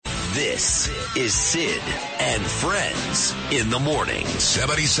This is Sid and Friends in the morning.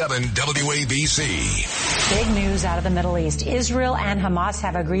 77 WABC. Big news out of the Middle East. Israel and Hamas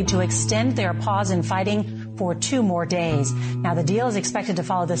have agreed to extend their pause in fighting for 2 more days. Now, the deal is expected to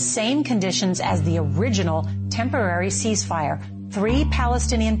follow the same conditions as the original temporary ceasefire. 3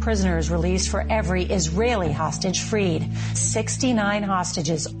 Palestinian prisoners released for every Israeli hostage freed. 69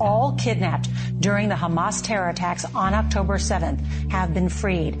 hostages, all kidnapped during the Hamas terror attacks on October 7th, have been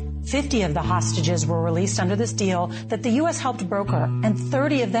freed. 50 of the hostages were released under this deal that the U.S. helped broker, and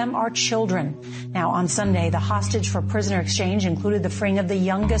 30 of them are children. Now, on Sunday, the hostage for prisoner exchange included the freeing of the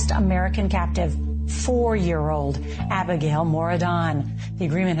youngest American captive, 4-year-old Abigail Moradon. The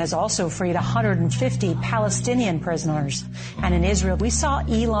agreement has also freed 150 Palestinian prisoners. And in Israel, we saw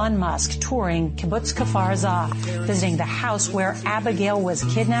Elon Musk touring Kibbutz Kfar Aza, visiting the house where Abigail was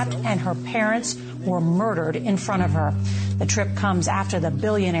kidnapped and her parents were murdered in front of her. The trip comes after the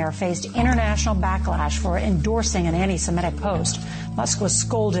billionaire faced international backlash for endorsing an anti-Semitic post. Musk was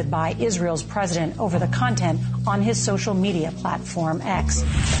scolded by Israel's president over the content on his social media platform X.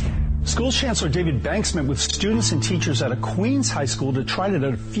 School Chancellor David Banks met with students and teachers at a Queens high school to try to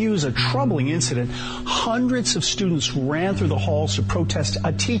defuse a troubling incident. Hundreds of students ran through the halls to protest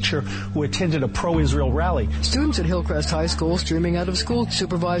a teacher who attended a pro-Israel rally. Students at Hillcrest High School streaming out of school,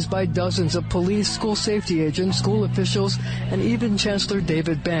 supervised by dozens of police, school safety agents, school officials, and even Chancellor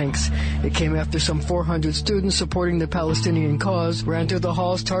David Banks. It came after some 400 students supporting the Palestinian cause ran through the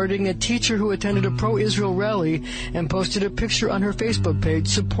halls targeting a teacher who attended a pro-Israel rally and posted a picture on her Facebook page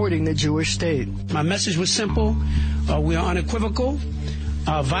supporting the Jewish state. My message was simple. We are unequivocal.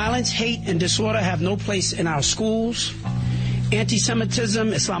 Violence, hate, and disorder have no place in our schools.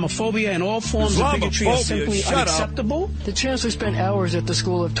 Anti-Semitism, Islamophobia, and all forms of bigotry are simply unacceptable. The chancellor spent hours at the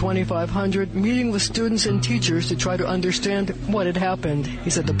school of 2,500 meeting with students and teachers to try to understand what had happened. He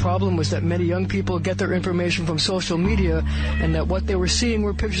said the problem was that many young people get their information from social media and that what they were seeing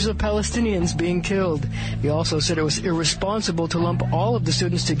were pictures of Palestinians being killed. He also said it was irresponsible to lump all of the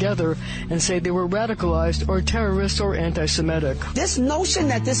students together and say they were radicalized or terrorists or anti-Semitic. This notion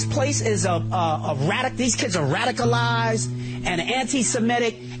that this place is these kids are radicalized and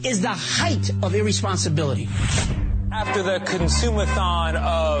anti-Semitic is the height of irresponsibility. After the consumathon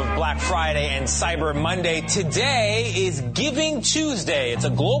of Black Friday and Cyber Monday, today is Giving Tuesday. It's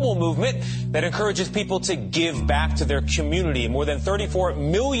a global movement that encourages people to give back to their community. More than 34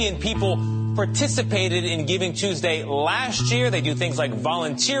 million people participated in Giving Tuesday last year. They do things like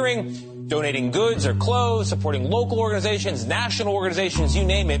volunteering, donating goods or clothes, supporting local organizations, national organizations, you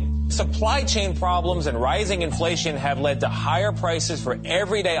name it. Supply chain problems and rising inflation have led to higher prices for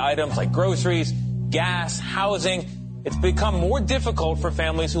everyday items like groceries, gas, housing. It's become more difficult for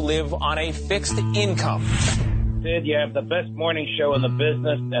families who live on a fixed income. Sid, you have the best morning show in the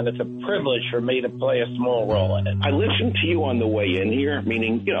business, and it's a privilege for me to play a small role in it. I listened to you on the way in here,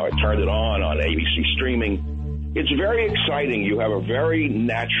 meaning, I turned it on ABC streaming. It's very exciting. You have a very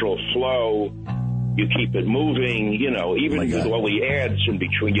natural flow. You keep it moving, even with all the ads in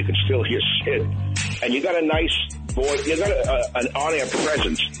between, you can still hear Sid. And you got a nice voice. You got an on-air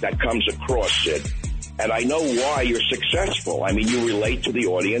presence that comes across, Sid. And I know why you're successful. I mean, you relate to the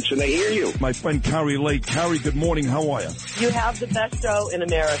audience and they hear you. My friend Carrie Lake. Carrie, good morning. How are you? You have the best show in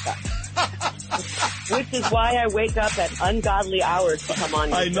America. Which is why I wake up at ungodly hours to come on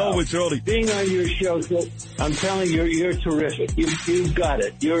your show. I know it's early. Being on your show, I'm telling you, you're terrific. You've got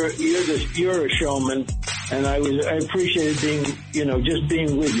it. You're a showman, and I appreciated being, just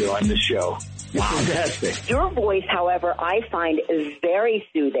being with you on the show. It's fantastic. Your voice, however, I find is very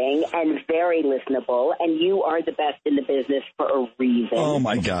soothing and very listenable, and you are the best in the business for a reason. Oh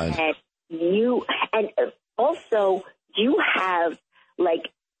my God! And also you have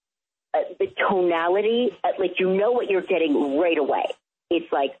the tonality, what you're getting right away. It's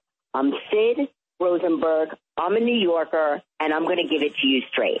like, I'm Sid Rosenberg, I'm a New Yorker, and I'm going to give it to you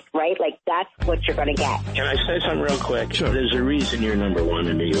straight, right? That's what you're going to get. Can I say something real quick? Sure. There's a reason you're number one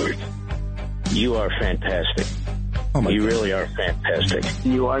in New York. You are fantastic. Oh my God. Really are fantastic.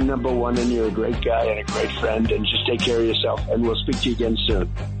 You are number one, and you're a great guy and a great friend, and just take care of yourself, and we'll speak to you again soon.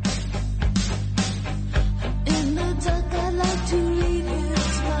 In the dark, I'd like to leave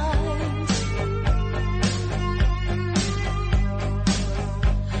his mind,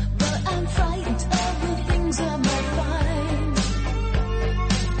 but I'm frightened of the things I might find.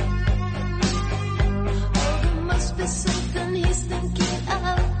 Oh, there must be something he's thinking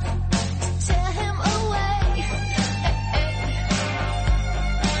of. Tear him away.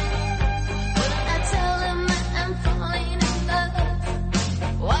 When I tell him that I'm falling in love,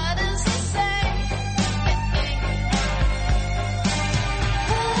 why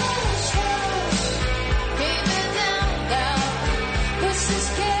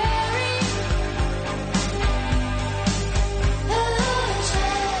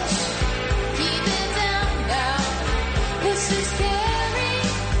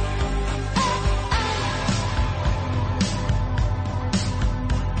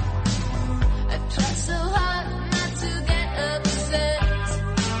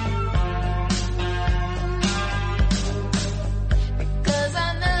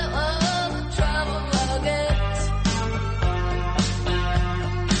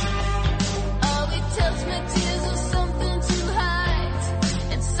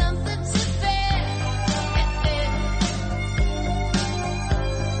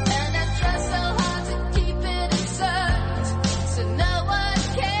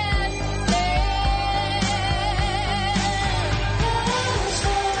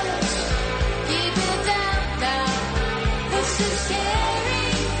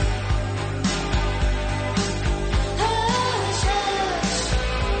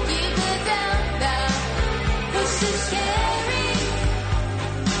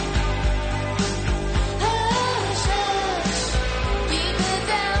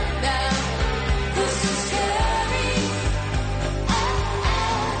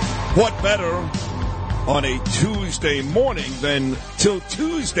What better on a Tuesday morning than Till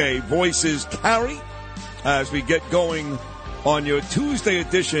Tuesday Voices Carry as we get going on your Tuesday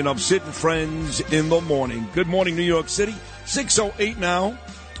edition of Sid and Friends in the Morning. Good morning, New York City. 6:08 now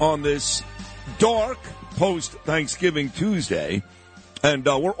on this dark post-Thanksgiving Tuesday. And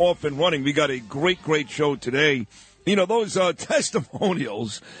we're off and running. We got a great, great show today. You know, those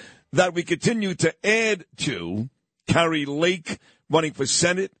testimonials that we continue to add to. Carrie Lake running for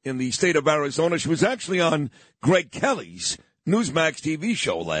Senate in the state of Arizona. She was actually on Greg Kelly's Newsmax TV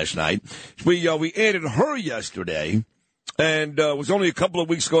show last night. We added her yesterday, and it was only a couple of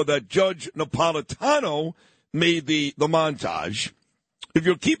weeks ago that Judge Napolitano made the montage. If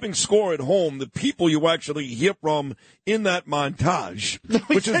you're keeping score at home, the people you actually hear from in that montage,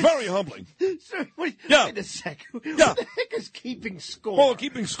 which is very humbling. Wait a second. Yeah. What the heck is keeping score? Well,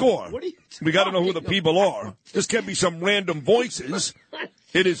 keeping score. What are you We got to know who the people are. This can't be some random voices.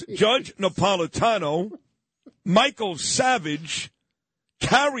 It is Judge Napolitano, Michael Savage,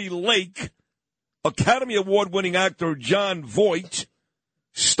 Carrie Lake, Academy Award-winning actor John Voight,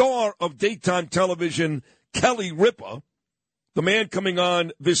 star of daytime television Kelly Ripa, the man coming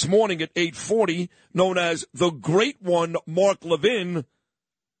on this morning at 8:40, known as the Great One, Mark Levin,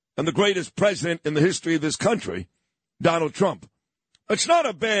 and the greatest president in the history of this country, Donald Trump. It's not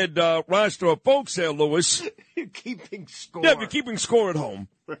a bad roster of folks there, Lewis. You're keeping score. Yeah, if you're keeping score at home.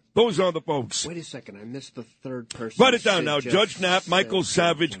 Those are the folks. Wait a second. I missed the third person. Write it down now. Judge Knapp, Michael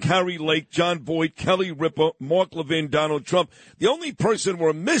Savage, Carrie Lake, John Voight, Kelly Ripa, Mark Levin, Donald Trump. The only person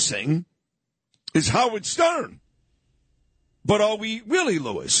we're missing is Howard Stern. But are we really,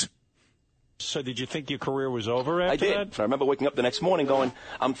 Lewis? So did you think your career was over after that? I did. I remember waking up the next morning going,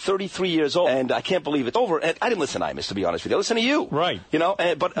 I'm 33 years old, and I can't believe it's over. And I didn't listen to Imus, to be honest with you. I listened to you. Right. You know,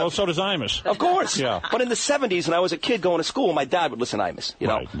 but well, so does Imus. Of course. Yeah. But in the 70s, when I was a kid going to school, my dad would listen to Imus, you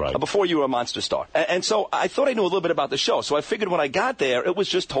know, right. Before you were a monster star. And so I thought I knew a little bit about the show. So I figured when I got there, it was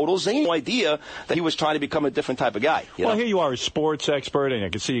just total zany. No idea that he was trying to become a different type of guy. Well, here you are, a sports expert, and I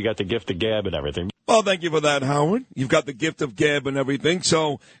can see you got the gift of gab and everything. Well, thank you for that, Howard. You've got the gift of gab and everything.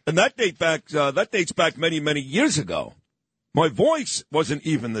 So, and that dates back many, many years ago. My voice wasn't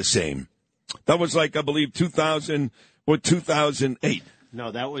even the same. That was like, I believe, 2000 or 2008.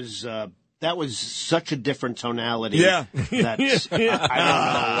 No, that was such a different tonality. Yeah. That's, I don't know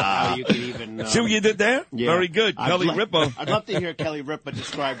how you could even... See what you did there? Yeah. Very good. Kelly Ripa. I'd love to hear Kelly Ripa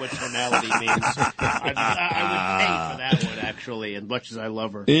describe what tonality means. I would pay for that one, actually, as much as I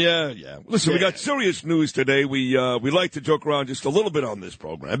love her. Yeah. Listen, we got serious news today. We like to joke around just a little bit on this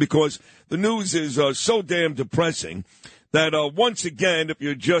program because the news is so damn depressing that once again, if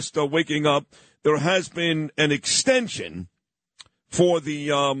you're just waking up, there has been an extension for the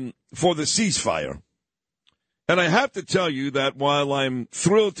ceasefire. And I have to tell you that while I'm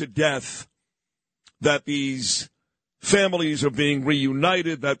thrilled to death that these families are being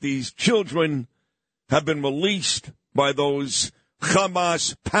reunited, that these children have been released by those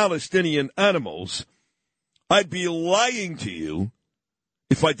Hamas Palestinian animals, I'd be lying to you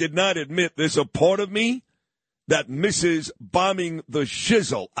if I did not admit there's a part of me that misses bombing the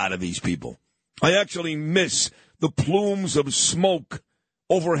shizzle out of these people. I actually miss the plumes of smoke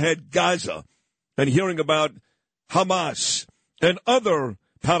overhead Gaza and hearing about Hamas and other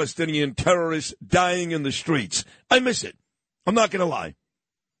Palestinian terrorists dying in the streets. I miss it. I'm not going to lie.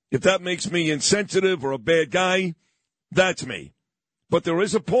 If that makes me insensitive or a bad guy, that's me. But there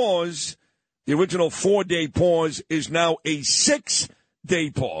is a pause. The original 4-day pause is now a 6-day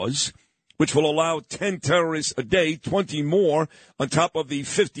pause, which will allow 10 terrorists a day, 20 more on top of the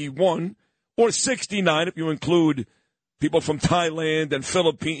 51, or 69 if you include people from Thailand and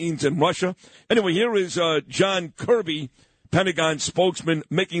Philippines and Russia. Anyway, here is John Kirby, Pentagon spokesman,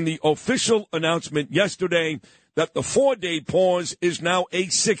 making the official announcement yesterday that the 4-day pause is now a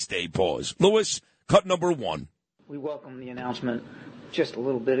 6-day pause. Lewis, cut number 1. We welcome the announcement just a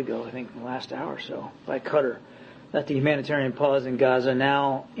little bit ago, I think in the last hour or so, by Qatar, that the humanitarian pause in Gaza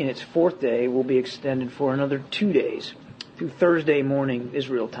now in its 4th day will be extended for another 2 days through Thursday morning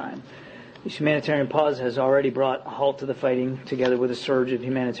Israel time. This humanitarian pause has already brought a halt to the fighting, together with a surge of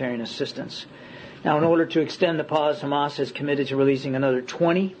humanitarian assistance. Now, in order to extend the pause, Hamas has committed to releasing another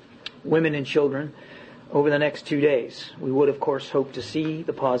 20 women and children over the next 2 days. We would, of course, hope to see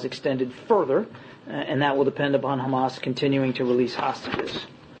the pause extended further, and that will depend upon Hamas continuing to release hostages.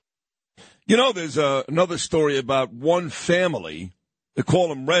 You know, there's another story about one family. They call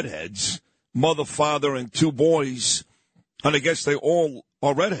them redheads, mother, father, and 2 boys, and I guess they all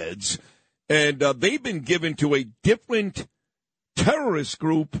are redheads. And they've been given to a different terrorist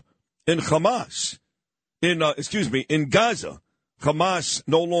group in Hamas, in Gaza, Hamas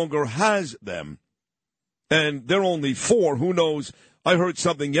no longer has them. And they're only 4. Who knows? I heard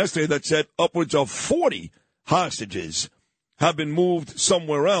something yesterday that said upwards of 40 hostages have been moved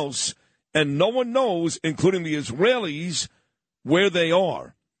somewhere else, and no one knows, including the Israelis, where they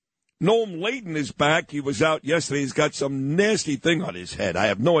are. Noam Layden is back. He was out yesterday. He's got some nasty thing on his head. I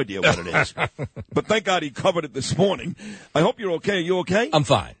have no idea what it is. But thank God he covered it this morning. I hope you're okay. You okay? I'm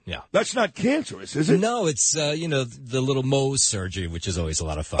fine, yeah. That's not cancerous, is it? No, it's, the little Mohs surgery, which is always a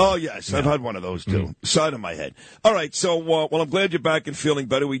lot of fun. Oh, yes. Yeah. I've had one of those, too. Side of my head. All right. So, well, I'm glad you're back and feeling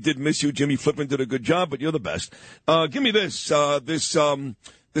better. We did miss you. Jimmy Flippin did a good job, but you're the best. Give me this.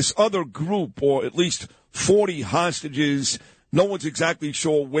 This other group, or at least 40 hostages. No one's exactly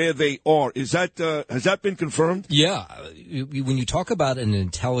sure where they are. Is that has that been confirmed? Yeah. When you talk about an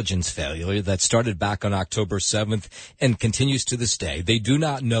intelligence failure that started back on October 7th and continues to this day, they do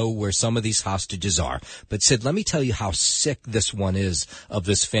not know where some of these hostages are. But, Sid, let me tell you how sick this one is of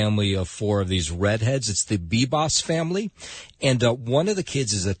this family of 4 of these redheads. It's the Bebos family. And one of the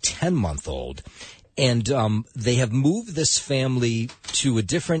kids is a 10-month-old. And they have moved this family to a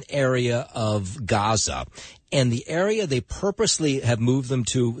different area of Gaza. And the area they purposely have moved them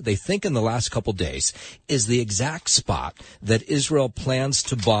to, they think in the last couple days, is the exact spot that Israel plans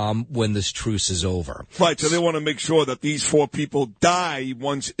to bomb when this truce is over. Right, so they want to make sure that these 4 people die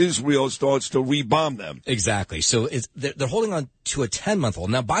once Israel starts to rebomb them. Exactly. So they're holding on to a 10-month-old.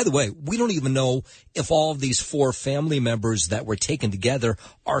 Now, by the way, we don't even know if all of these 4 family members that were taken together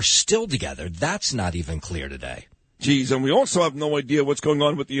are still together. That's not even clear today. Geez, and we also have no idea what's going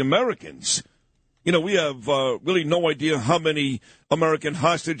on with the Americans. You know, we have really no idea how many American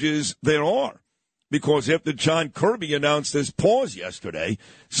hostages there are, because after John Kirby announced his pause yesterday,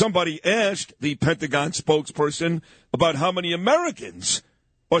 somebody asked the Pentagon spokesperson about how many Americans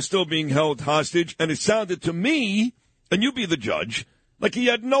are still being held hostage, and it sounded to me, and you be the judge, like he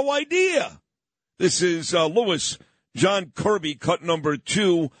had no idea. This is Lewis, John Kirby, cut number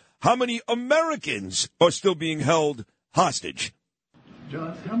 2. How many Americans are still being held hostage?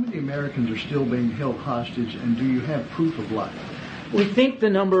 John, how many Americans are still being held hostage, and do you have proof of life? We think the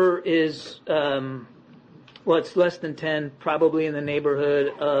number is, it's less than 10, probably in the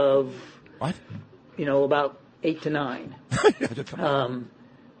neighborhood of, about 8 to 9.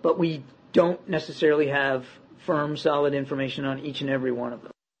 But we don't necessarily have firm, solid information on each and every one of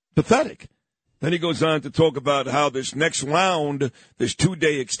them. Pathetic. Then he goes on to talk about how this next round, this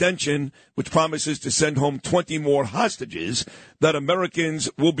 2-day extension, which promises to send home 20 more hostages, that Americans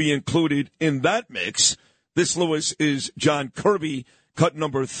will be included in that mix. This, Lewis, is John Kirby, cut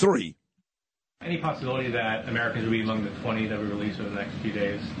number 3. Any possibility that Americans will be among the 20 that we release over the next few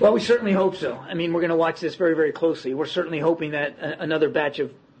days? Well, we certainly hope so. I mean, we're going to watch this very, very closely. We're certainly hoping that another batch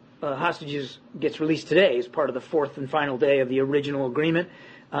of hostages gets released today as part of the 4th and final day of the original agreement.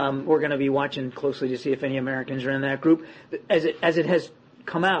 We're going to be watching closely to see if any Americans are in that group. As it has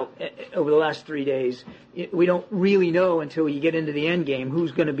come out over the last 3 days, we don't really know until you get into the end game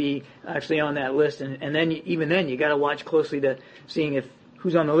who's going to be actually on that list. And then even then, you got to watch closely to seeing if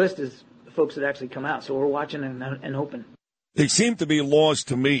who's on the list is the folks that actually come out. So we're watching and hoping. They seem to be lost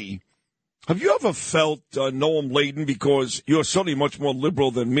to me. Have you ever felt, Noam Layden, because you're certainly much more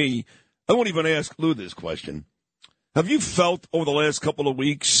liberal than me, I won't even ask Lou this question. Have you felt over the last couple of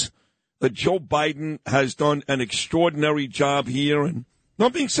weeks that Joe Biden has done an extraordinary job here? And no,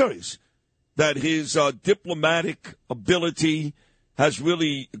 I'm being serious, that his diplomatic ability has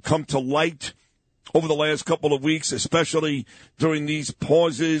really come to light over the last couple of weeks, especially during these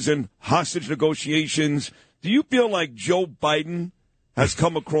pauses and hostage negotiations. Do you feel like Joe Biden has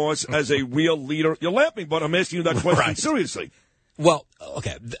come across as a real leader? You're laughing, but I'm asking you that question seriously. Well,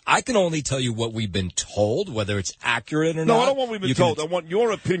 okay, I can only tell you what we've been told, whether it's accurate or not. No, I don't want what we've been told. I want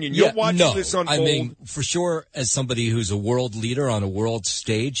your opinion. You're watching this unfold. I mean, for sure, as somebody who's a world leader on a world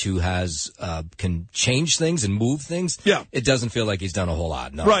stage who has can change things and move things, it doesn't feel like he's done a whole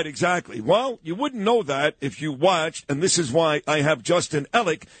lot. No. Right, exactly. Well, you wouldn't know that if you watched, and this is why I have Justin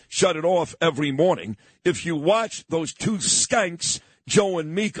Ellick shut it off every morning. If you watch those 2 skanks, Joe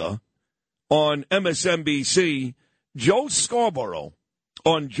and Mika, on MSNBC, Joe Scarborough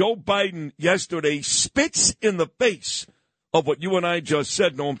on Joe Biden yesterday spits in the face of what you and I just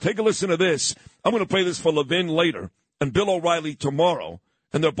said. Noam, take a listen to this. I'm going to play this for Levin later and Bill O'Reilly tomorrow,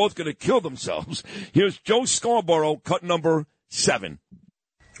 and they're both going to kill themselves. Here's Joe Scarborough, cut number 7.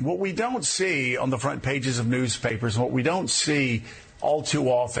 What we don't see on the front pages of newspapers, what we don't see all too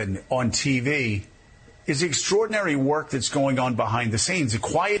often on TV, is the extraordinary work that's going on behind the scenes, the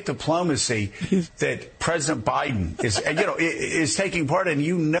quiet diplomacy that President Biden is taking part in.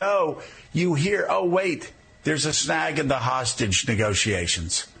 You hear, oh, wait, there's a snag in the hostage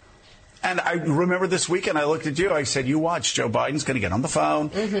negotiations. And I remember this weekend, I looked at you, I said, you watch, Joe Biden's going to get on the phone,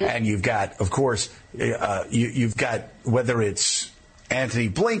 and you've got, of course, you've got, whether it's Anthony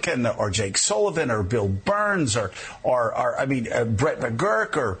Blinken or Jake Sullivan or Bill Burns or Brett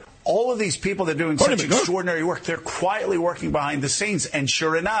McGurk or all of these people that are doing such extraordinary work. They're quietly working behind the scenes. And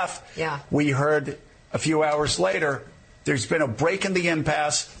sure enough, we heard a few hours later, there's been a break in the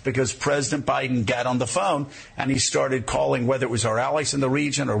impasse because President Biden got on the phone and he started calling, whether it was our allies in the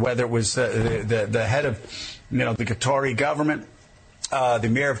region or whether it was the head of, the Qatari government, the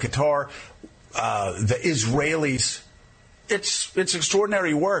mayor of Qatar, the Israelis. It's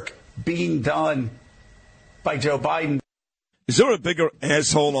extraordinary work being done by Joe Biden. Is there a bigger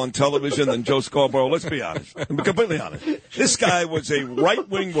asshole on television than Joe Scarborough? Let's be honest. I'm completely honest. This guy was a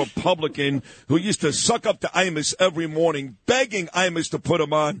right-wing Republican who used to suck up to Imus every morning, begging Imus to put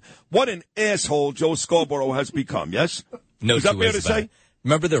him on. What an asshole Joe Scarborough has become, yes? No, is that fair to say?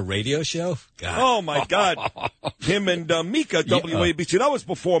 Remember the radio show? God. Oh, my God. Him and Mika, WABC. That was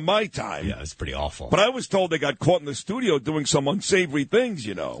before my time. Yeah, it was pretty awful. But I was told they got caught in the studio doing some unsavory things,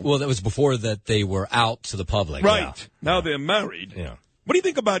 Well, that was before that they were out to the public. Right. Yeah. Now they're married. Yeah. What do you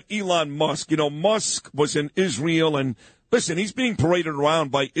think about Elon Musk? Musk was in Israel, and listen, he's being paraded around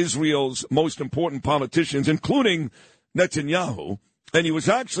by Israel's most important politicians, including Netanyahu. And he was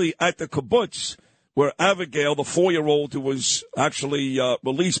actually at the kibbutz where Abigail, the 4-year-old who was actually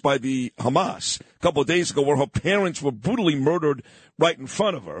released by the Hamas a couple of days ago, where her parents were brutally murdered right in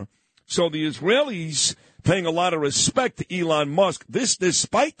front of her. So the Israelis paying a lot of respect to Elon Musk, this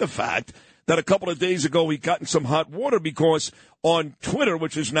despite the fact that a couple of days ago he got in some hot water because on Twitter,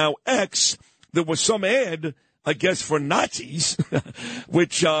 which is now X, there was some ad, I guess, for Nazis,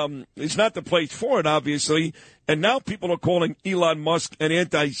 which is not the place for it, obviously. And now people are calling Elon Musk an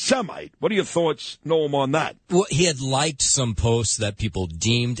anti-Semite. What are your thoughts, Noam, on that? Well, he had liked some posts that people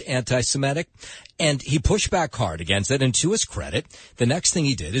deemed anti-Semitic, and he pushed back hard against it. And to his credit, the next thing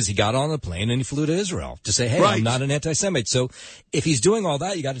he did is he got on a plane and he flew to Israel to say, hey, I'm not an anti-Semite. So if he's doing all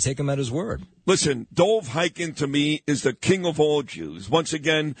that, you got to take him at his word. Listen, Dov Hikind, to me, is the king of all Jews. Once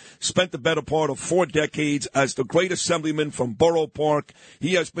again, spent the better part of 4 decades as the great assemblyman from Borough Park.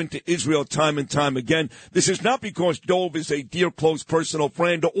 He has been to Israel time and time again. This is not because Dov is a dear, close, personal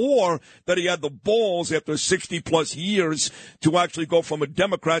friend or that he had the balls after 60-plus years to actually go from a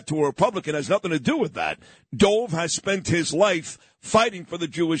Democrat to a Republican. It has nothing to do with that. Dov has spent his life fighting for the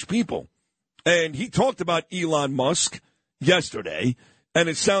Jewish people. And he talked about Elon Musk yesterday. And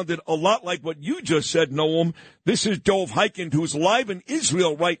it sounded a lot like what you just said, Noam. This is Dov Hikind, who's live in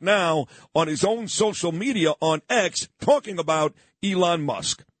Israel right now on his own social media on X, talking about Elon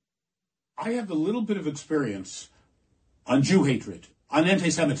Musk. I have a little bit of experience on Jew hatred, on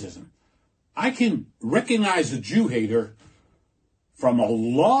anti-Semitism. I can recognize a Jew hater from a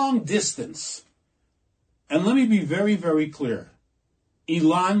long distance. And let me be very, very clear.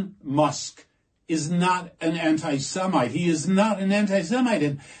 Elon Musk is not an anti-Semite. He is not an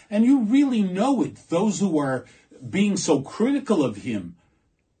anti-Semite. And you really know it, those who are being so critical of him.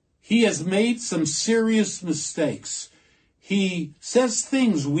 He has made some serious mistakes. He says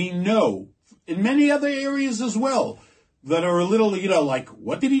things we know in many other areas as well that are a little, like,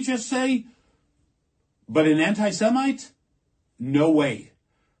 what did he just say? But an anti-Semite? No way.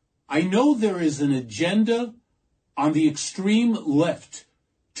 I know there is an agenda on the extreme left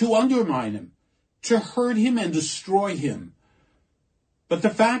to undermine him, to hurt him and destroy him. But the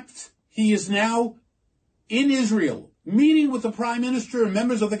fact he is now in Israel, meeting with the prime minister and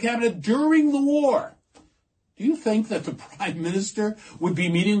members of the cabinet during the war, do you think that the prime minister would be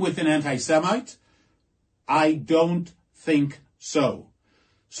meeting with an anti-Semite? I don't think so.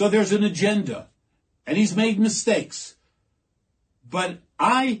 So there's an agenda, and he's made mistakes. But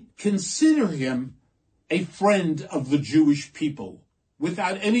I consider him a friend of the Jewish people,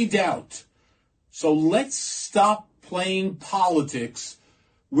 without any doubt. So let's stop playing politics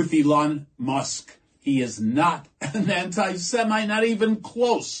with Elon Musk. He is not an anti-Semite, not even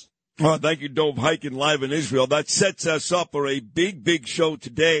close. Oh, thank you, Dov Hikind, live in Israel. That sets us up for a big, big show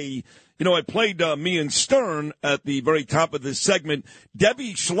today. I played me and Stern at the very top of this segment.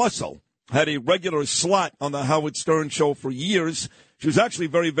 Debbie Schlussel had a regular slot on the Howard Stern show for years. She was actually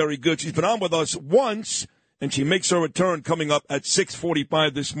very, very good. She's been on with us once, and she makes her return coming up at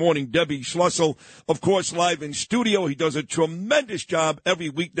 6:45 this morning. Debbie Schlussel, of course, live in studio. He does a tremendous job every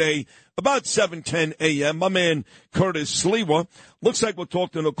weekday about 7:10 a.m. My man, Curtis Sliwa. Looks like we'll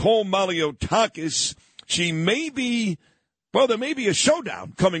talk to Nicole Maliotakis. She may be, there may be a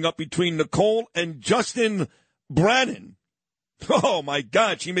showdown coming up between Nicole and Justin Brannan. Oh, my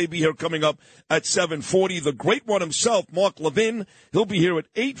God. She may be here coming up at 7:40. The great one himself, Mark Levin, he'll be here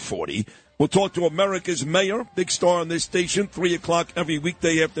at 8:40. We'll talk to America's mayor, big star on this station, 3 o'clock every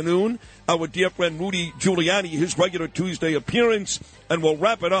weekday afternoon. Our dear friend Rudy Giuliani, his regular Tuesday appearance. And we'll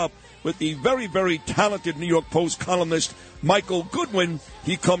wrap it up with the very, very talented New York Post columnist Michael Goodwin.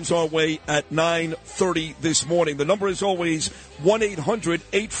 He comes our way at 9:30 this morning. The number is always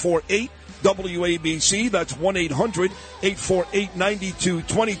 1-800-848-WABC. That's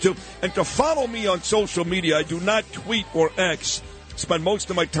 1-800-848-9222. And to follow me on social media, I do not tweet or X. Spend most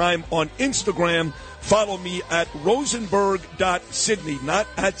of my time on Instagram. Follow me at rosenberg.sydney, not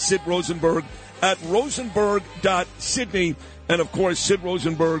at Sid Rosenberg, at rosenberg.sydney. And, of course, Sid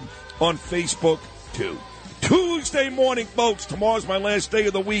Rosenberg on Facebook, too. Tuesday morning, folks. Tomorrow's my last day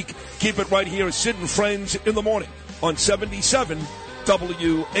of the week. Keep it right here, Sid and Friends in the morning on 77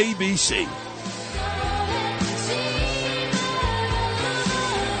 WABC.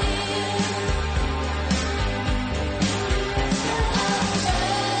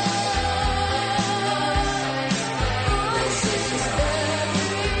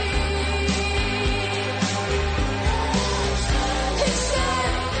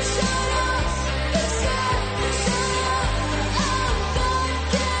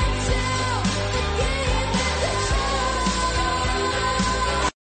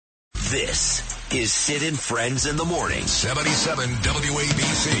 This is Sid and Friends in the Morning. 77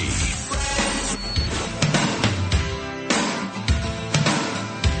 WABC.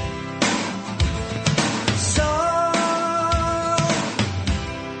 So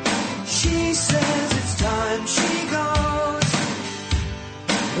she says it's time she goes,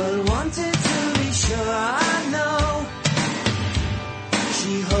 but wanted to be sure I know.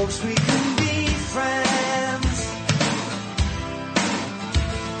 She hopes we can be friends.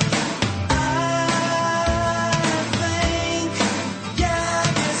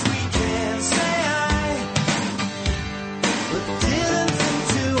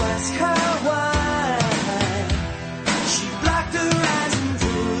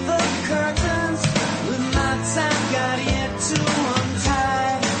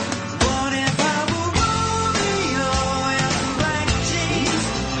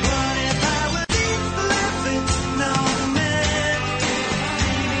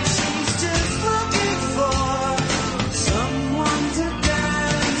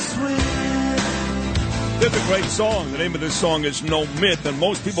 It's a great song. The name of this song is No Myth, and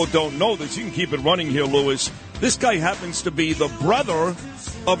most people don't know this. You can keep it running here, Lewis. This guy happens to be the brother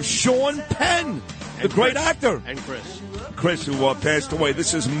of Sean Penn, the great actor. And Chris. Chris, who passed away.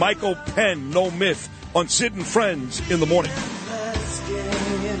 This is Michael Penn, No Myth, on Sid and Friends in the morning.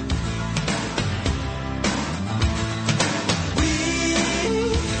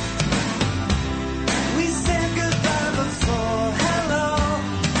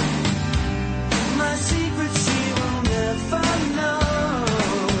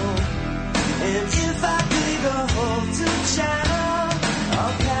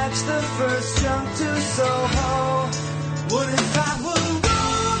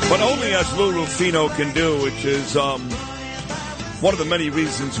 But only as Lou Rufino can do, which is one of the many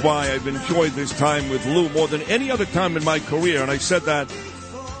reasons why I've enjoyed this time with Lou more than any other time in my career. And I said that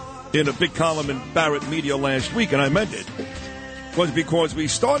in a big column in Barrett Media last week, and I meant it. Was because we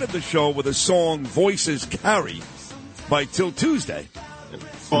started the show with a song, Voices Carry, by Till Tuesday.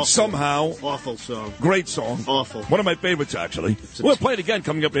 And somehow... Awful song. Great song. Awful. One of my favorites, actually. We'll play it again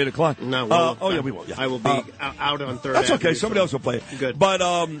coming up at 8 o'clock. No, yeah, we will. Yeah. I will be out on Thursday. That's okay. Somebody else will play it. Good. But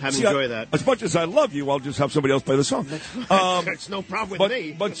enjoy that. As much as I love you, I'll just have somebody else play the song. That's no problem with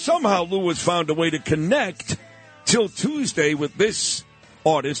me. But somehow Lou has found a way to connect Till Tuesday with this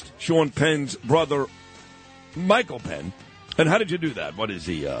artist, Sean Penn's brother, Michael Penn. And how did you do that? What is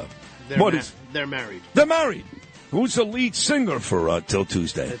he? They're married. They're married. Who's the lead singer for Till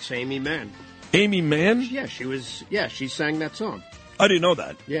Tuesday? It's Amy Mann. Amy Mann? Yeah, she sang that song. I didn't know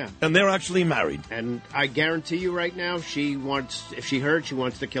that. Yeah. And they're actually married. And I guarantee you right now, if she wants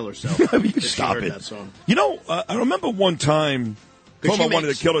to kill herself. Stop it. That song. You know, I remember one time, Toma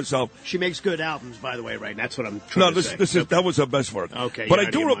wanted to kill herself. She makes good albums, by the way, right? That's what I'm trying to say. That was her best work. Okay.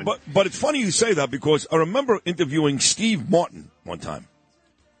 But but it's funny you say that because I remember interviewing Steve Martin one time.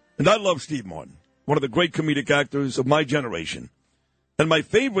 And I love Steve Martin. One of the great comedic actors of my generation. And my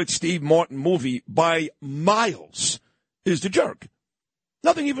favorite Steve Martin movie by miles is The Jerk.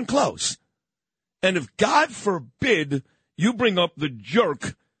 Nothing even close. And if, God forbid, you bring up The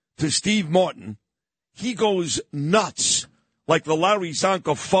Jerk to Steve Martin, he goes nuts, like the Larry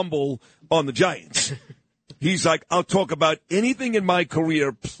Zonka fumble on the Giants. He's like, I'll talk about anything in my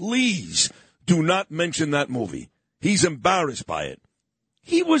career. Please do not mention that movie. he's embarrassed by it.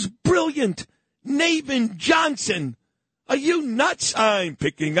 He was brilliant. Navin Johnson. Are you nuts? I'm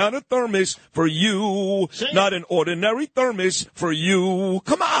picking out a thermos for you, not an ordinary thermos for you.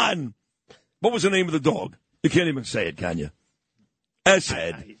 Come on. What was the name of the dog? You can't even say it, can you?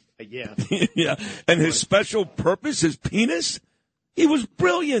 S-head. Yeah. Yeah. And his special purpose, his penis? He was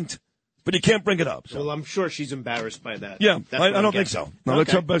brilliant. But you can't bring it up. So. Well, I'm sure she's embarrassed by that. Yeah, That's I don't think so. No,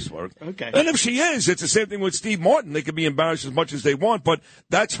 that's her best work. Okay. And if she is, it's the same thing with Steve Martin. They can be embarrassed as much as they want, but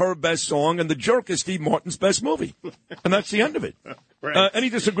that's her best song, and The Jerk is Steve Martin's best movie. And that's the end of it. Right. Any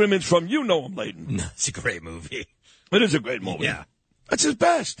disagreements from you, Noam Layden? No, it's a great movie. It is a great movie. Yeah. That's his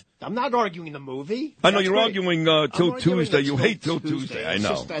best. I'm not arguing the movie. I know That's you're great. arguing Till Tuesday. You hate Till Tuesday. I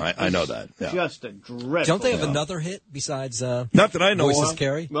know. I know that. Yeah. Just a dreadful. Don't they have another hit besides Not that I know Voices of.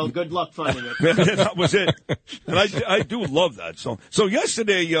 Carry? Well, good luck finding it. That was it. And I do love that song. So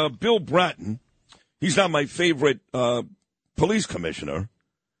yesterday, Bill Bratton, he's not my favorite police commissioner.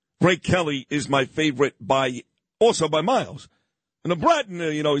 Greg Kelly is my favorite also by miles. And Bratton,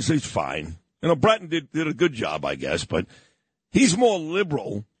 he's fine. Bratton did a good job, I guess, but he's more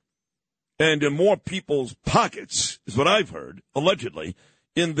liberal and in more people's pockets, is what I've heard, allegedly,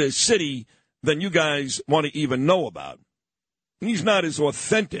 in this city than you guys want to even know about. He's not as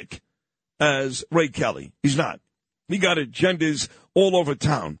authentic as Ray Kelly. He's not. He got agendas all over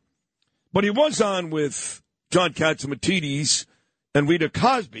town. But he was on with John Catsimatidis and Rita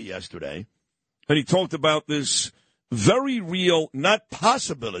Cosby yesterday, and he talked about this very real, not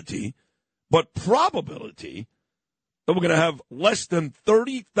possibility, but probability that we're going to have less than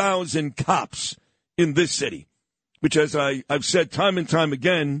 30,000 cops in this city, which, as I've said time and time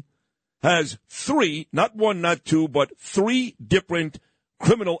again, has three, not one, not two, but three different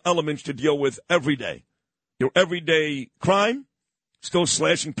criminal elements to deal with every day. Your everyday crime, still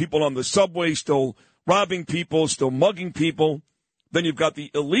slashing people on the subway, still robbing people, still mugging people. Then you've got the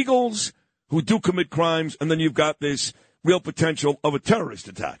illegals who do commit crimes, and then you've got this real potential of a terrorist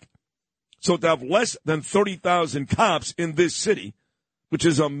attack. So to have less than 30,000 cops in this city, which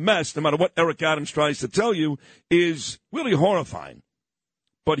is a mess, no matter what Eric Adams tries to tell you, is really horrifying.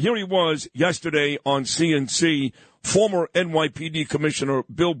 But here he was yesterday on CNC, former NYPD Commissioner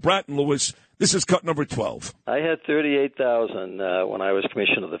Bill Bratton. Lewis, this is cut number 12. I had 38,000 when I was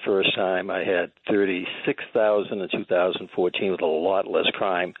commissioner the first time. I had 36,000 in 2014 with a lot less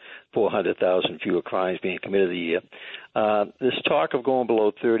crime, 400,000 fewer crimes being committed a year. This talk of going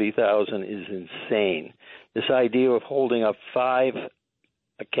below 30,000 is insane. This idea of holding up 5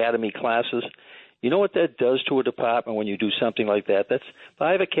 academy classes, you know what that does to a department when you do something like that? That's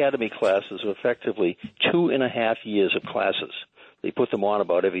 5 academy classes, are effectively 2.5 years of classes. They put them on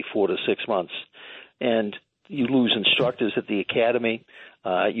about every 4 to 6 months. And you lose instructors at the academy.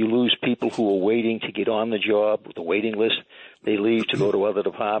 You lose people who are waiting to get on the job with the waiting list. They leave to go to other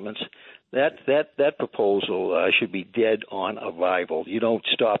departments. That proposal should be dead on arrival. You don't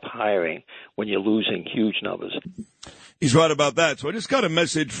stop hiring when you're losing huge numbers. He's right about that. So I just got a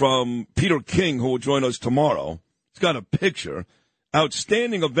message from Peter King, who will join us tomorrow. He's got a picture.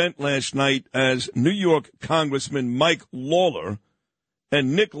 Outstanding event last night as New York Congressman Mike Lawler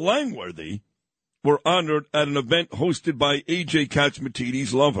and Nick Langworthy were honored at an event hosted by A.J.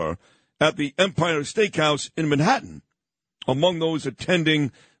 Catsimatidis, love her, at the Empire Steakhouse in Manhattan. Among those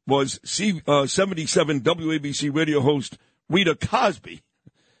attending was 77 WABC radio host Rita Cosby.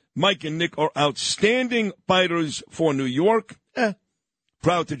 Mike and Nick are outstanding fighters for New York.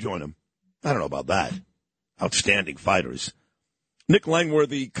 Proud to join them. I don't know about that. Outstanding fighters. Nick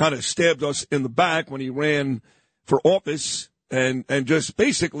Langworthy kind of stabbed us in the back when he ran for office and just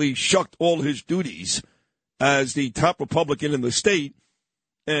basically shucked all his duties as the top Republican in the state.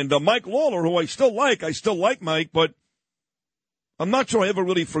 And Mike Lawler, who I still like Mike, but I'm not sure I ever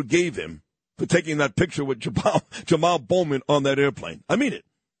really forgave him for taking that picture with Jamal Bowman on that airplane. I mean it.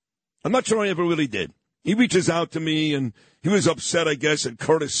 I'm not sure I ever really did. He reaches out to me, and he was upset, I guess, that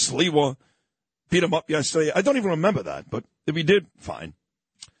Curtis Sliwa beat him up yesterday. I don't even remember that, but if he did, fine.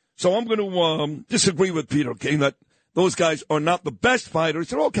 So I'm going to disagree with Peter King that those guys are not the best fighters.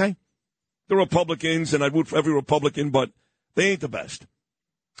 They're okay. They're Republicans, and I root for every Republican, but they ain't the best.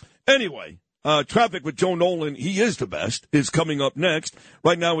 Anyway, Traffic with Joe Nolan, he is the best, is coming up next.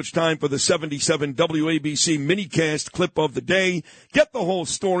 Right now it's time for the 77 WABC minicast clip of the day. Get the whole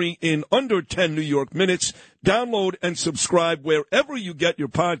story in under 10 New York minutes. Download and subscribe wherever you get your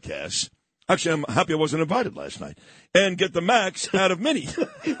podcasts. Actually, I'm happy I wasn't invited last night. And get the max out of Mini.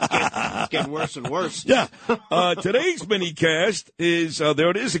 It's getting worse and worse. Yeah. Today's minicast is, there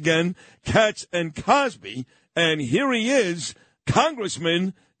it is again, Katz and Cosby. And here he is,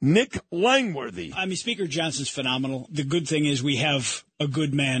 Congressman Nick Langworthy. I mean, Speaker Johnson's phenomenal. The good thing is we have a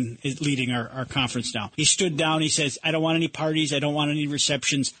good man leading our conference now. He stood down. He says, I don't want any parties. I don't want any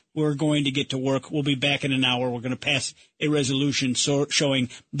receptions. We're going to get to work. We'll be back in an hour. We're going to pass a resolution showing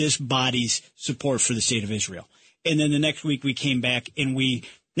this body's support for the state of Israel. And then the next week we came back and we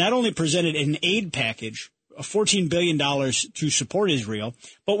not only presented an aid package, $14 billion to support Israel,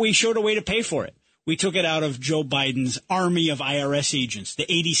 but we showed a way to pay for it. We took it out of Joe Biden's army of IRS agents,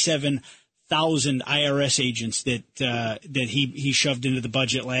 the 87,000 IRS agents that he shoved into the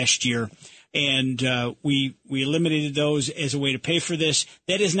budget last year. And we eliminated those as a way to pay for this.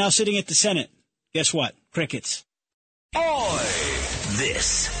 That is now sitting at the Senate. Guess what? Crickets. Oi!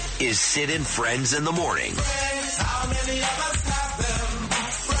 This is Sid and Friends in the Morning. How many of us have them?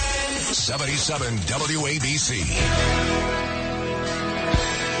 Friends. 77 WABC.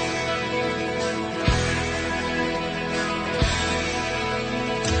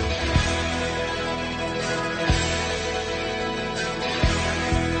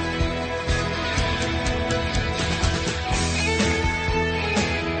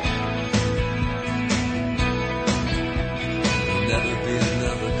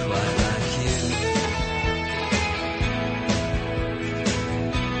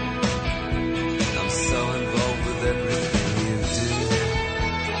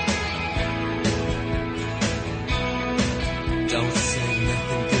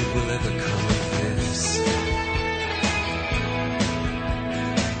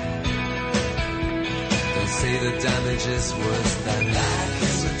 Is worse than life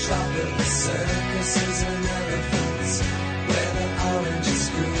in the tropical circuses and elephants where the oranges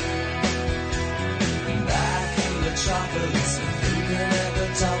grew. Back in Metropolis, who can ever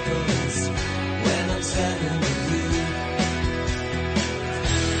topple us when I'm standing with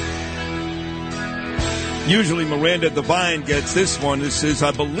you? Usually Miranda Devine gets this one. This is, I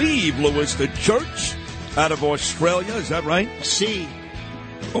believe, Louis the Church out of Australia. Is that right? See.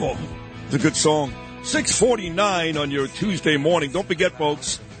 Oh, it's a good song. 6:49 on your Tuesday morning. Don't forget,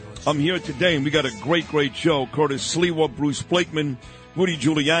 folks, I'm here today, and we got a great, great show. Curtis Sliwa, Bruce Blakeman, Rudy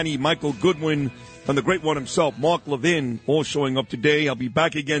Giuliani, Michael Goodwin, and the great one himself, Mark Levin, all showing up today. I'll be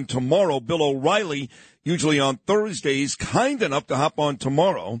back again tomorrow. Bill O'Reilly, usually on Thursdays, kind enough to hop on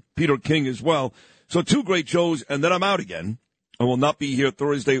tomorrow. Peter King as well. So 2 great shows, and then I'm out again. I will not be here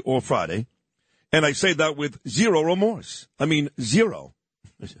Thursday or Friday. And I say that with zero remorse. I mean, zero.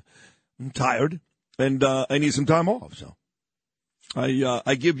 I'm tired. And I need some time off, so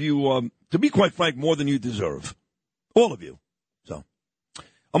I give you, to be quite frank, more than you deserve, all of you. So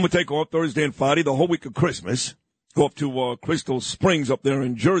I'm going to take off Thursday and Friday, the whole week of Christmas, go up to Crystal Springs up there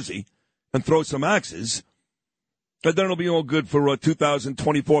in Jersey and throw some axes. And then it'll be all good for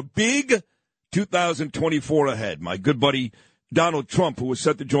 2024. Big 2024 ahead. My good buddy Donald Trump, who was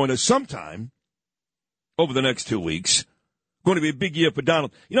set to join us sometime over the next 2 weeks. Going to be a big year for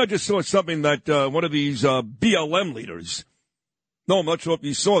Donald. You know, I just saw something that one of these BLM leaders, no, I'm not sure if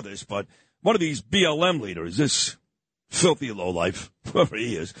you saw this, but one of these BLM leaders, this filthy lowlife, whoever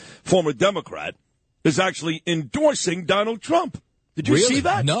he is, former Democrat, is actually endorsing Donald Trump. Did you see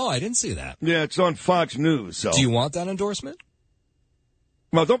that? No, I didn't see that. Yeah, it's on Fox News. So. Do you want that endorsement?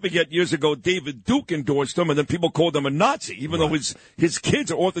 Well, don't forget, years ago, David Duke endorsed him, and then people called him a Nazi, even though his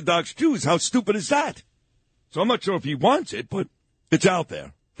kids are Orthodox Jews. How stupid is that? So I'm not sure if he wants it, but it's out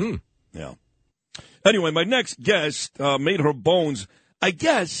there. Yeah. Anyway, my next guest made her bones, I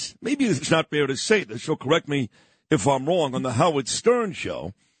guess, maybe it's not fair to say this. She'll correct me if I'm wrong, on the Howard Stern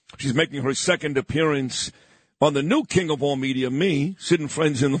show. She's making her second appearance on the new king of all media, me, Sid and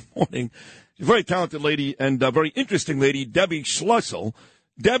Friends in the Morning. She's a very talented lady and a very interesting lady, Debbie Schlussel.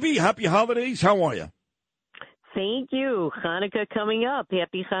 Debbie, happy holidays. How are you? Thank you. Hanukkah coming up.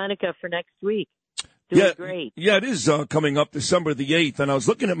 Happy Hanukkah for next week. Great. Yeah, it is coming up December the 8th, and I was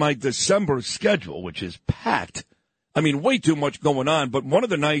looking at my December schedule, which is packed. I mean, way too much going on, but one of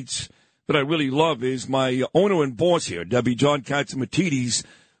the nights that I really love is my owner and boss here, Debbie John Katzimatidis,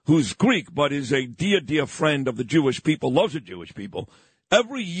 who's Greek, but is a dear, dear friend of the Jewish people, loves the Jewish people.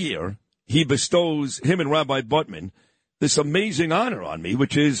 Every year, he bestows, him and Rabbi Buttman, this amazing honor on me,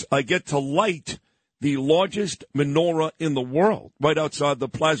 which is I get to light the largest menorah in the world right outside the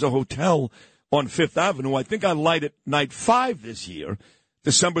Plaza Hotel on Fifth Avenue. I think I light it night 5 this year,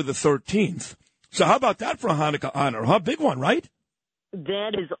 December the 13th. So how about that for a Hanukkah honor? Huh? Big one, right?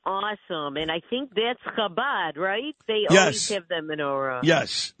 That is awesome. And I think that's Chabad, right? They Yes. always have the menorah.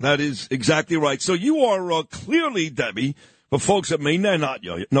 Yes, that is exactly right. So you are clearly, Debbie, for folks that may not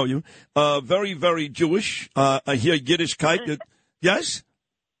know you, very, very Jewish. I hear Yiddishkeit. Yes?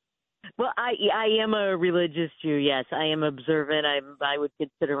 Well, I am a religious Jew, yes. I am observant. I would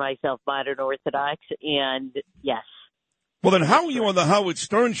consider myself modern Orthodox, and yes. Well, then how are you on the Howard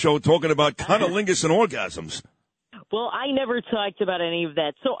Stern show talking about cunnilingus and orgasms? Well, I never talked about any of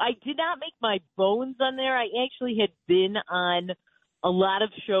that. So I did not make my bones on there. I actually had been on a lot of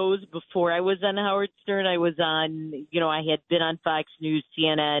shows before I was on Howard Stern. I was on, I had been on Fox News,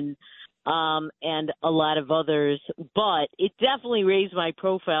 CNN, and a lot of others. But it definitely raised my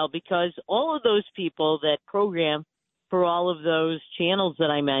profile because all of those people that program for all of those channels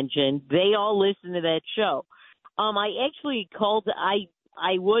that I mentioned, they all listen to that show. I actually called, I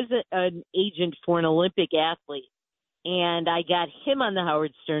was an agent for an Olympic athlete, and I got him on the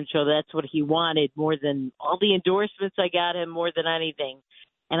Howard Stern show. That's what he wanted more than all the endorsements I got him, more than anything.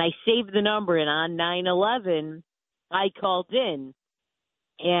 And I saved the number, and on 9/11, I called in,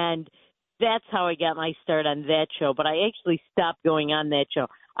 and that's how I got my start on that show. But I actually stopped going on that show.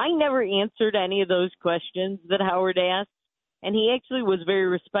 I never answered any of those questions that Howard asked, and he actually was very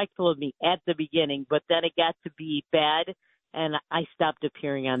respectful of me at the beginning, but then it got to be bad, and I stopped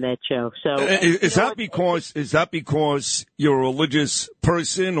appearing on that show. So is that because you're a religious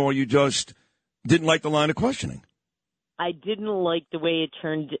person, or you just didn't like the line of questioning? I didn't like the way it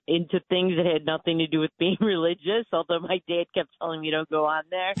turned into things that had nothing to do with being religious, although my dad kept telling me don't go on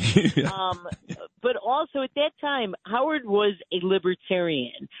there. But also at that time, Howard was a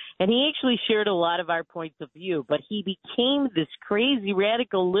libertarian, and he actually shared a lot of our points of view, but he became this crazy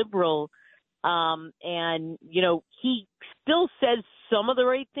radical liberal, and, he still says some of the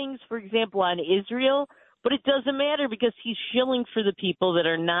right things, for example, on Israel, but it doesn't matter because he's shilling for the people that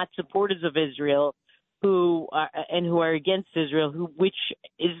are not supporters of Israel, who are against Israel, which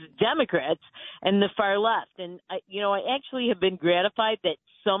is Democrats and the far left. And, I actually have been gratified that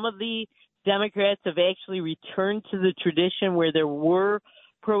some of the Democrats have actually returned to the tradition where there were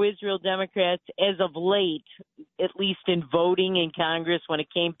pro-Israel Democrats as of late, at least in voting in Congress when it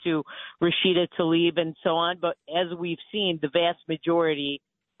came to Rashida Tlaib and so on. But as we've seen, the vast majority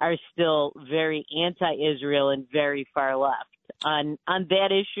are still very anti-Israel and very far left on that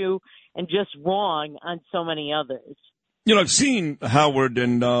issue, and just wrong on so many others. I've seen Howard,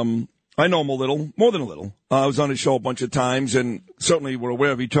 and I know him a little, more than a little. I was on his show a bunch of times, and certainly we're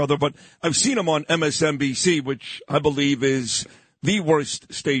aware of each other, but I've seen him on MSNBC, which I believe is the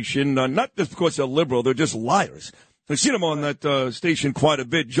worst station, not just because they're liberal, they're just liars. I've seen him on that station quite a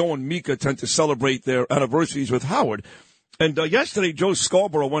bit. Joe and Mika tend to celebrate their anniversaries with Howard. And yesterday, Joe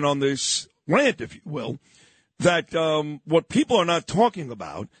Scarborough went on this rant, if you will, that what people are not talking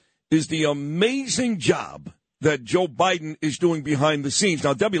about is the amazing job that Joe Biden is doing behind the scenes.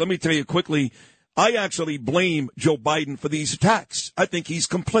 Now, Debbie, let me tell you quickly, I actually blame Joe Biden for these attacks. I think he's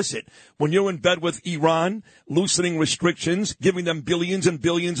complicit. When you're in bed with Iran, loosening restrictions, giving them billions and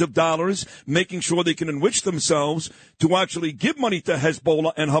billions of dollars, making sure they can enrich themselves to actually give money to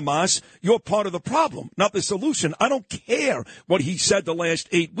Hezbollah and Hamas, you're part of the problem, not the solution. I don't care what he said the last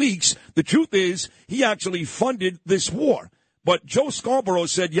 8 weeks. The truth is he actually funded this war. But Joe Scarborough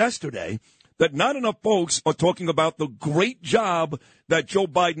said yesterday that not enough folks are talking about the great job that Joe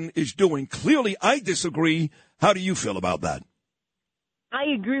Biden is doing. Clearly, I disagree. How do you feel about that? I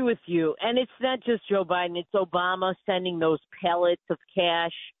agree with you. And it's not just Joe Biden. It's Obama sending those pellets of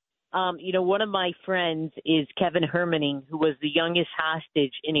cash. One of my friends is Kevin Hermaning, who was the youngest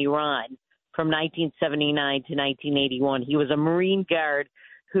hostage in Iran from 1979 to 1981. He was a Marine guard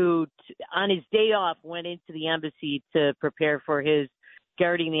who, on his day off, went into the embassy to prepare for his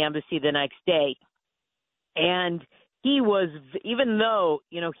guarding the embassy the next day. And he was, even though,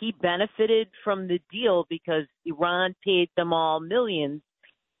 he benefited from the deal because Iran paid them all millions,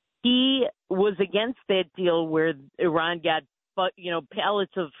 he was against that deal where Iran got,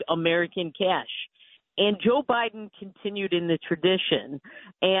 pallets of American cash. And Joe Biden continued in the tradition.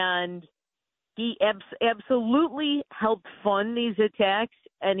 And he absolutely helped fund these attacks,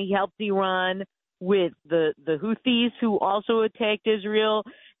 and he helped Iran with the Houthis, who also attacked Israel,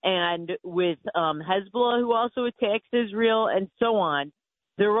 and with Hezbollah, who also attacks Israel, and so on.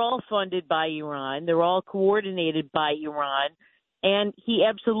 They're all funded by Iran. They're all coordinated by Iran. And he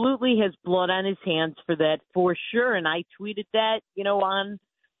absolutely has blood on his hands for that, for sure. And I tweeted that, on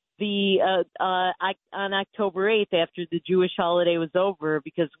on October 8th after the Jewish holiday was over,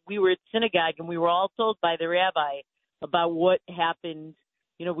 because we were at synagogue and we were all told by the rabbi about what happened.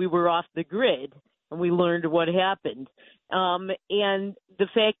 We were off the grid and we learned what happened. And the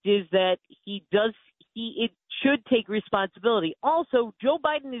fact is that it should take responsibility. Also, Joe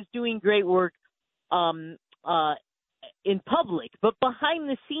Biden is doing great work in public, but behind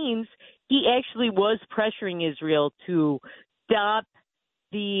the scenes, he actually was pressuring Israel to stop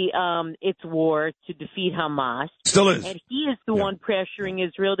its war to defeat Hamas. Still is. And he is the one pressuring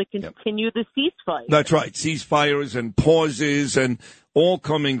Israel to continue the ceasefire. That's right. Ceasefires and pauses and all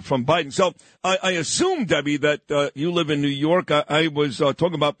coming from Biden. So I assume, Debbie, that you live in New York. I was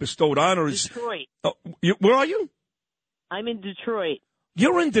talking about bestowed honors. Detroit. Where are you? I'm in Detroit.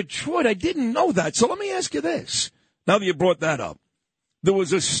 You're in Detroit. I didn't know that. So let me ask you this. Now that you brought that up, there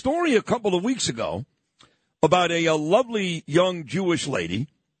was a story a couple of weeks ago about a lovely young Jewish lady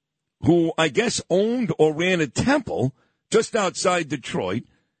who I guess owned or ran a temple just outside Detroit.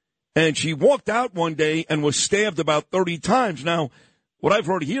 And she walked out one day and was stabbed about 30 times. Now, what I've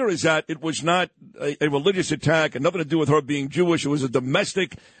heard here is that it was not a religious attack and nothing to do with her being Jewish. It was a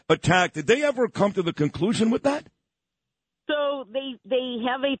domestic attack. Did they ever come to the conclusion with that? So they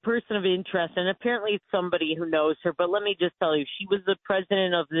have a person of interest, and apparently it's somebody who knows her. But let me just tell you, she was the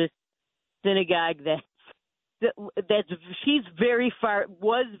president of this synagogue that she's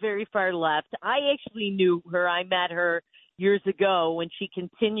was very far left. I actually knew her. I met her years ago when she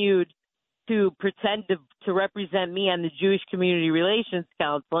continued to pretend to represent me on the Jewish Community Relations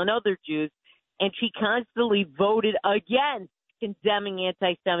Council and other Jews, and she constantly voted against condemning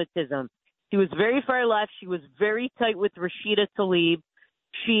anti-Semitism. She was very far left. She was very tight with Rashida Tlaib.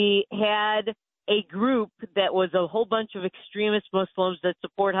 She had a group that was a whole bunch of extremist Muslims that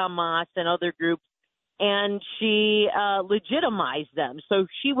support Hamas and other groups, and she legitimized them. So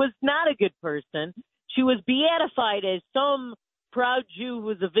she was not a good person. She was beatified as some proud Jew who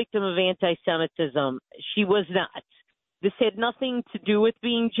was a victim of anti-Semitism. She was not. This had nothing to do with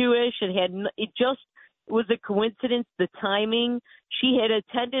being Jewish. It just was a coincidence, the timing. She had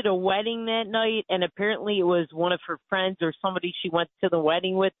attended a wedding that night, and apparently it was one of her friends or somebody she went to the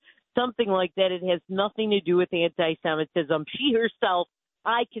wedding with, something like that. It has nothing to do with anti-Semitism. She herself,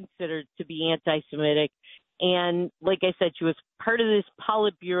 I considered to be anti-Semitic. And like I said, she was part of this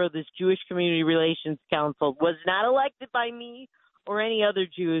Politburo, this Jewish Community Relations Council, was not elected by me or any other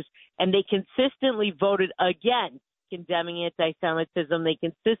Jews, and they consistently voted against condemning anti-Semitism. They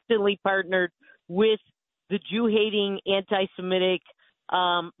consistently partnered with the Jew-hating, anti-Semitic,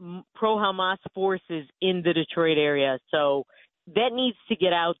 pro-Hamas forces in the Detroit area. So that needs to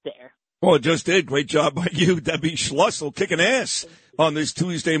get out there. Well, it just did. Great job by you, Debbie Schlussel, kicking ass on this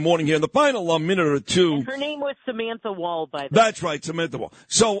Tuesday morning here in the final minute or two. And her name was Samantha Wall, by the way. That's right, Samantha Wall.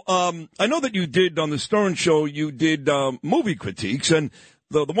 So I know that you did, on the Stern Show, you did movie critiques, and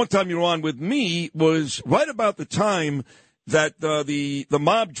the one time you were on with me was right about the time that the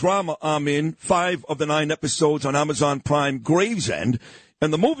mob drama I'm in, 5 of the 9 episodes on Amazon Prime, Gravesend.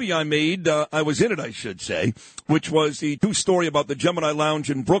 And the movie I made, I was in it, I should say, which was the true story about the Gemini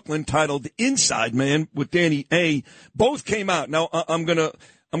Lounge in Brooklyn titled Inside Man with Danny A. Both came out. Now, I'm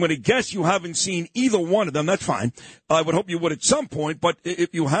gonna guess you haven't seen either one of them. That's fine. I would hope you would at some point, but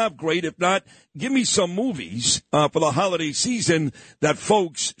if you have, great. If not, give me some movies for the holiday season that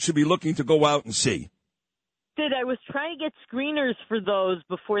folks should be looking to go out and see. I was trying to get screeners for those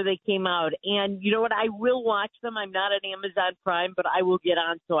before they came out. And you know what? I will watch them. I'm not on Amazon Prime, but I will get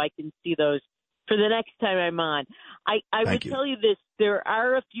on so I can see those for the next time I'm on. I would tell you this. There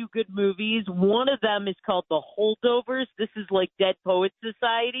are a few good movies. One of them is called The Holdovers. This is like Dead Poets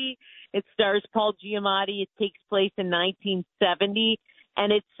Society. It stars Paul Giamatti. It takes place in 1970.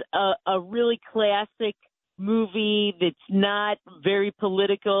 And it's a really classic movie that's not very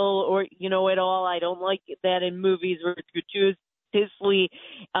political or, at all. I don't like that in movies where it's gratuitously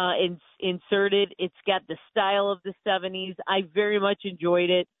inserted. It's got the style of the 70s. I very much enjoyed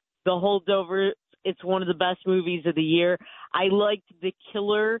it. The Holdover, it's one of the best movies of the year. I liked The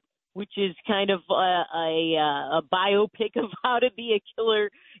Killer, which is kind of a biopic of how to be a killer.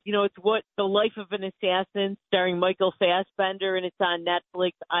 It's what the life of an assassin starring Michael Fassbender, and it's on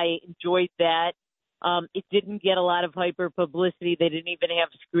Netflix. I enjoyed that. It didn't get a lot of hyper publicity. They didn't even have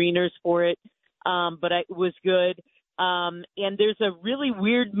screeners for it, but it was good. And there's a really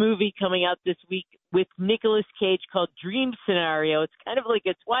weird movie coming out this week with Nicolas Cage called Dream Scenario. It's kind of like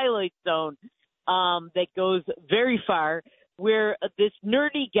a Twilight Zone that goes very far, where this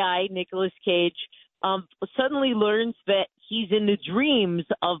nerdy guy, Nicolas Cage, suddenly learns that he's in the dreams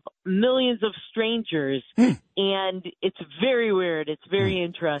of millions of strangers. And it's very weird. It's very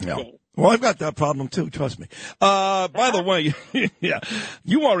interesting. Yeah. Well, I've got that problem, too. Trust me. By the way, yeah,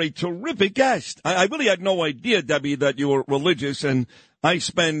 you are a terrific guest. I really had no idea, Debbie, that you were religious. And I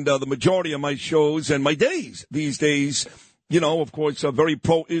spend the majority of my shows and my days these days, of course, very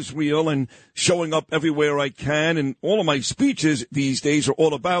pro-Israel and showing up everywhere I can. And all of my speeches these days are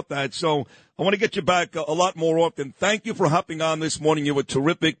all about that. So I want to get you back a lot more often. Thank you for hopping on this morning. You were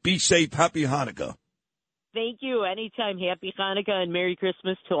terrific. Be safe. Happy Hanukkah. Thank you. Anytime. Happy Hanukkah and Merry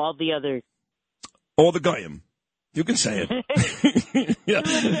Christmas to all the others. All the Goyim. You can say it. Yeah.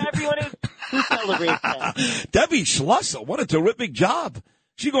 To everyone who celebrates that. Debbie Schlusser, what a terrific job.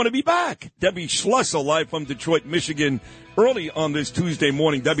 She's going to be back. Debbie Schlusser, live from Detroit, Michigan, early on this Tuesday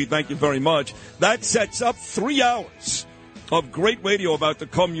morning. Debbie, thank you very much. That sets up 3 hours of great radio about to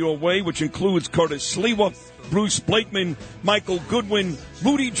come your way, which includes Curtis Sliwa, Bruce Blakeman, Michael Goodwin,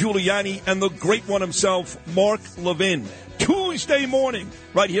 Rudy Giuliani, and the great one himself, Mark Levin. Tuesday morning,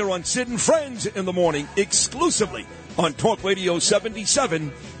 right here on Sid and Friends in the Morning, exclusively on Talk Radio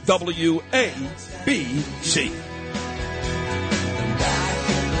 77 WABC.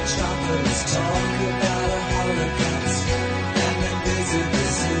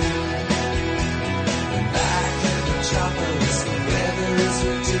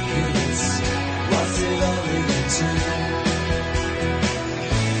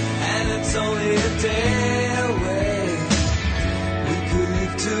 And it's only a day away. We could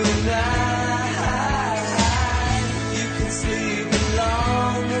live tonight. You can sleep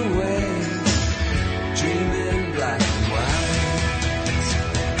along the way, dreaming black and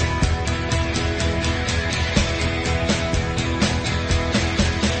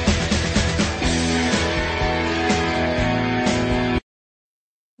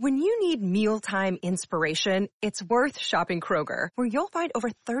When you need mealtime inspiration, it's worth shopping Kroger, where you'll find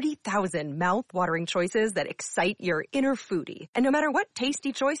over 30,000 mouth-watering choices that excite your inner foodie. And no matter what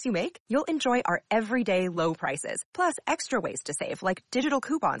tasty choice you make, you'll enjoy our everyday low prices, plus extra ways to save, like digital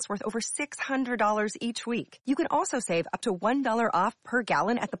coupons worth over $600 each week. You can also save up to $1 off per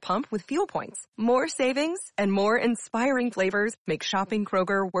gallon at the pump with fuel points. More savings and more inspiring flavors make shopping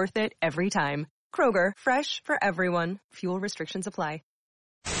Kroger worth it every time. Kroger, fresh for everyone. Fuel restrictions apply.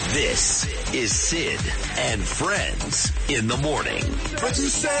 This is Sid and Friends in the Morning. But you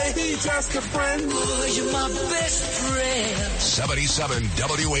say he's just a friend. Ooh, you're my best friend. 77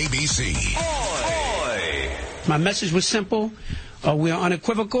 WABC. Oi. My message was simple. We are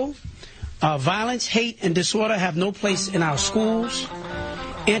unequivocal. Violence, hate, and disorder have no place in our schools.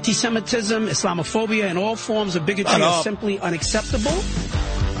 Anti-Semitism, Islamophobia, and all forms of bigotry are simply unacceptable.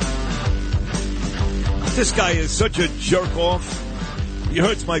 This guy is such a jerk-off. He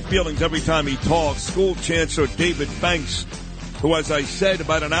hurts my feelings every time he talks. School Chancellor David Banks, who, as I said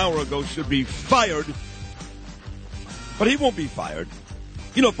about an hour ago, should be fired. But he won't be fired.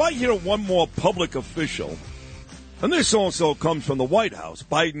 You know, if I hear one more public official, and this also comes from the White House,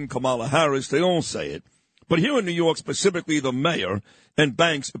 Biden, Kamala Harris, they all say it. But here in New York, specifically the mayor and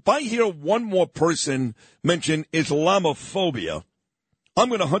Banks, if I hear one more person mention Islamophobia, I'm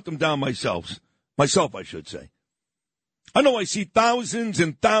going to hunt them down myself, I should say. I know I see thousands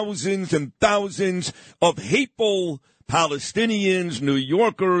and thousands and thousands of hateful Palestinians, New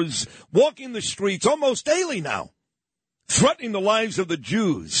Yorkers, walking the streets almost daily now, threatening the lives of the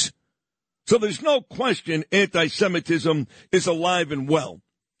Jews. So there's no question anti-Semitism is alive and well.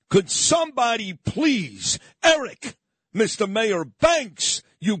 Could somebody please, Eric, Mr. Mayor Banks,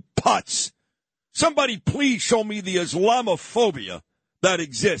 you putz, somebody please show me the Islamophobia that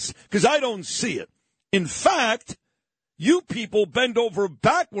exists, because I don't see it. In fact, you people bend over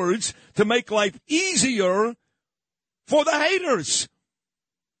backwards to make life easier for the haters.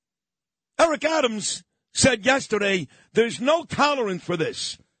 Eric Adams said yesterday, there's no tolerance for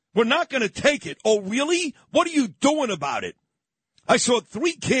this. We're not going to take it. Oh, really? What are you doing about it? I saw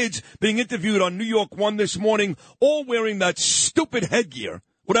 3 kids being interviewed on New York One this morning, all wearing that stupid headgear,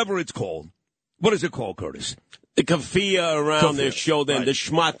 whatever it's called. What is it called, Curtis? The keffiyeh around their shoulder and the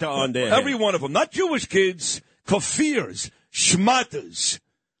shmata on their head. Every one of them, not Jewish kids. Kafirs, shmatas.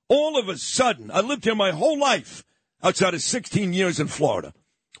 All of a sudden, I lived here my whole life outside of 16 years in Florida.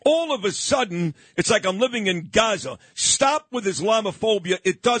 All of a sudden, it's like I'm living in Gaza. Stop with Islamophobia.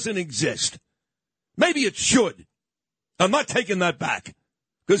 It doesn't exist. Maybe it should. I'm not taking that back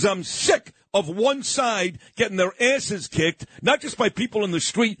because I'm sick of one side getting their asses kicked, not just by people in the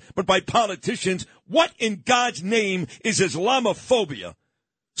street, but by politicians. What in God's name is Islamophobia?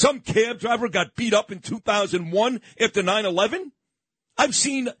 Some cab driver got beat up in 2001 after 9/11? I've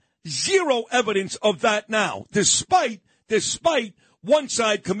seen zero evidence of that now, despite one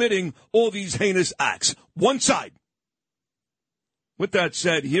side committing all these heinous acts. One side. With that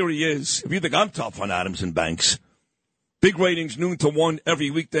said, here he is. If you think I'm tough on Adams and Banks, big ratings, noon to 1 every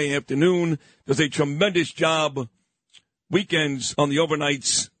weekday afternoon. Does a tremendous job weekends on the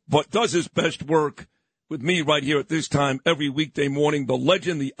overnights, but does his best work with me right here at this time every weekday morning. The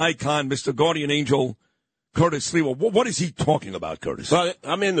legend, the icon, Mr. Guardian Angel, Curtis Sliwa. What is he talking about, Curtis? Well,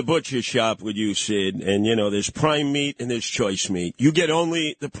 I'm in the butcher shop with you, Sid, and, you know, there's prime meat and there's choice meat. You get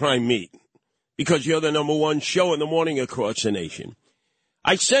only the prime meat because you're the number one show in the morning across the nation.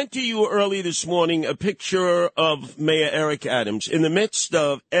 I sent to you early this morning a picture of Mayor Eric Adams in the midst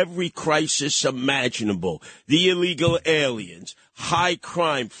of every crisis imaginable, the illegal aliens, high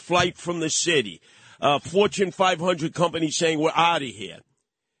crime, flight from the city, Fortune 500 company saying we're out of here.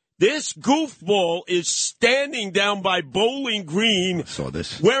 This goofball is standing down by Bowling Green,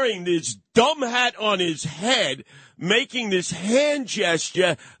 wearing this dumb hat on his head, making this hand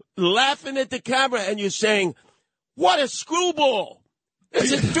gesture, laughing at the camera, and you're saying, what a screwball.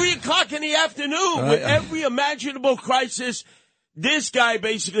 It's at 3 o'clock in the afternoon with every imaginable crisis. This guy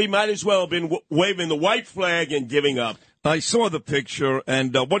basically might as well have been waving the white flag and giving up. I saw the picture,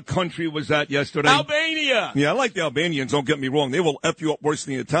 and what country was that yesterday? Albania. Yeah, I like the Albanians, don't get me wrong. They will F you up worse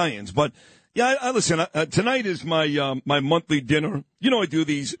than the Italians. But, yeah, I listen, tonight is my my monthly dinner. You know, I do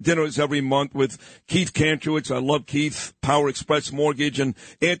these dinners every month with Keith Kantrowitz. I love Keith, Power Express Mortgage, and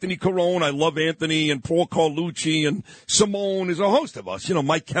Anthony Carone. I love Anthony, and Paul Carlucci, and Simone is a host of us. You know,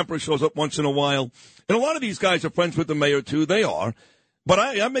 Mike Kemper shows up once in a while. And a lot of these guys are friends with the mayor, too. They are. But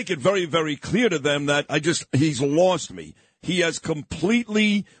I make it very, very clear to them that he's lost me. He has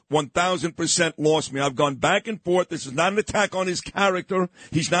completely 1,000% lost me. I've gone back and forth. This is not an attack on his character.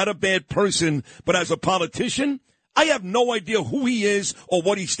 He's not a bad person. But as a politician, I have no idea who he is or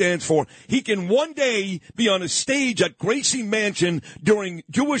what he stands for. He can one day be on a stage at Gracie Mansion during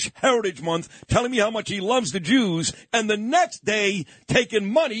Jewish Heritage Month telling me how much he loves the Jews, and the next day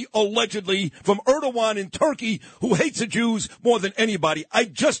taking money, allegedly, from Erdogan in Turkey, who hates the Jews more than anybody. I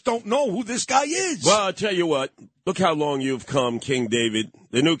just don't know who this guy is. Well, I'll tell you what. Look how long you've come, King David,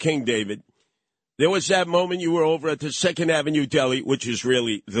 the new King David. There was that moment you were over at the 2nd Avenue Deli, which is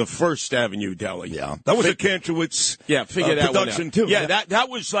really the 1st Avenue Deli. Yeah, that was a Kantrowitz figure that production, one out. too. Yeah, that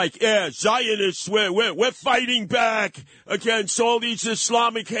was like, Zionists, we're fighting back against all these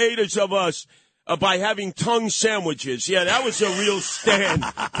Islamic haters of us by having tongue sandwiches. Yeah, that was a real stand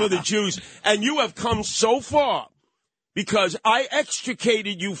for the Jews. And you have come so far because I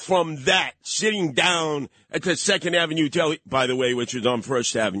extricated you from that, sitting down at the 2nd Avenue Deli, by the way, which is on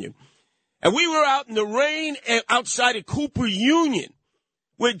 1st Avenue. And we were out in the rain outside of Cooper Union,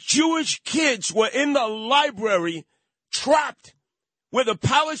 where Jewish kids were in the library trapped, where the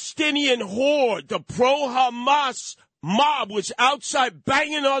Palestinian horde, the pro-Hamas mob was outside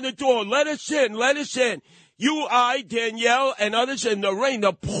banging on the door. Let us in, let us in. You, I, Danielle, and others in the rain,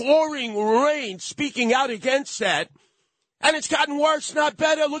 the pouring rain, speaking out against that. And it's gotten worse, not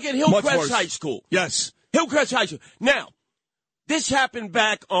better. Look at Hillcrest High School. Yes. Hillcrest High School. Now, this happened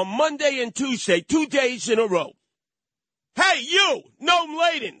back on Monday and Tuesday, 2 days in a row. Hey, you, Noam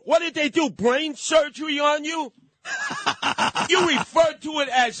Laden, what did they do, brain surgery on you? You referred to it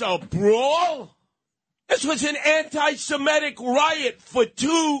as a brawl? This was an anti-Semitic riot for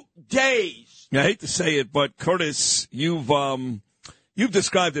 2 days. I hate to say it, but Curtis, you've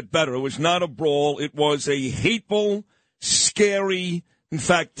described it better. It was not a brawl. It was a hateful, scary, in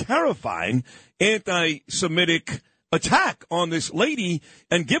fact, terrifying anti-Semitic attack on this lady.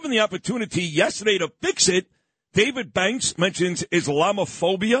 And given the opportunity yesterday to fix it, David Banks mentions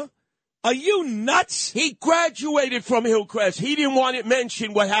Islamophobia. Are you nuts? He graduated from Hillcrest. He didn't want it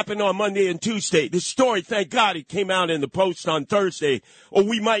mentioned what happened on Monday and Tuesday. The story, thank God, it came out in the Post on Thursday, or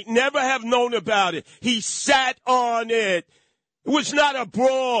we might never have known about it. He sat on it. It was not a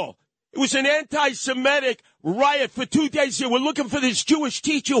brawl. It was an anti-Semitic riot for 2 days. They were looking for this Jewish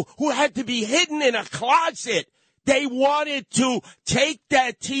teacher who had to be hidden in a closet. They wanted to take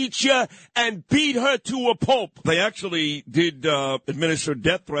that teacher and beat her to a pulp. They actually did administer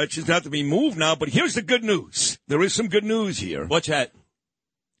death threats. She's not to be moved now, but here's the good news. There is some good news here. What's that?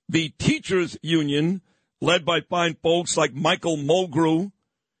 The teachers union, led by fine folks like Michael Mulgrew,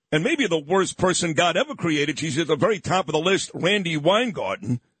 and maybe the worst person God ever created, she's at the very top of the list, Randy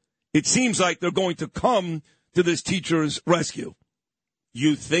Weingarten. It seems like they're going to come to this teacher's rescue.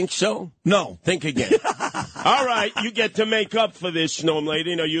 You think so? No. Think again. All right, you get to make up for this, Noam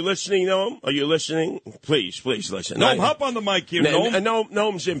Laden. Are you listening, Noam? Are you listening? Please listen. Noam, hop on the mic here, Noam.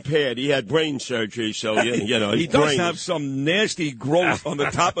 Noam's impaired. He had brain surgery, so, you know. He does have some nasty growth on the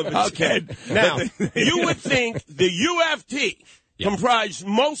top of his head. Now, you would think the UFT, comprised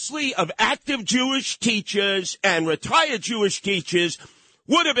mostly of active Jewish teachers and retired Jewish teachers,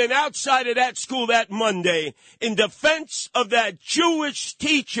 would have been outside of that school that Monday in defense of that Jewish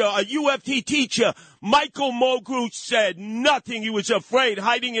teacher, a UFT teacher. Michael Mulgrew said nothing. He was afraid,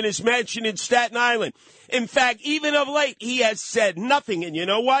 hiding in his mansion in Staten Island. In fact, even of late, he has said nothing. And you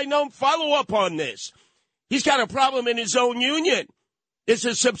know why? No, follow up on this. He's got a problem in his own union. It's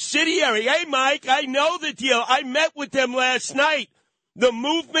a subsidiary. Hey, Mike, I know the deal. I met with them last night. the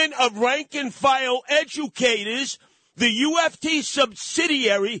movement of rank-and-file educators, the UFT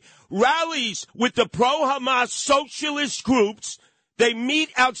subsidiary, rallies with the pro-Hamas socialist groups. They meet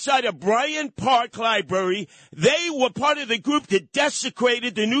outside of Bryant Park Library. They were part of the group that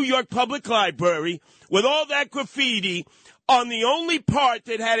desecrated the New York Public Library with all that graffiti on the only part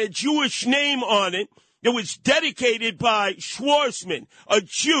that had a Jewish name on it. It was dedicated by Schwarzman, a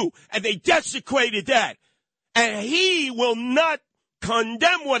Jew, and they desecrated that. And he will not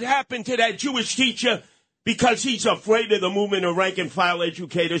condemn what happened to that Jewish teacher because he's afraid of the movement of rank-and-file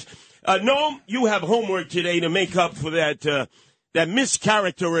educators. Noam, you have homework today to make up for that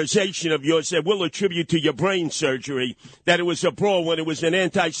mischaracterization of yours that we'll attribute to your brain surgery, that it was a brawl when it was an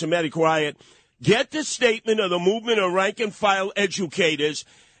anti-Semitic riot. Get the statement of the movement of rank-and-file educators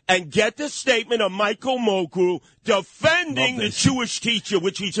and get the statement of Michael Mulgrew defending the Jewish teacher,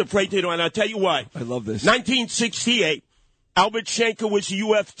 which he's afraid to do. And I'll tell you why. I love this. 1968, Albert Shanker was the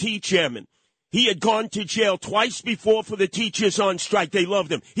UFT chairman. He had gone to jail twice before for the teachers on strike. They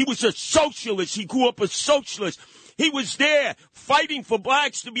loved him. He was a socialist. He grew up a socialist. He was there fighting for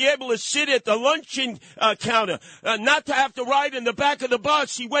blacks to be able to sit at the luncheon counter, not to have to ride in the back of the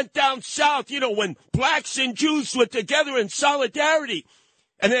bus. He went down south, when blacks and Jews were together in solidarity.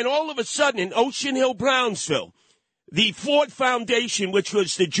 And then all of a sudden in Ocean Hill, Brownsville, the Ford Foundation, which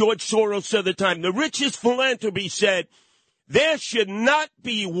was the George Soros of the time, the richest philanthropy, said there should not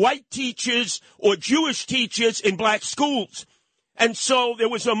be white teachers or Jewish teachers in black schools. And so there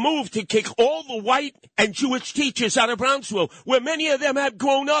was a move to kick all the white and Jewish teachers out of Brownsville, where many of them had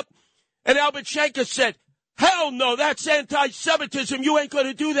grown up. And Albert Shanker said, hell no, that's anti-Semitism. You ain't going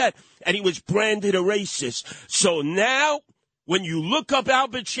to do that. And he was branded a racist. So now, when you look up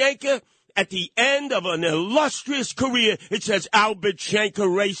Albert Shanker, at the end of an illustrious career, it says Albert Shanker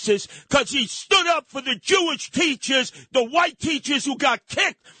racist, because he stood up for the Jewish teachers, the white teachers who got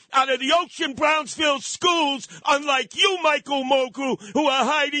kicked out of the Ocean Brownsville schools, unlike you, Michael Mulgrew, who are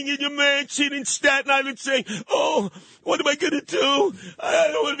hiding in your mansion in Staten Island saying, oh, what am I going to do? I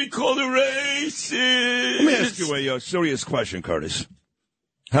don't want to be called a racist. Let me ask you a serious question, Curtis.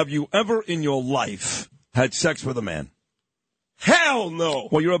 Have you ever in your life had sex with a man? Hell no.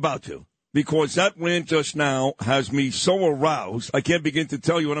 Well, you're about to. Because that rant just now has me so aroused, I can't begin to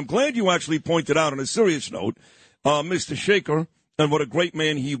tell you. And I'm glad you actually pointed out on a serious note, Mr. Shaker, and what a great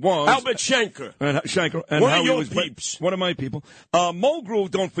man he was. Albert Shanker. And one how of your he was peeps. One of my people.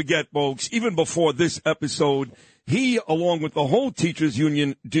 Mulgrew, don't forget, folks, even before this episode, he, along with the whole teachers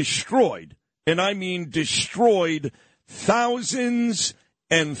union, destroyed, and I mean destroyed, thousands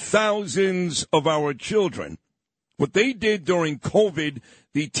and thousands of our children. What they did during COVID,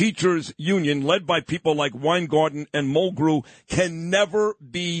 the teachers union, led by people like Weingarten and Mulgrew, can never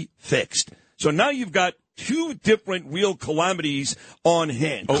be fixed. So now you've got two different real calamities on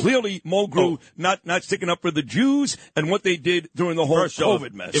hand. Oh. Clearly, Mulgrew not sticking up for the Jews and what they did during the whole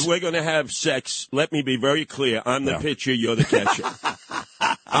COVID mess. If we're going to have sex, let me be very clear. I'm the pitcher, you're the catcher.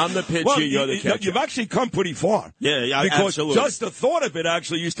 I'm the pitcher, you're the catcher. You've actually come pretty far. Yeah, because absolutely. Just the thought of it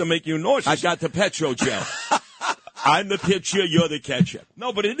actually used to make you nauseous. I got the Petrogel. I'm the pitcher, you're the catcher.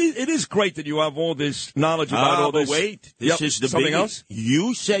 No, but it is great that you have all this knowledge about all this. But wait, this is the something biggie. Else?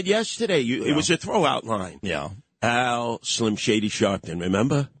 You said yesterday, it was a throw-out line. Yeah. Al Slim Shady Sharpton,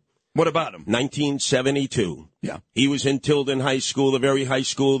 remember? What about him? 1972. Yeah. He was in Tilden High School, the very high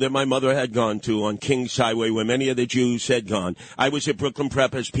school that my mother had gone to on Kings Highway, where many of the Jews had gone. I was at Brooklyn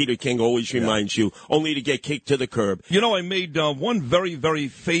Prep, as Peter King always reminds you, only to get kicked to the curb. You know, I made one very, very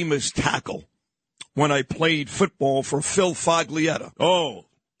famous tackle when I played football for Phil Foglietta. Oh,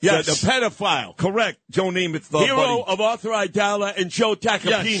 yes. The pedophile. Correct. Joe Namath, the hero buddy. of Arthur Idala and Joe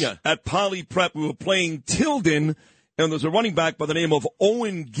Tacopina. Yes. At Poly Prep, we were playing Tilden, and there's a running back by the name of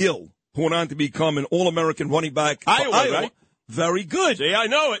Owen Gill, who went on to become an All-American running back. Iowa, right? Very good. See, I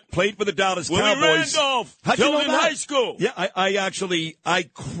know it. Played for the Dallas Willie Cowboys. Randolph, How'd you know Tilden that? High School. Yeah, I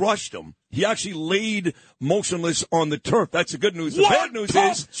crushed him. He actually laid motionless on the turf. That's the good news. The bad news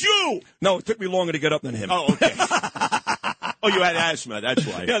is you. No, it took me longer to get up than him. Oh, okay. Oh, you had asthma. That's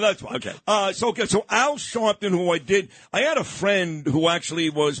why. Yeah, that's why. Okay. So Al Sharpton, who I had a friend who actually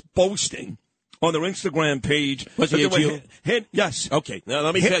was boasting on their Instagram page. Was he a Jew? Yes. Okay. Now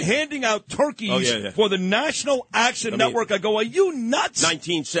let me tell you. Handing out turkeys for the National Action Network. I go, are you nuts?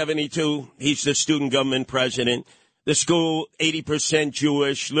 1972. He's the student government president. The school, 80%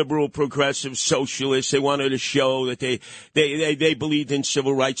 Jewish, liberal, progressive, socialist. They wanted to show that they believed in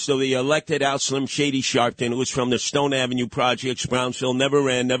civil rights. So they elected Al Slim Shady Sharpton, who was from the Stone Avenue Projects, Brownsville, never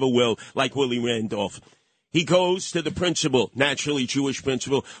ran, never will, like Willie Randolph. He goes to the principal, naturally Jewish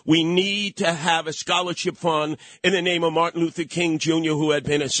principal. We need to have a scholarship fund in the name of Martin Luther King Jr., who had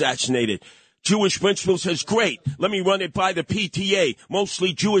been assassinated. Jewish principal says, great, let me run it by the PTA,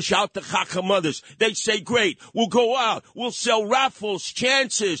 mostly Jewish out-the-chaka mothers. They say, great, we'll go out, we'll sell raffles,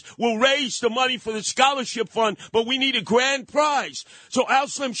 chances, we'll raise the money for the scholarship fund, but we need a grand prize. So Al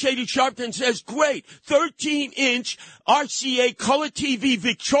Slim Shady Sharpton says, great, 13-inch RCA color TV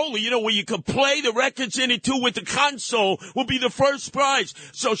Victrola, where you can play the records in it too with the console, will be the first prize.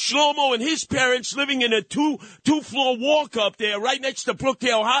 So Shlomo and his parents, living in a two-floor walk up there right next to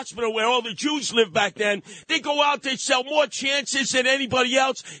Brookdale Hospital where all the Jews lived back then, they go out, they sell more chances than anybody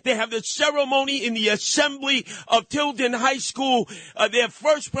else. They have the ceremony in the assembly of Tilden High School. Their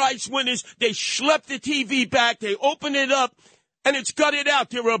first prize winners, they schlep the TV back, they open it up, and it's gutted out.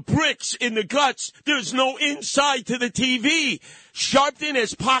 There are bricks in the guts. There's no inside to the TV. Sharpton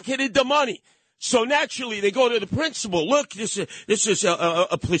has pocketed the money. So naturally, they go to the principal. Look, this is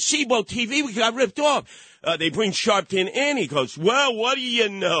a placebo TV. We got ripped off. They bring Sharpton in. He goes, well, what do you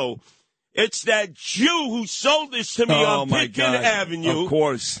know? It's that Jew who sold this to me on Pitkin Avenue. Of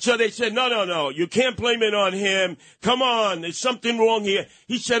course. So they said, no, you can't blame it on him. Come on, there's something wrong here.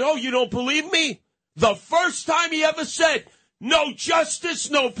 He said, oh, you don't believe me? The first time he ever said, no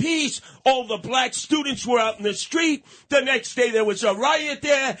justice, no peace. All the black students were out in the street. The next day there was a riot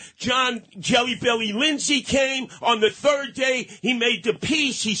there. John Jelly Belly Lindsay came. On the third day, he made the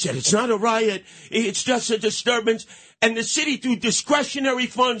peace. He said, it's not a riot. It's just a disturbance. And the city, through discretionary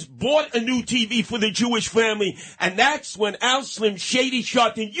funds, bought a new TV for the Jewish family. And that's when Al Slim Shady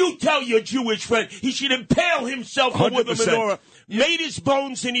Sharpton, you tell your Jewish friend, he should impale himself with a menorah, made his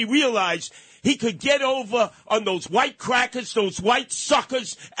bones, and he realized he could get over on those white crackers, those white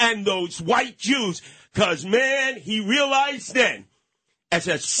suckers, and those white Jews. Because, man, he realized then, as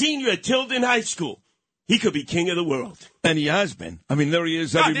a senior at Tilden High School, he could be king of the world. And he has been. I mean, there he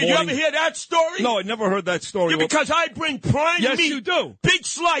is every morning. Did you ever hear that story? No, I never heard that story. Yeah, because I bring prime meat. Yes, you do. Big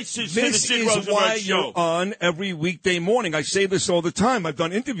slices to the Sid Rosenberg show. This is why you're on every weekday morning. I say this all the time. I've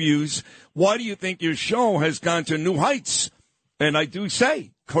done interviews. Why do you think your show has gone to new heights? And I do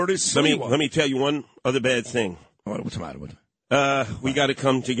say, Curtis Let me tell you one other bad thing. What's the matter with we got to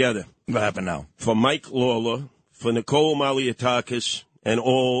come together. What happened now? For Mike Lawler, for Nicole Malliotakis, and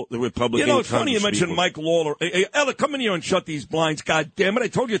all the Republican it's funny you mentioned people. Mike Lawler. Hey, Ella, come in here and shut these blinds. God damn it. I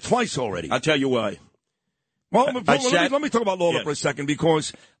told you twice already. I'll tell you why. Well, let me talk about Lawler for a second,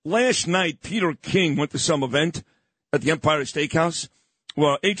 because last night Peter King went to some event at the Empire Steakhouse.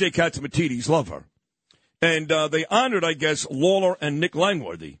 Well, A.J. Katzimatidis, love her. And they honored, I guess, Lawler and Nick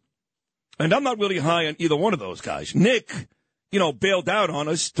Langworthy. And I'm not really high on either one of those guys. Nick, bailed out on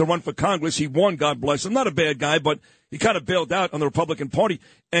us to run for Congress. He won, God bless him. Not a bad guy, but he kind of bailed out on the Republican Party.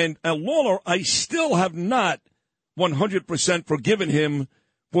 And Lawler, I still have not 100% forgiven him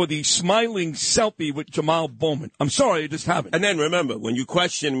for the smiling selfie with Jamal Bowman. I'm sorry, I just haven't. And then remember, when you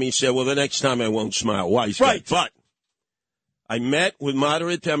question me, say, well, the next time I won't smile. Wise guy. Right. But I met with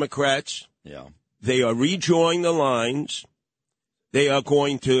moderate Democrats. Yeah. They are redrawing the lines. They are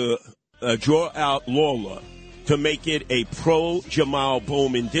going to draw out Lawler to make it a pro-Jamal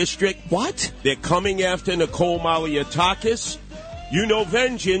Bowman district. What? They're coming after Nicole Malliotakis.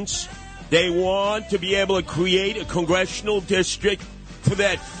 Vengeance. They want to be able to create a congressional district for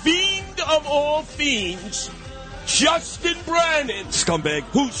that fiend of all fiends, Justin Brannan. Scumbag.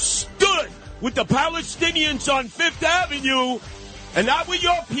 Who stood with the Palestinians on Fifth Avenue, and not with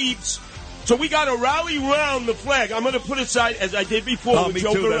your peeps. So we got to rally around the flag. I'm going to put aside, as I did before with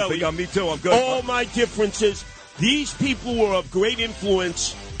Joe Borelli. Me too. I'm good. All my differences. These people were of great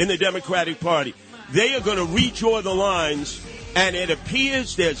influence in the Democratic Party. They are going to redraw the lines, and it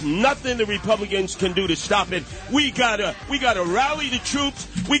appears there's nothing the Republicans can do to stop it. We gotta rally the troops.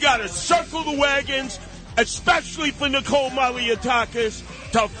 We gotta circle the wagons, especially for Nicole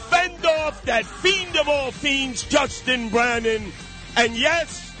Malliotakis, to fend off that fiend of all fiends, Justin Brannan. And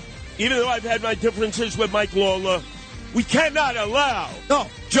yes, even though I've had my differences with Mike Lawler, we cannot allow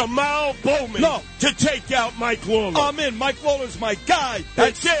Jamal Bowman to take out Mike Lawler. I'm in. Mike Lawler's my guy.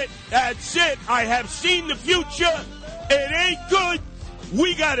 That's it. I have seen the future. It ain't good.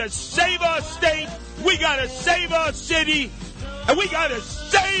 We got to save our state. We got to save our city. And we got to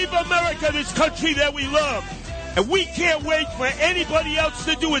save America, this country that we love. And we can't wait for anybody else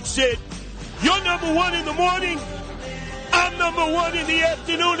to do it, Sid. You're number one in the morning. I'm number one in the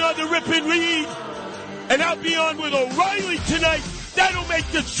afternoon on the Rip and Read. And I'll be on with O'Reilly tonight. That'll make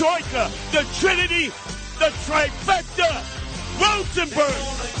the troika, the trinity, the trifecta. Rosenberg,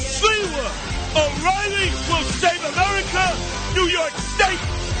 Sleewa, O'Reilly will save America, New York State,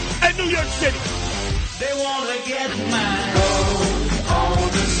 and New York City. They want to get mine. Gold on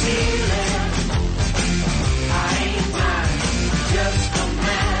the ceiling. I ain't mine. Just a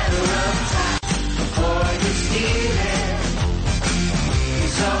matter of time before you steal it.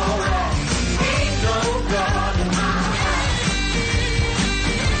 It's alright. Ain't no God in my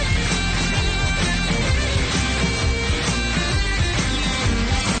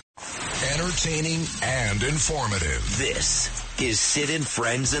Entertaining and informative. This is Sid and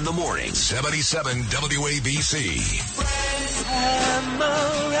Friends in the Morning. 77 WABC. I'm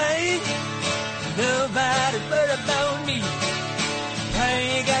alright. Nobody but about me. Why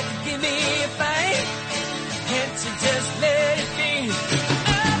you got to give me a fight? Can't you just let it be?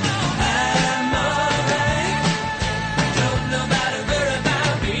 I'm alright. Don't nobody worry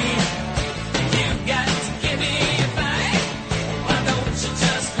about me. You got to give me a fight. Why don't you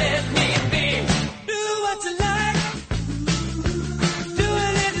just let me be? Do what you like. Do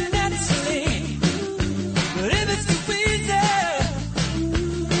it naturally. But if it's too easy,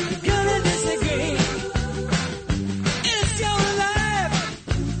 you're gonna disagree. It's your life.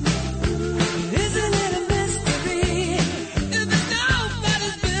 Isn't it a mystery? If it's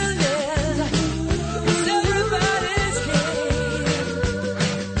nobody's business, it's everybody's game.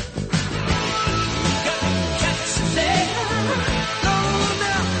 Got to catch you there. Go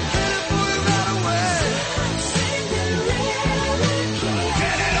now, get it, boy, right away.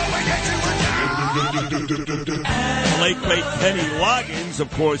 The late, great Kenny Loggins,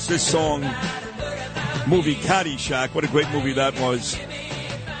 of course, this song, movie Caddyshack, what a great movie that was.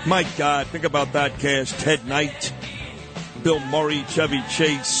 My God, think about that cast. Ted Knight, Bill Murray, Chevy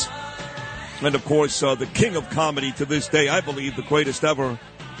Chase, and, of course, the king of comedy to this day, I believe the greatest ever.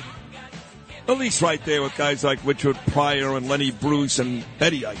 At least right there with guys like Richard Pryor and Lenny Bruce and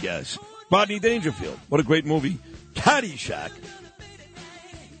Eddie, I guess. Rodney Dangerfield, what a great movie. Caddyshack.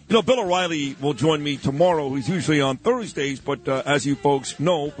 You know, Bill O'Reilly will join me tomorrow. He's usually on Thursdays, but as you folks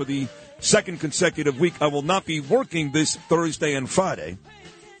know, for the second consecutive week, I will not be working this Thursday and Friday.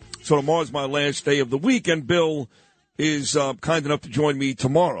 So tomorrow's my last day of the week, and Bill is kind enough to join me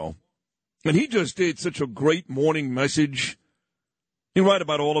tomorrow. And he just did such a great morning message. He write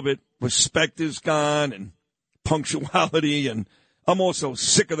about all of it. Respect is gone, and punctuality, and I'm also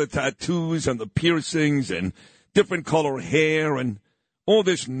sick of the tattoos and the piercings and different color hair and all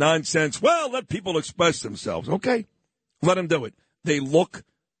this nonsense. Well, let people express themselves. Okay, let them do it. They look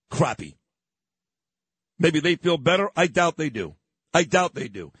crappy. Maybe they feel better. I doubt they do.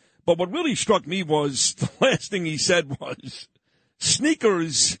 But what really struck me was the last thing he said was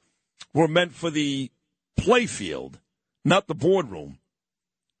sneakers were meant for the playfield, not the boardroom.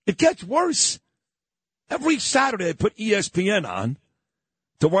 It gets worse. Every Saturday I put ESPN on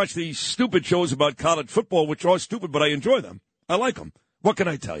to watch these stupid shows about college football, which are stupid, but I enjoy them. I like them. What can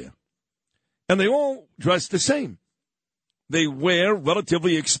I tell you? And they all dress the same. They wear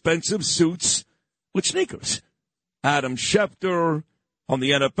relatively expensive suits with sneakers. Adam Schefter on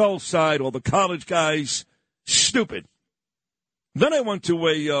the NFL side, all the college guys, stupid. Then I went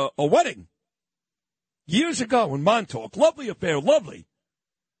to a wedding years ago in Montauk. Lovely affair, lovely.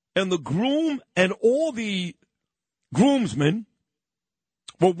 And the groom and all the groomsmen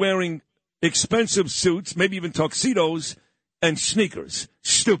were wearing expensive suits, maybe even tuxedos, and sneakers.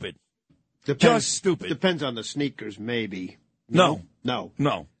 Stupid. Just stupid. Depends on the sneakers, maybe. No.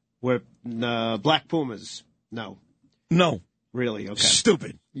 We're Black Pumas. No. Really? Okay.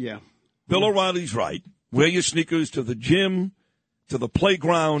 Stupid. Yeah. Bill O'Reilly's right. Wear your sneakers to the gym, to the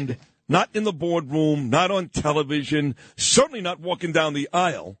playground, not in the boardroom, not on television, certainly not walking down the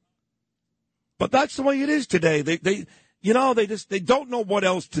aisle. But that's the way it is today. They don't know what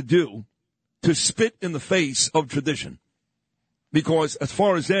else to do to spit in the face of tradition. Because as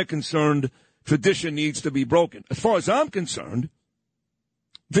far as they're concerned, tradition needs to be broken. As far as I'm concerned,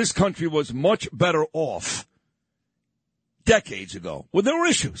 this country was much better off decades ago. Well, there were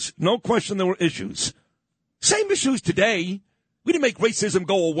issues. No question there were issues. Same issues today. We didn't make racism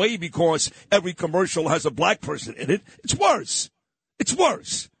go away because every commercial has a black person in it. It's worse.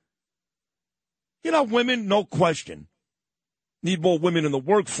 You know, women, no question. Need more women in the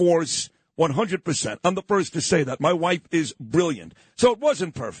workforce, 100%. I'm the first to say that. My wife is brilliant. So it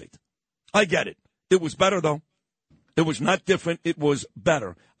wasn't perfect. I get it. It was better, though. It was not different. It was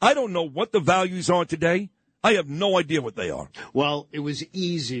better. I don't know what the values are today. I have no idea what they are. Well, it was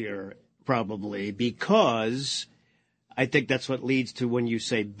easier, probably, because I think that's what leads to when you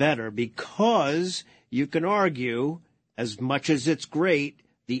say better, because you can argue, as much as it's great,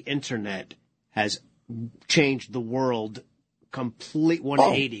 the Internet has changed the world complete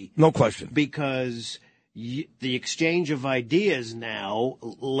 180. Oh, no question. Because the exchange of ideas now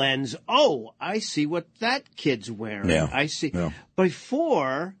lends, oh, I see what that kid's wearing. Yeah. I see. Yeah.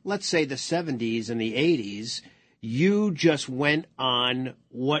 Before, let's say the 70s and the 80s, you just went on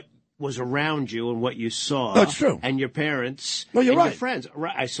what was around you and what you saw. That's true. And your parents No, you're and right. your friends.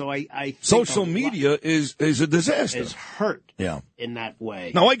 Right. So I think Social media is a disaster. is hurt Yeah. in that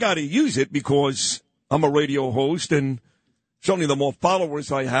way. Now, I got to use it because I'm a radio host, and certainly the more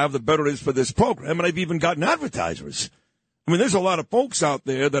followers I have, the better it is for this program, and I've even gotten advertisers. I mean, there's a lot of folks out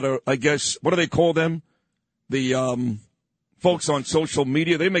there that are, I guess, what do they call them? The folks on social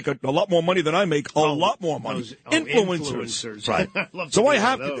media. They make a lot more money than I make, lot more money. Influencers. Right. So I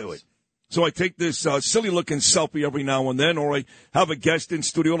have to do it. So I take this silly-looking selfie every now and then, or I have a guest in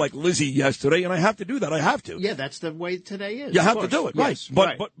studio like Lizzie yesterday, and I have to do that. I have to. Yeah, that's the way today is. You have to do it, yes,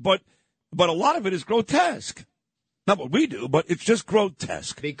 right? But a lot of it is grotesque. Not what we do, but it's just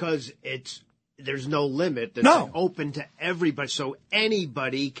grotesque. Because there's no limit. It's No. open to everybody, so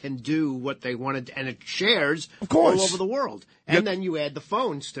anybody can do what they wanted, and it shares Of course. all over the world. And then you add the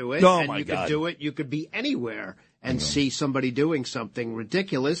phones to it, Oh, and my you God. could do it. You could be anywhere and see somebody doing something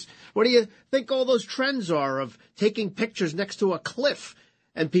ridiculous. What do you think all those trends are of taking pictures next to a cliff?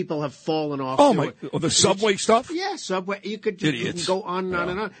 And people have fallen off. Oh, to my! it. The subway stuff? Yeah, subway. You could just Idiots. go on and on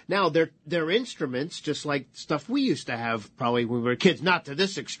and on. Now they're instruments, just like stuff we used to have probably when we were kids. Not to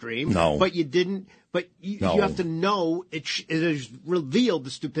this extreme. No. But you didn't. But you have to know it has revealed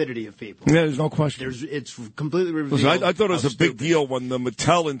the stupidity of people. Yeah, there's no question. It's completely revealed. Listen, I thought it was how a big stupid. deal when the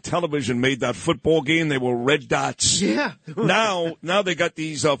Mattel and television made that football game. They were red dots. Yeah. now they got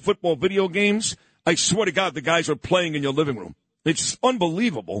these football video games. I swear to God, the guys are playing in your living room. It's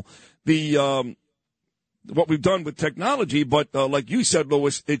unbelievable what we've done with technology. But like you said,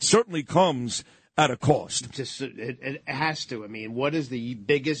 Louis, it certainly comes at a cost. It has to. I mean, what is the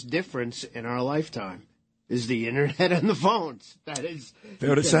biggest difference in our lifetime? Is the internet and the phones. That is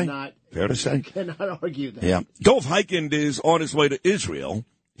Fair to say. Fair to You say. cannot argue that. Yeah. Dov Hikind is on his way to Israel.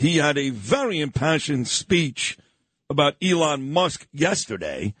 He had a very impassioned speech about Elon Musk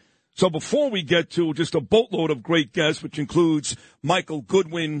yesterday. So before we get to just a boatload of great guests, which includes Michael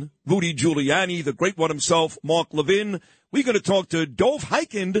Goodwin, Rudy Giuliani, the great one himself, Mark Levin, we're going to talk to Dov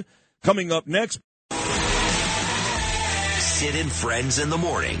Hikind coming up next. Sid and Friends in the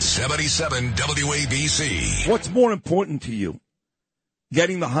Morning. 77 WABC. What's more important to you,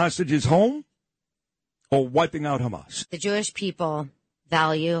 getting the hostages home or wiping out Hamas? The Jewish people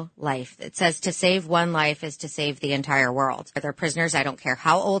value life. It says to save one life is to save the entire world. They're prisoners. I don't care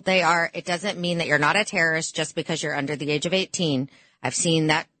how old they are. It doesn't mean that you're not a terrorist just because you're under the age of 18. I've seen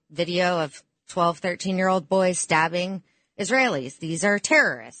that video of 12, 13-year-old boys stabbing Israelis. These are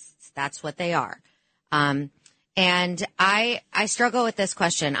terrorists. That's what they are. And I struggle with this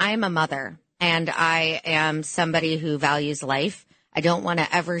question. I am a mother, and I am somebody who values life. I don't want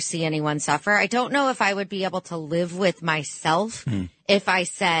to ever see anyone suffer. I don't know if I would be able to live with myself if I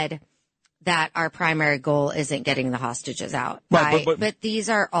said that our primary goal isn't getting the hostages out. Right, but these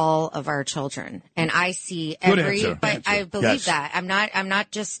are all of our children, and I see Good every. answer. But I believe Yes. that I'm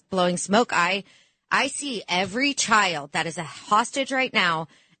not just blowing smoke. I see every child that is a hostage right now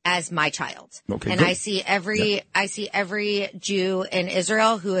as my child, Okay, and good. I see every Jew in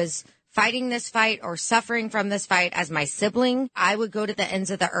Israel who is fighting this fight or suffering from this fight as my sibling. I would go to the ends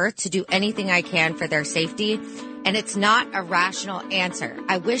of the earth to do anything I can for their safety. And it's not a rational answer.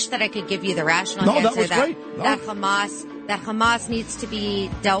 I wish that I could give you the rational No, that answer was great. No. that Hamas needs to be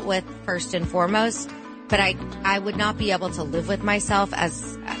dealt with first and foremost. But I would not be able to live with myself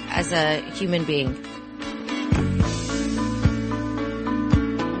as a human being.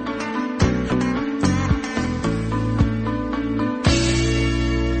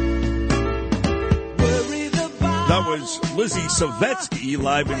 That was Lizzie Savetsky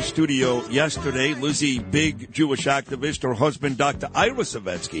live in studio yesterday. Lizzie, big Jewish activist. Her husband, Dr. Ira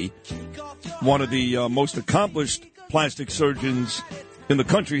Savetsky, one of the most accomplished plastic surgeons in the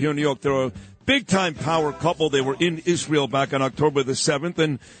country here in New York. They're a big-time power couple. They were in Israel back on October the 7th,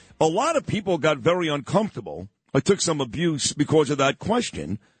 and a lot of people got very uncomfortable. I took some abuse because of that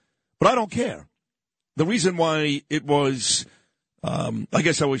question, but I don't care. The reason why it was... I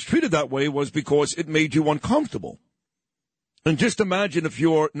guess I was treated that way was because it made you uncomfortable. And just imagine if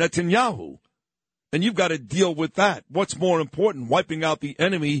you're Netanyahu and you've got to deal with that. What's more important, wiping out the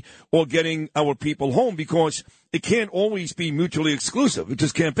enemy or getting our people home? Because it can't always be mutually exclusive. It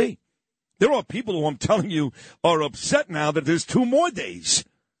just can't be. There are people who I'm telling you are upset now that there's 2 more days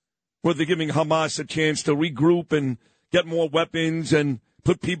where they're giving Hamas a chance to regroup and get more weapons and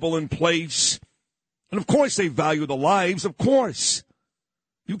put people in place. And, of course, they value the lives, of course.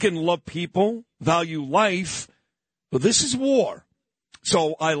 You can love people, value life, but this is war.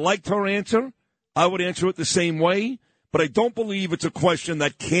 So I liked her answer. I would answer it the same way, but I don't believe it's a question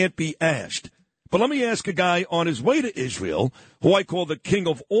that can't be asked. But let me ask a guy on his way to Israel, who I call the king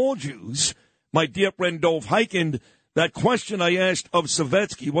of all Jews, my dear friend Dov Hikind, that question I asked of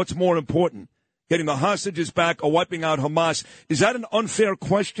Savetsky, what's more important, getting the hostages back or wiping out Hamas? Is that an unfair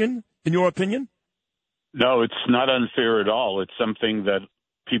question, in your opinion? No, it's not unfair at all. It's something that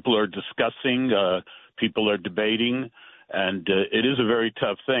people are discussing, people are debating, and it is a very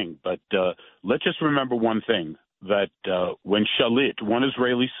tough thing. But let's just remember one thing, that when Shalit, one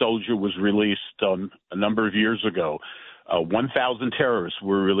Israeli soldier, was released a number of years ago, 1,000 terrorists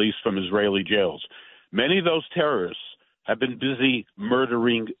were released from Israeli jails. Many of those terrorists have been busy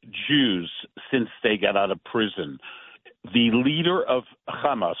murdering Jews since they got out of prison. The leader of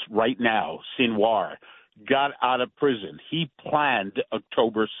Hamas right now, Sinwar, got out of prison. He planned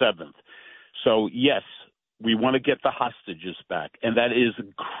October 7th. So, yes, we want to get the hostages back, and that is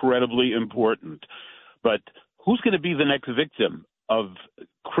incredibly important. But who's going to be the next victim of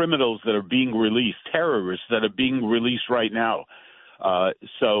criminals that are being released, terrorists that are being released right now?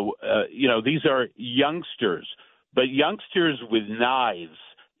 These are youngsters, but youngsters with knives,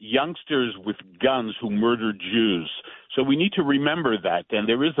 youngsters with guns who murdered Jews. So we need to remember that, and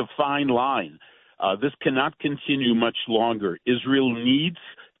there is a fine line. This cannot continue much longer. Israel needs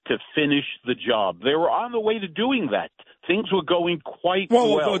to finish the job. They were on the way to doing that. Things were going quite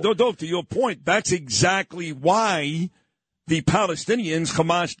well. To your point, that's exactly why the Palestinians,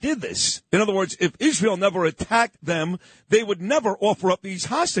 Hamas, did this. In other words, if Israel never attacked them, they would never offer up these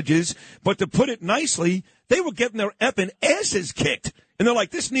hostages. But to put it nicely, they were getting their effing asses kicked. And they're like,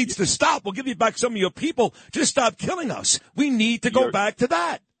 this needs to stop. We'll give you back some of your people. Just stop killing us. We need to go back to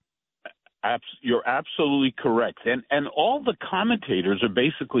that. You're absolutely correct. And all the commentators are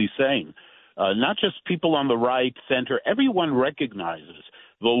basically saying, not just people on the right, center, everyone recognizes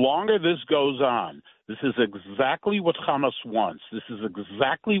the longer this goes on, this is exactly what Hamas wants. This is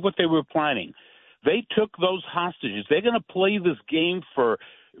exactly what they were planning. They took those hostages. They're going to play this game for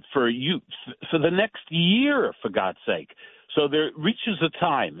the next year, for God's sake. So there reaches a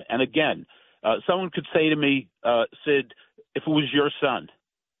time, and again, someone could say to me, Sid, if it was your son,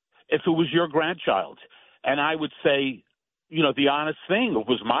 if it was your grandchild, and I would say, the honest thing, if it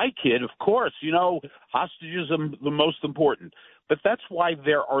was my kid, of course, hostages are the most important. But that's why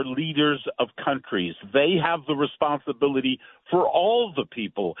there are leaders of countries. They have the responsibility for all the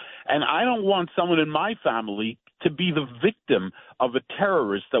people. And I don't want someone in my family to be the victim of a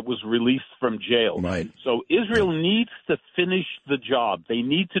terrorist that was released from jail. Right. So Israel needs to finish the job. They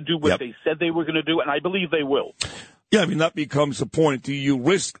need to do what they said they were going to do, and I believe they will. Yeah, that becomes the point. Do you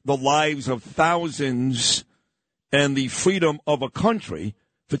risk the lives of thousands and the freedom of a country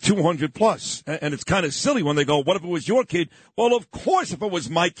for 200 plus? And it's kind of silly when they go, what if it was your kid? Well, of course, if it was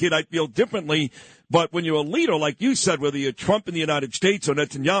my kid, I'd feel differently. But when you're a leader, like you said, whether you're Trump in the United States or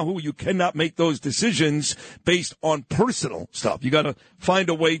Netanyahu, you cannot make those decisions based on personal stuff. You got to find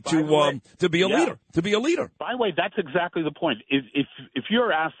a way to be a leader. To be a leader. By the way, that's exactly the point. If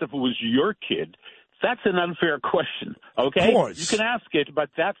you're asked if it was your kid, that's an unfair question, okay? Of course. You can ask it, but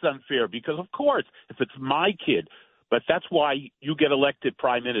that's unfair because, of course, if it's my kid, but that's why you get elected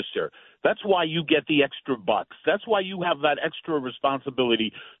prime minister. That's why you get the extra bucks. That's why you have that extra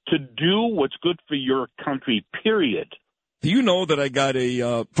responsibility to do what's good for your country, period. Do you know that I got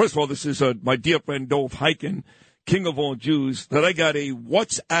first of all, this is my dear friend Dov Hikind, king of all Jews, that I got a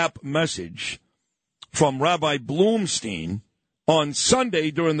WhatsApp message from Rabbi Bloomstein on Sunday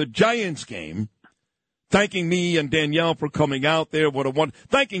during the Giants game, thanking me and Danielle for coming out there.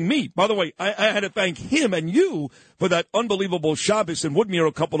 Thanking me. By the way, I had to thank him and you for that unbelievable Shabbos in Woodmere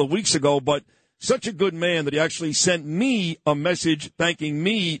a couple of weeks ago, but such a good man that he actually sent me a message thanking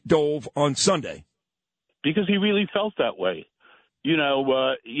me, Dove, on Sunday. Because he really felt that way.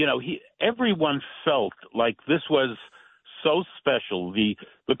 Everyone felt like this was so special. The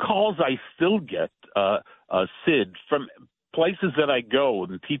calls I still get, Sid, from places that I go,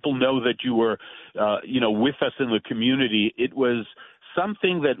 and people know that you were, with us in the community. It was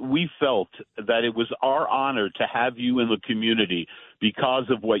something that we felt that it was our honor to have you in the community because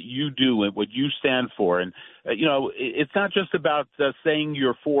of what you do and what you stand for. And, it's not just about saying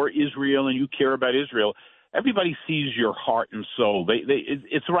you're for Israel and you care about Israel. Everybody sees your heart and soul.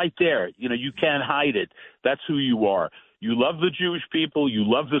 It's right there. You can't hide it. That's who you are. You love the Jewish people. You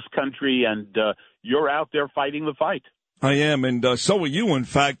love this country, and you're out there fighting the fight. I am, and so are you. In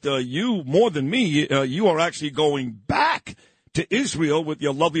fact, you, more than me, you are actually going back to Israel with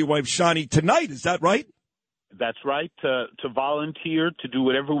your lovely wife, Shani, tonight. Is that right? That's right, to volunteer, to do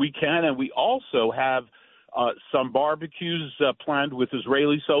whatever we can. And we also have some barbecues planned with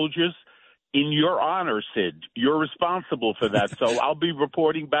Israeli soldiers. In your honor, Sid, you're responsible for that. So I'll be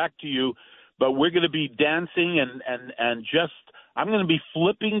reporting back to you. But we're going to be dancing and just I'm going to be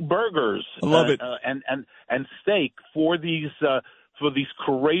flipping burgers. I love it. And steak for these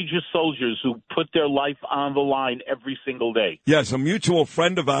courageous soldiers who put their life on the line every single day. Yes, a mutual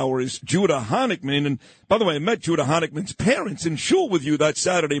friend of ours, Judah Honickman. And by the way, I met Judah Honickman's parents in shul with you that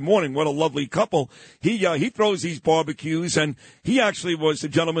Saturday morning. What a lovely couple. He throws these barbecues, and he actually was the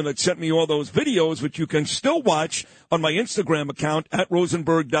gentleman that sent me all those videos, which you can still watch on my Instagram account at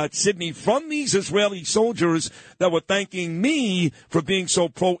rosenberg.sydney, from these Israeli soldiers that were thanking me for being so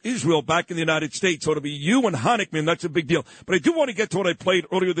pro-Israel back in the United States. So to be you and Honickman, that's a big deal. But I do want to get to what I played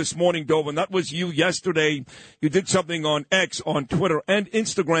earlier this morning, Dove, and that was you yesterday. You did something on X, on Twitter, and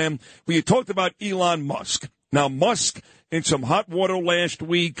Instagram where you talked about Elon Musk. Now, Musk, in some hot water last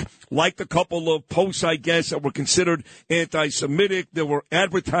week, liked a couple of posts, I guess, that were considered anti-Semitic. There were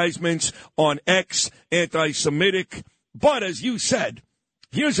advertisements on X, anti-Semitic. But as you said,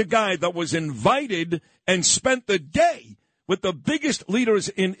 here's a guy that was invited and spent the day with the biggest leaders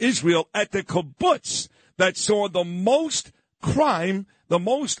in Israel at the kibbutz that saw the most crime, the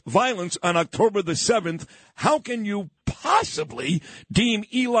most violence on October the 7th. How can you possibly deem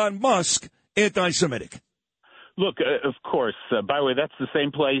Elon Musk anti-Semitic? Look, of course. By the way, that's the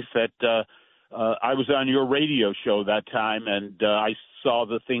same place that I was on your radio show that time, and I saw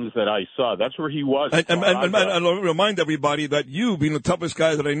the things that I saw. That's where he was. And I'll remind everybody that you, being the toughest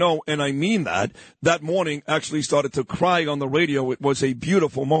guy that I know, and I mean that morning actually started to cry on the radio. It was a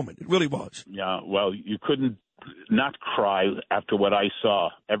beautiful moment. It really was. Yeah, well, you couldn't not cry after what I saw.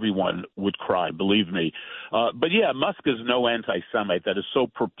 Everyone would cry, believe me. But yeah, Musk is no anti-Semite. That is so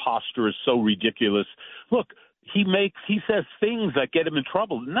preposterous, so ridiculous. Look, he says things that get him in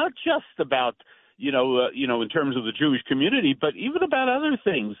trouble, not just about, in terms of the Jewish community, but even about other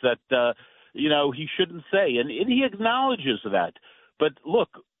things that, he shouldn't say. And he acknowledges that. But look,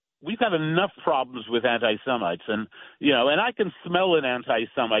 we've got enough problems with anti-Semites. And I can smell an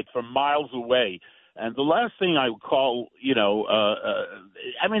anti-Semite from miles away. And the last thing I would call,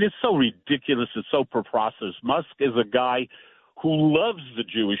 it's so ridiculous. It's so preposterous. Musk is a guy who loves the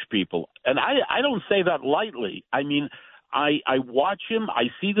Jewish people. And I don't say that lightly. I mean, I watch him. I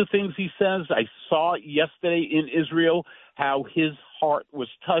see the things he says. I saw yesterday in Israel how his heart was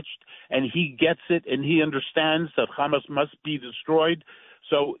touched, and he gets it, and he understands that Hamas must be destroyed.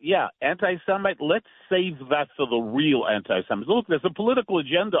 So, yeah, anti-Semite, let's save that for the real anti-Semites. Look, there's a political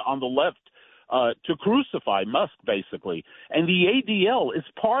agenda on the left to crucify Musk, basically. And the ADL is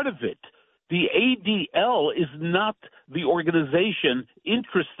part of it. The ADL is not the organization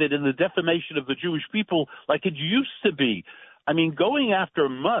interested in the defamation of the Jewish people like it used to be. I mean, going after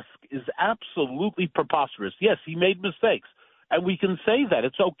Musk is absolutely preposterous. Yes, he made mistakes, and we can say that.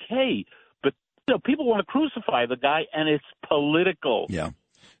 It's okay. But, people want to crucify the guy, and it's political. Yeah.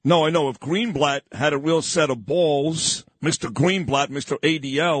 No, I know. If Greenblatt had a real set of balls, Mr. Greenblatt, Mr.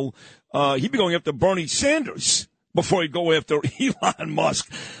 ADL, he'd be going after Bernie Sanders before he'd go after Elon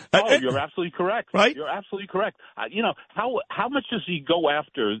Musk. You're absolutely correct. Right? You're absolutely correct. How much does he go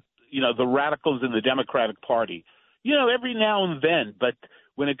after, the radicals in the Democratic Party? Every now and then. But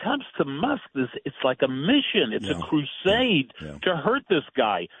when it comes to Musk, it's like a mission. It's a crusade to hurt this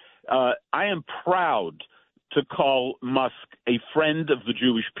guy. I am proud to call Musk a friend of the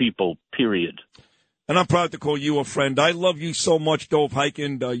Jewish people, period. And I'm proud to call you a friend. I love you so much, Dov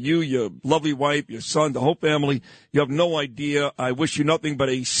Hikind. You, your lovely wife, your son, the whole family. You have no idea. I wish you nothing but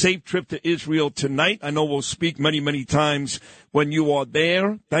a safe trip to Israel tonight. I know we'll speak many, many times when you are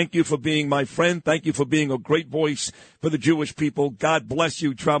there. Thank you for being my friend. Thank you for being a great voice for the Jewish people. God bless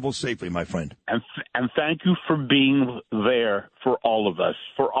you. Travel safely, my friend. And thank you for being there for all of us.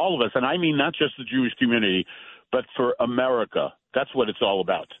 For all of us. And I mean not just the Jewish community, but for America. That's what it's all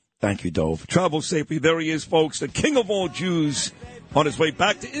about. Thank you, Dove. Travel safely. There he is, folks, the king of all Jews on his way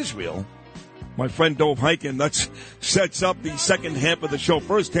back to Israel. My friend Dov Hikind. That sets up the second half of the show.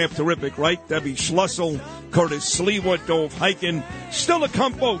 First half, terrific, right? Debbie Schlussel, Curtis Slewa, Dov Hikind. Still to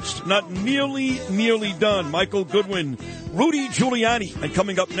come, folks. Not nearly done. Michael Goodwin, Rudy Giuliani. And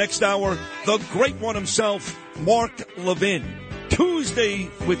coming up next hour, the great one himself, Mark Levin. Tuesday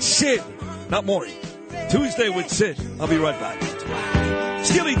with Sid. Not Maury. Tuesday with Sid. I'll be right back.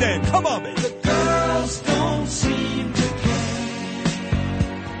 Steely Dan, come on, baby. The girls don't seem to care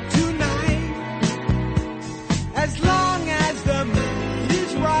tonight, as long as the mood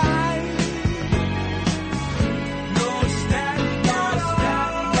is right. No static, no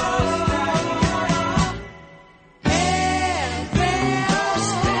static, no static.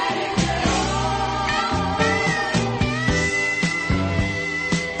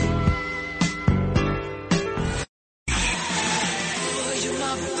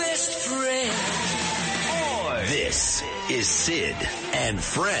 and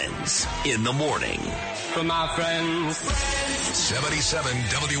Friends in the morning. For my friends. 77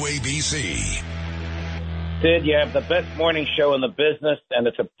 WABC. Sid, you have the best morning show in the business, and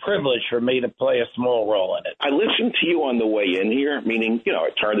it's a privilege for me to play a small role in it. I listened to you on the way in here, meaning, I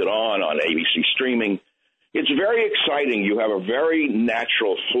turned it on ABC streaming. It's very exciting. You have a very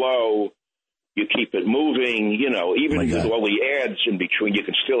natural flow. You keep it moving, even with all the ads in between, you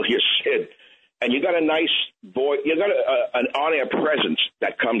can still hear Sid. And you got a nice voice. You got an on-air presence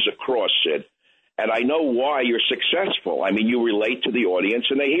that comes across, Sid. And I know why you're successful. I mean, you relate to the audience,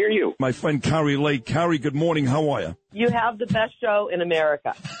 and they hear you. My friend Carrie Lake. Carrie, good morning. How are you? You have the best show in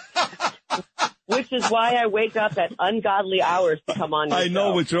America, which is why I wake up at ungodly hours to come on your show. I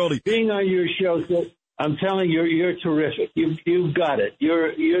know it's early. Being on your show, I'm telling you, you're terrific. You've got it.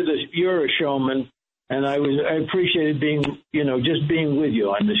 You're a showman, and I appreciated being with you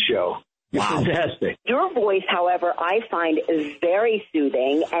on the show. Wow. Fantastic. Your voice, however, I find is very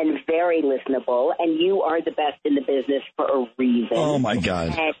soothing and very listenable, and you are the best in the business for a reason. Oh, my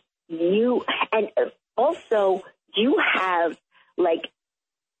God. And also, you have,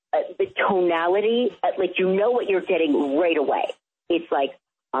 the tonality, you know what you're getting right away. It's like,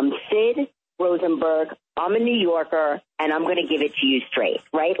 I'm Sid Rosenberg, I'm a New Yorker, and I'm going to give it to you straight,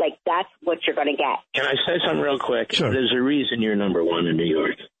 right? That's what you're going to get. Can I say something real quick? Sure. There's a reason you're number one in New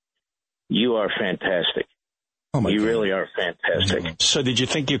York. You are fantastic. Oh my God. Really are fantastic. So did you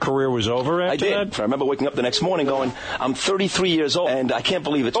think your career was over after that? I remember waking up the next morning going, I'm 33 years old, and I can't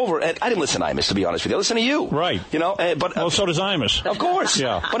believe it's over. And I didn't listen to Imus, to be honest with you. I listened to you. Right. But so does Imus. Of course.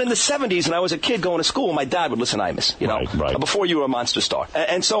 Yeah. But in the 70s, when I was a kid going to school, my dad would listen to Imus, Right. Before you were a monster star.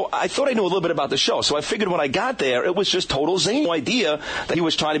 And so I thought I knew a little bit about the show. So I figured when I got there, it was just total zany. No idea that he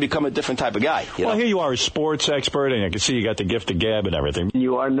was trying to become a different type of guy. Well, here you are, a sports expert, and I can see you got the gift of gab and everything.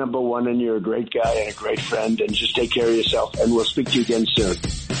 You are number one, and you're a great guy and a great friend, and just take care of yourself. And we'll speak to you again soon.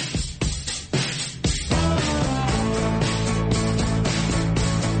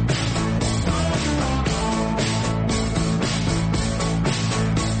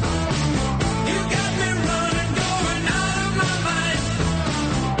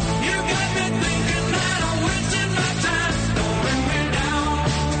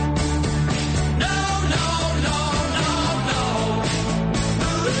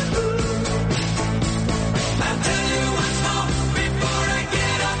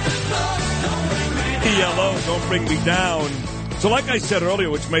 Don't bring me down. So like I said earlier,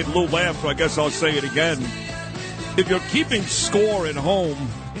 which made Lou laugh, so I guess I'll say it again. If you're keeping score at home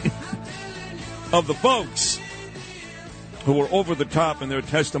of the folks who are over the top in their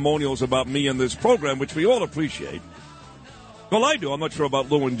testimonials about me and this program, which we all appreciate. Well, I do. I'm not sure about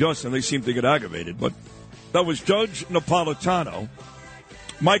Lou and Justin. They seem to get aggravated. But that was Judge Napolitano,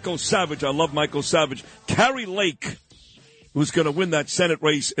 Michael Savage. I love Michael Savage. Carrie Lake, who's going to win that Senate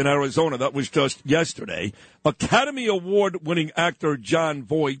race in Arizona. That was just yesterday. Academy Award-winning actor Jon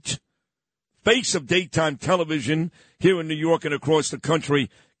Voight, face of daytime television here in New York and across the country,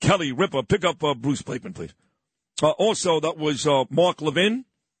 Kelly Ripa. Pick up Bruce Blakeman, please. Also, that was Mark Levin,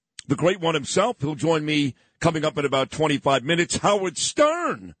 the great one himself. He'll join me coming up in about 25 minutes. Howard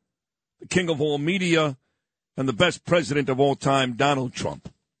Stern, the king of all media and the best president of all time, Donald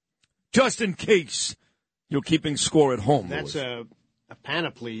Trump. Just in case you're keeping score at home. That's a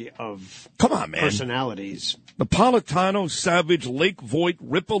panoply of man. personalities. Napolitano, Savage, Lake, Voight,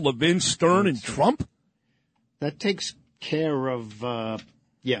 Ripa, Levin, Stern, and Trump? That takes care of, a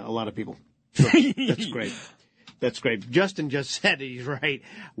lot of people. Sure. That's great. That's great. Justin just said he's right.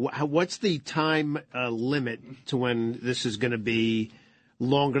 What's the time limit to when this is going to be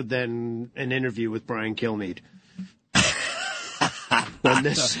longer than an interview with Brian Kilmeade? When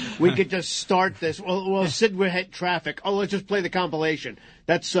we could just start this. Well, Sid, we're hit traffic. Oh, let's just play the compilation.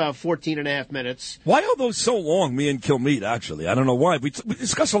 That's 14 and a half minutes. Why are those so long, me and Kilmeade, actually? I don't know why. We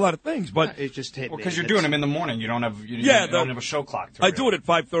discuss a lot of things, but... It's just hit because you're doing them in the morning. You don't have you don't have a show clock. I do it at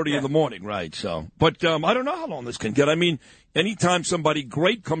 5:30 in the morning, right? So, but I don't know how long this can get. I mean, anytime somebody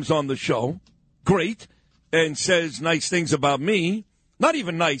great comes on the show, and says nice things about me, not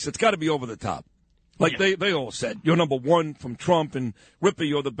even nice, it's got to be over the top. Like they all said, you're number one from Trump, and Ripa,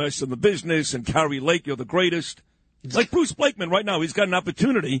 you're the best in the business, and Carrie Lake, you're the greatest. Like Bruce Blakeman right now, he's got an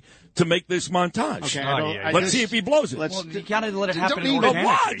opportunity to make this montage. Okay, let's see if he blows it. You got to let it happen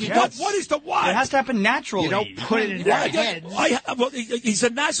organically. What is the why? It has to happen naturally. You don't put it in their heads. He's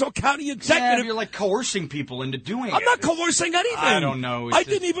a Nassau County executive. Yeah, you're like coercing people into doing it. I'm not coercing anything. I don't know. I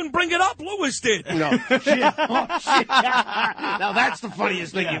didn't even bring it up. Lewis did. No. Now that's the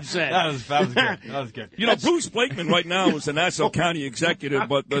funniest thing you've said. That was good. That was good. You know, Bruce Blakeman right now is a Nassau County executive,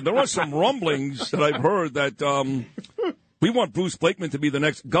 but there are some rumblings that I've heard that We want Bruce Blakeman to be the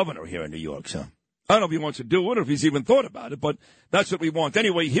next governor here in New York, so I don't know if he wants to do it or if he's even thought about it, but that's what we want.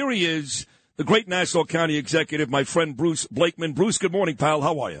 Anyway, here he is, the great Nassau County executive, my friend Bruce Blakeman. Bruce, good morning, pal.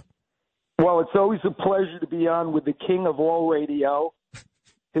 How are you? Well, it's always a pleasure to be on with the king of all radio,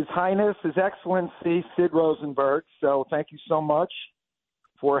 His Highness, His Excellency, Sid Rosenberg. So thank you so much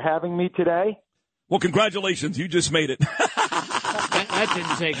for having me today. Well, congratulations. You just made it. That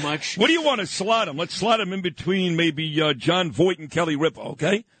didn't take much. What do you want to slot him? Let's slot him in between maybe John Voight and Kelly Ripa,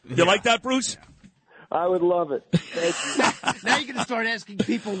 okay? You like that, Bruce? I would love it. Thank Now you're going to start asking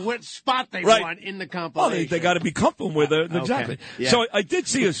people what spot they Right. want in the Well, compilation. they got to be comfortable with it. Exactly. Okay. Yeah. So I did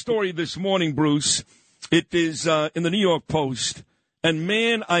see a story this morning, Bruce. It is in the New York Post. And,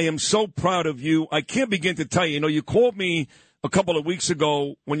 man, I am so proud of you. I can't begin to tell you. You know, you called me a couple of weeks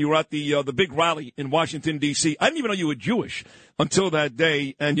ago when you were at the big rally in Washington, D.C. I didn't even know you were Jewish until that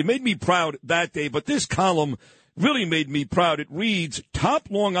day. And you made me proud that day. But this column really made me proud. It reads, Top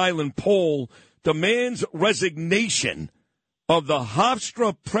Long Island poll demands resignation of the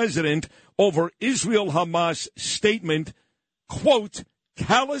Hofstra president over Israel-Hamas statement, quote,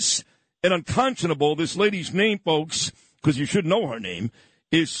 callous and unconscionable. This lady's name, folks, because you should know her name,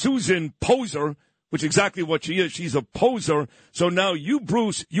 is Susan Poser, which is exactly what she is. She's a poser. So now you,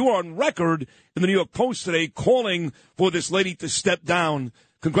 Bruce, you are on record in the New York Post today calling for this lady to step down.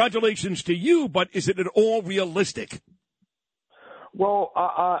 Congratulations to you, but is it at all realistic? Well,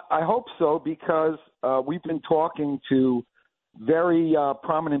 I hope so, because we've been talking to very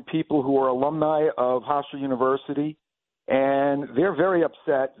prominent people who are alumni of Hofstra University, and they're very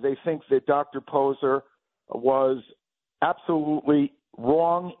upset. They think that Dr. Poser was absolutely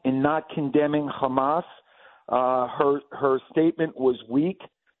wrong in not condemning Hamas. Her statement was weak.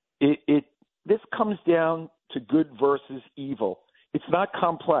 This comes down to good versus evil. It's not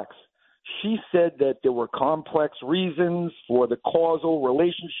complex. She said that there were complex reasons for the causal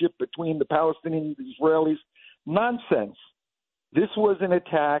relationship between the Palestinians and the Israelis. Nonsense. This was an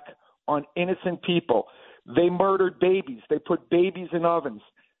attack on innocent people. They murdered babies. They put babies in ovens.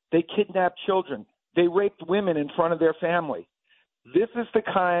 They kidnapped children. They raped women in front of their family. This is the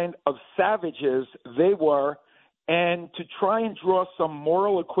kind of savages they were, and to try and draw some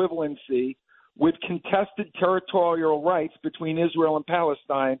moral equivalency with contested territorial rights between Israel and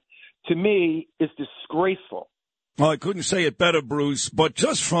Palestine, to me, is disgraceful. Well, I couldn't say it better, Bruce, but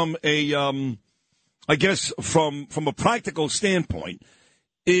just from a, I guess from a practical standpoint,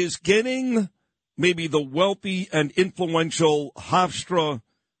 is getting maybe the wealthy and influential Hofstra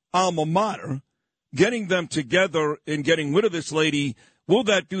alma mater, getting them together and getting rid of this lady, will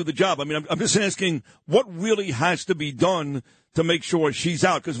that do the job? I mean, I'm just asking what really has to be done to make sure she's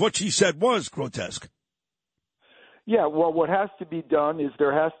out, because what she said was grotesque. Yeah, well, what has to be done is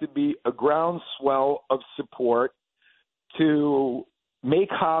there has to be a groundswell of support to make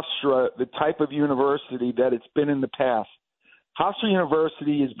Hofstra the type of university that it's been in the past. Hofstra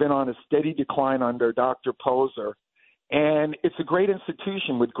University has been on a steady decline under Dr. Poser, and it's a great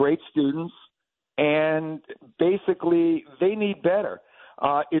institution with great students, and basically they need better.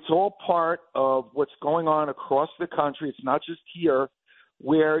 It's all part of what's going on across the country. It's not just here,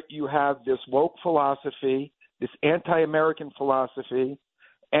 where you have this woke philosophy, this anti-American philosophy.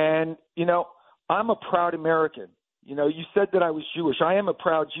 And, you know, I'm a proud American. You know, you said that I was Jewish. I am a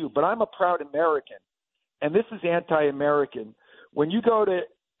proud Jew, but I'm a proud American. And this is anti-American. When you go to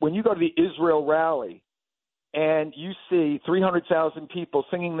the Israel rally and you see 300,000 people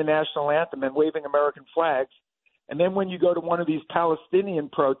singing the national anthem and waving American flags, and then when you go to one of these Palestinian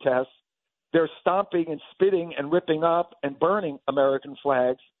protests, they're stomping and spitting and ripping up and burning American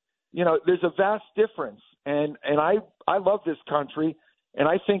flags, you know, there's a vast difference. And I love this country, and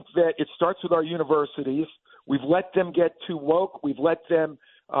I think that it starts with our universities. We've let them get too woke. We've let them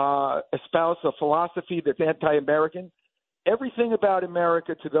espouse a philosophy that's anti-American. Everything about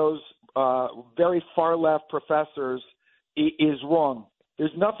America to those very far-left professors is wrong.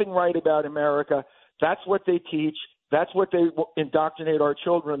 There's nothing right about America. That's what they teach. That's what they indoctrinate our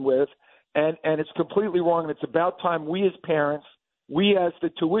children with, and it's completely wrong. And it's about time we as parents, we as the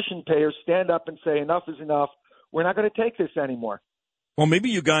tuition payers, stand up and say enough is enough. We're not going to take this anymore. Well, maybe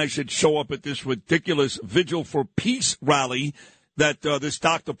you guys should show up at this ridiculous Vigil for Peace rally that this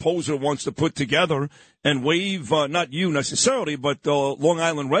Dr. Poser wants to put together and wave, not you necessarily, but Long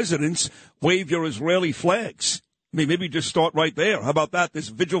Island residents, wave your Israeli flags. I mean, maybe just start right there. How about that? This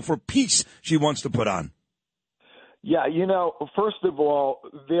Vigil for Peace she wants to put on. Yeah, you know, first of all,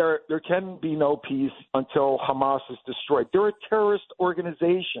 there can be no peace until Hamas is destroyed. They're a terrorist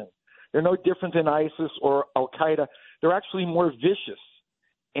organization. They're no different than ISIS or Al-Qaeda. They're actually more vicious.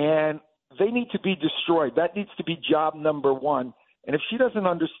 And they need to be destroyed. That needs to be job number one. And if she doesn't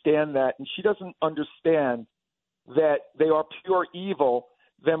understand that, and she doesn't understand that they are pure evil,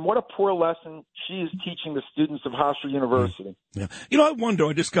 then what a poor lesson she is teaching the students of Hofstra University. Yeah. I wonder,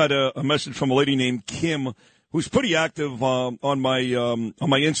 I just got a message from a lady named Kim, who's pretty active on my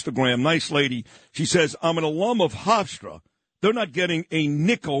Instagram. Nice lady. She says, I'm an alum of Hofstra. They're not getting a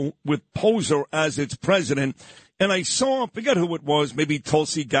nickel with Poser as its president. And I saw, forget who it was, maybe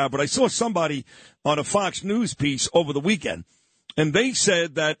Tulsi Gabbard. I saw somebody on a Fox News piece over the weekend. And they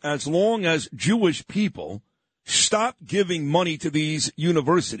said that as long as Jewish people stop giving money to these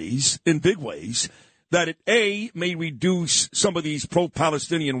universities in big ways, that it, A, may reduce some of these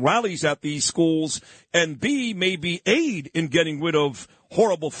pro-Palestinian rallies at these schools, and B, maybe aid in getting rid of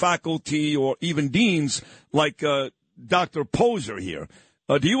horrible faculty or even deans like Dr. Poser here.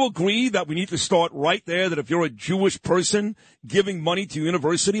 Do you agree that we need to start right there, that if you're a Jewish person giving money to a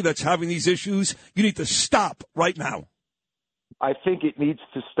university that's having these issues, you need to stop right now? I think it needs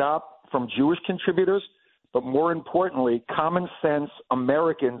to stop from Jewish contributors, but more importantly, common sense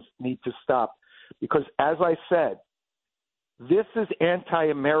Americans need to stop. Because as I said, this is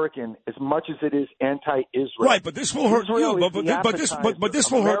anti-American as much as it is anti-Israel. Right, but this will hurt Israel you. But this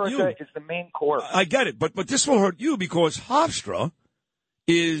will hurt you. America is the main course. I get it, but this will hurt you because Hofstra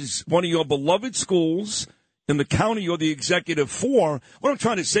is one of your beloved schools in the county you're the executive for. What I'm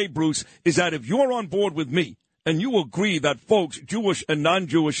trying to say, Bruce, is that if you're on board with me and you agree that folks, Jewish and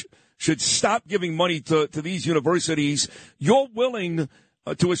non-Jewish, should stop giving money to these universities, you're willing,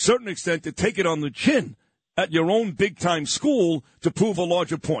 to a certain extent, to take it on the chin at your own big-time school to prove a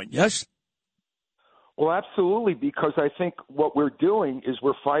larger point, yes? Well, absolutely, because I think what we're doing is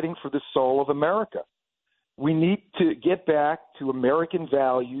we're fighting for the soul of America. We need to get back to American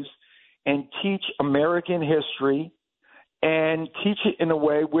values and teach American history and teach it in a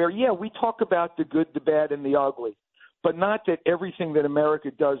way where, yeah, we talk about the good, the bad, and the ugly, but not that everything that America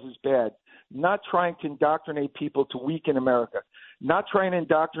does is bad. Not trying to indoctrinate people to weaken America. Not trying to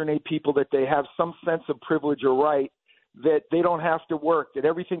indoctrinate people that they have some sense of privilege or right, that they don't have to work, that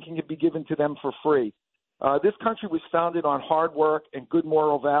everything can be given to them for free. This country was founded on hard work and good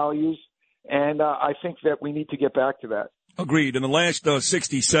moral values, and I think that we need to get back to that. Agreed. In the last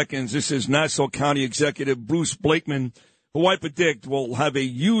 60 seconds, this is Nassau County Executive Bruce Blakeman, who I predict will have a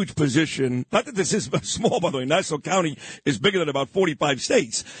huge position. Not that this is small, by the way. Nassau County is bigger than about 45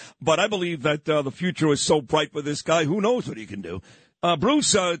 states. But I believe that the future is so bright for this guy. Who knows what he can do?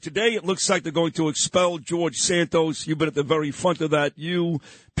 Bruce, today it looks like they're going to expel George Santos. You've been at the very front of that. You,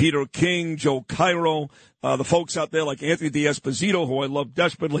 Peter King, Joe Cairo, the folks out there like Anthony D'Esposito, who I love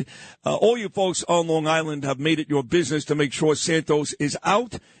desperately. All you folks on Long Island have made it your business to make sure Santos is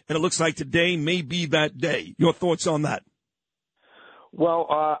out. And it looks like today may be that day. Your thoughts on that? Well,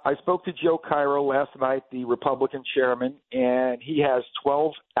 I spoke to Joe Cairo last night, the Republican chairman, and he has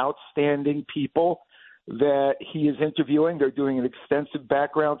 12 outstanding people that he is interviewing. They're doing an extensive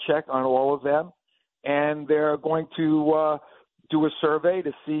background check on all of them, and they're going to do a survey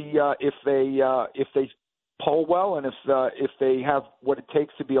to see if they poll well and if they have what it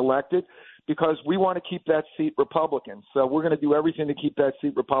takes to be elected, because we want to keep that seat Republican. So we're going to do everything to keep that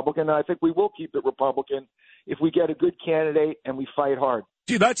seat Republican, and I think we will keep it Republican if we get a good candidate and we fight hard.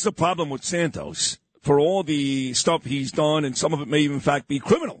 See, that's the problem with Santos. For all the stuff he's done, and some of it may even, in fact, be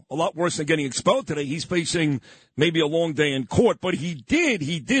criminal, a lot worse than getting expelled today. He's facing maybe a long day in court, but he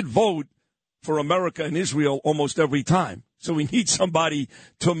did vote for America and Israel almost every time. So we need somebody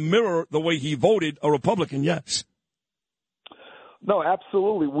to mirror the way he voted, a Republican, yes. No,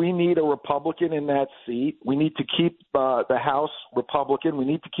 absolutely. We need a Republican in that seat. We need to keep the House Republican. We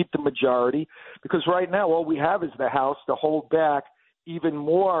need to keep the majority, because right now all we have is the House to hold back even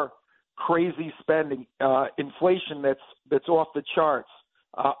more crazy spending, inflation that's off the charts,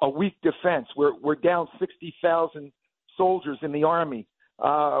 a weak defense. We're down 60,000 soldiers in the Army.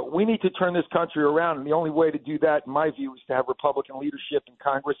 We need to turn this country around, and the only way to do that, in my view, is to have Republican leadership in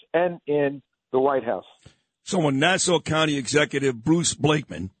Congress and in the White House. So when Nassau County Executive Bruce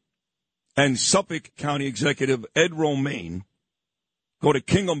Blakeman and Suffolk County Executive Ed Romaine go to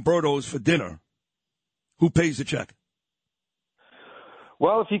King Umberto's for dinner, who pays the check?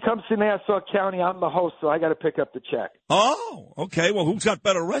 Well, if he comes to Nassau County, I'm the host, so I got to pick up the check. Oh, okay. Well, who's got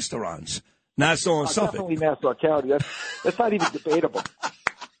better restaurants, Nassau and Suffolk? Definitely Nassau County. That's not even debatable.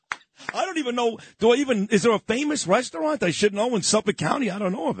 I don't even know. Is there a famous restaurant I should know in Suffolk County? I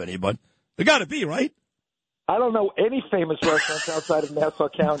don't know of any, but there got to be, right? I don't know any famous restaurants outside of Nassau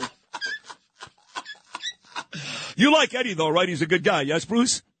County. You like Eddie, though, right? He's a good guy. Yes,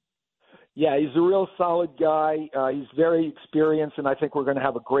 Bruce? Yeah, he's a real solid guy. He's very experienced, and I think we're going to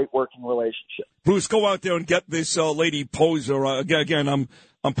have a great working relationship. Bruce, go out there and get this lady Poser. Again,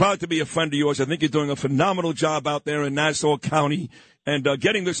 I'm proud to be a friend of yours. I think you're doing a phenomenal job out there in Nassau County, and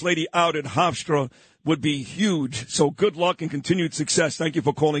getting this lady out at Hofstra would be huge. So good luck and continued success. Thank you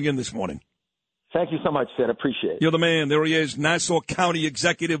for calling in this morning. Thank you so much, Sid. Appreciate it. You're the man. There he is, Nassau County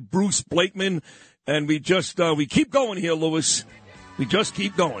Executive Bruce Blakeman. And we just we keep going here, Lewis. We just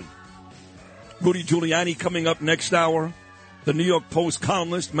keep going. Rudy Giuliani coming up next hour. The New York Post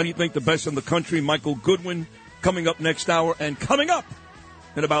columnist, many think the best in the country, Michael Goodwin, coming up next hour. And coming up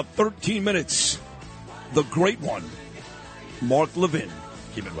in about 13 minutes, the great one, Mark Levin.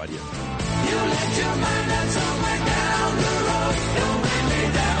 Keep it right here. You let your mind out somewhere down the road. Don't bring me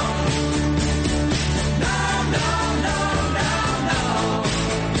down. No, no, no, no, no.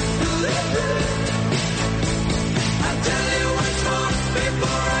 I'll tell you once more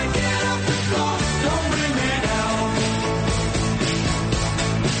before I get off the floor. Don't bring me down.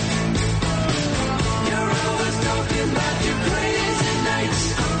 You're always talking about your crazy nights.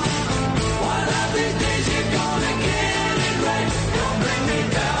 One of these days you're gonna get it right. Don't bring me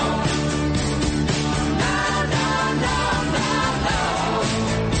down. No, no, no, no, no.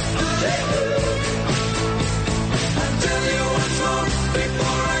 I'll tell you once more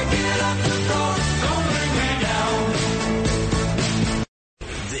before I get off the floor. Don't bring me down.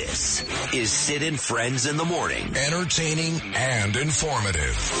 This is Sid and Friends in the Morning. Entertaining and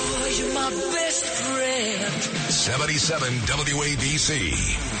informative. Oh, you're my best friend. 77 WABC.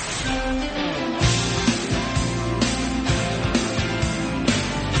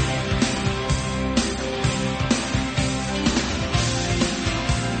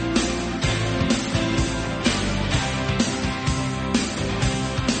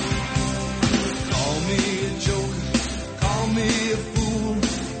 Call me a joker, call me a fool.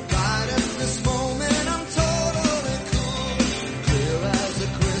 Right at this moment, I'm totally cool. Clear as a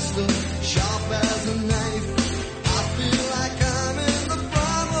crystal, sharp as a knife. I feel like I'm in the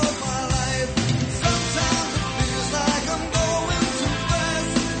prime of my life. Sometimes it feels like I'm going too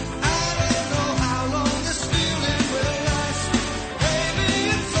fast. I don't know how long this feeling will last. Baby,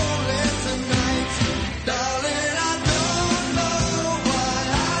 it's only tonight. Darling, I don't know why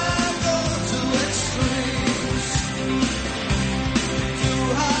I go to extremes. Too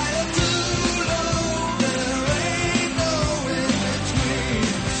high or too low, there ain't no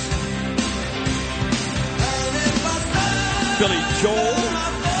in-betweens. And if I stand Billy Joel,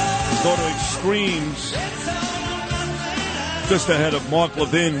 go to extremes. Just ahead of Mark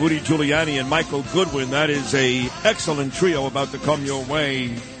Levin, Rudy Giuliani, and Michael Goodwin. That is a excellent trio about to come your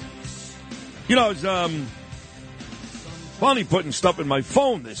way. You know, I was finally putting stuff in my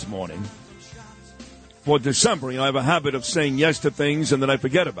phone this morning for December. You know, I have a habit of saying yes to things and then I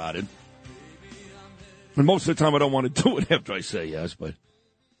forget about it. And most of the time I don't want to do it after I say yes, but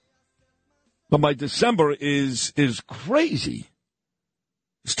my December is crazy.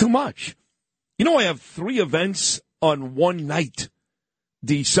 It's too much. You know, I have 3 events on one night,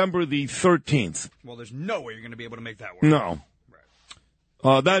 December the 13th. Well, there's no way you're going to be able to make that work. No.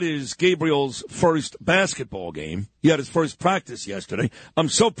 That is Gabriel's first basketball game. He had his first practice yesterday. I'm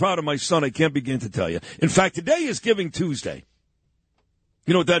so proud of my son, I can't begin to tell you. In fact, today is Giving Tuesday.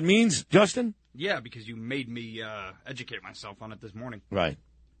 You know what that means, Justin? Yeah, because you made me educate myself on it this morning. Right.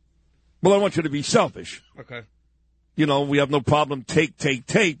 Well, I want you to be selfish. Okay. You know, we have no problem take,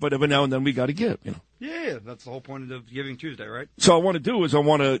 but every now and then we got to give, you know. Yeah, that's the whole point of Giving Tuesday, right? So I want to do is I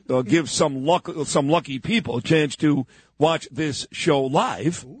want to give some lucky people a chance to watch this show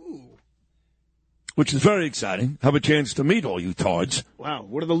live, which is very exciting. Have a chance to meet all you tards. Wow,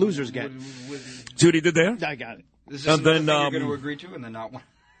 what do the losers get? Judy did there? I got it. This is And then, the thing you're going to agree to and then not want to.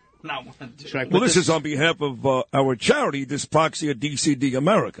 Well, this is on behalf of our charity, Dyspraxia DCD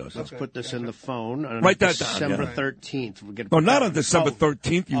America. So. Let's put this in the phone. On Write that down. December Yeah. 13th. We're No, not on December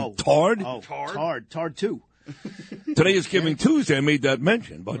 13th, you tard. Oh, tard too. Today is Giving Tuesday. I made that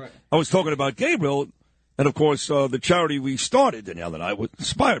mention, but I was talking about Gabriel, and of course, the charity we started, Danielle and I, was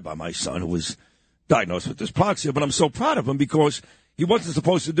inspired by my son who was diagnosed with dyspraxia. But I'm so proud of him because he wasn't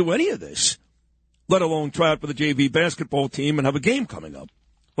supposed to do any of this, let alone try out for the JV basketball team and have a game coming up.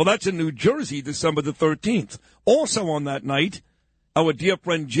 Well, that's in New Jersey, December the 13th. Also on that night, our dear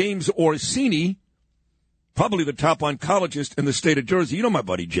friend James Orsini, probably the top oncologist in the state of Jersey. You know my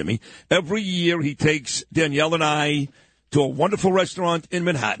buddy Jimmy. Every year he takes Danielle and I to a wonderful restaurant in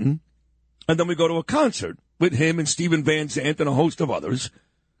Manhattan, and then we go to a concert with him and Stephen Van Zandt and a host of others.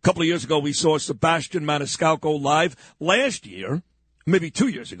 A couple of years ago, we saw Sebastian Maniscalco live. Last year, maybe 2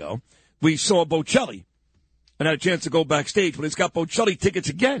 years ago, we saw Bocelli and had a chance to go backstage, but it's got Bocelli tickets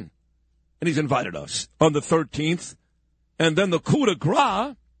again. and he's invited us on the 13th. And then the coup de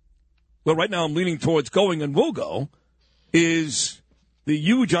grace, well, right now I'm leaning towards going and will go, is the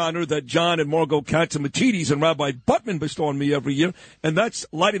huge honor that John and Margot Katsimatidis and Rabbi Buttman bestow on me every year, and that's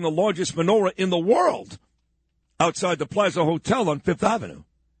lighting the largest menorah in the world outside the Plaza Hotel on Fifth Avenue.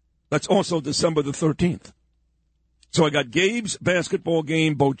 That's also December the 13th. So I got Gabe's basketball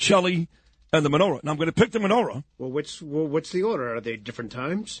game, Bocelli, and the menorah. Now I'm going to pick the menorah. Well, what's the order? Are they different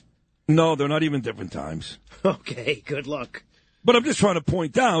times? No, they're not even different times. Okay, good luck. But I'm just trying to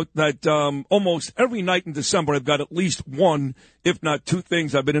point out that almost every night in December I've got at least one, if not two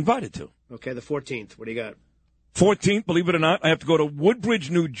things I've been invited to. Okay, the 14th. What do you got? 14th, believe it or not, I have to go to Woodbridge,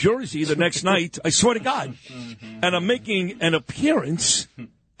 New Jersey the next night. I swear to God. And I'm making an appearance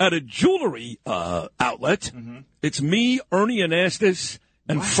at a jewelry outlet. It's me, Ernie Anastas,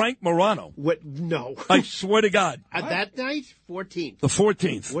 and Frank Morano. What? No. I swear to God. At that night? 14th. The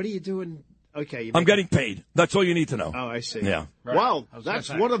 14th. What are you doing? Okay. I'm getting paid. That's all you need to know. Oh, I see. Yeah. Right. Well, that's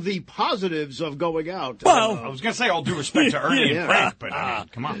one of the positives of going out. Well, I was going to say all due respect to Ernie and Frank,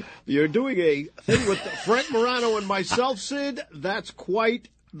 but come on. You're doing a thing with Frank Morano and myself, Sid. That's quite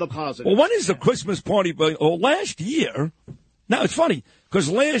the positive. Well, when is the Christmas party? Last year, now it's funny, because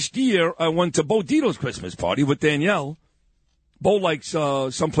last year I went to Bo Dito's Christmas party with Danielle. Bo likes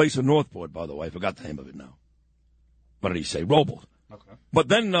someplace in Northport, by the way. I forgot the name of it now. What did he say? Roble. Okay. But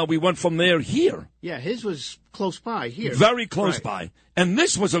then we went from there here. Yeah, his was close by here. Very close by. And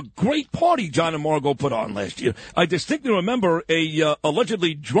this was a great party John and Margot put on last year. I distinctly remember a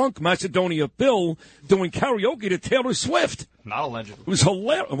allegedly drunk Macedonia Bill doing karaoke to Taylor Swift. Not allegedly. It was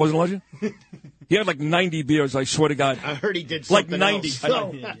hilarious. It wasn't alleged? He had like 90 beers, I swear to God. I heard he did something like 90.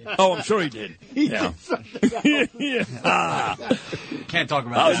 else. Oh, I'm sure he did. Did Can't talk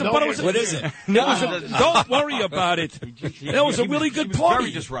about that. What is it? Don't worry about it. That was a really good party.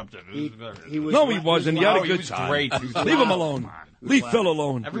 Very disruptive. He wasn't. He had a good time. Great. Leave him alone. Leave Phil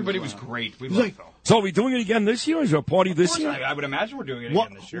alone. Everybody was great. We love Phil. So are we doing it again this year? Is there a party this year? I would imagine we're doing it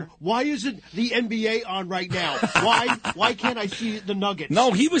again this year. Why isn't the NBA on right now? Why can't I see the Nuggets?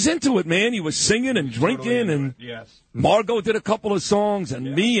 No, he was into it, man. He was singing and drinking, and Margot did a couple of songs,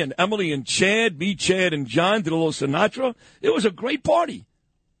 and me and Emily and Chad, Chad, and John did a little Sinatra. It was a great party.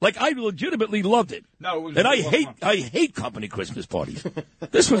 Like, I legitimately loved it. No, it was and I hate company Christmas parties.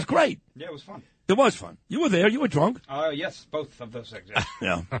 This was great. Yeah, it was fun. It was fun. You were there. You were drunk. Yes, both of those things.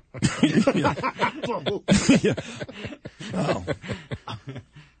 Yeah. Yeah. Oh.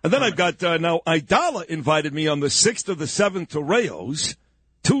 And then I've got, now, Idala invited me on the 6th of the 7th to Rayo's,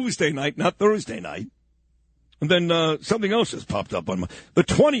 Tuesday night, not Thursday night. And then something else has popped up on the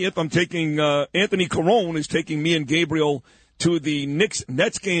 20th, I'm taking, Anthony Carone is taking me and Gabriel to the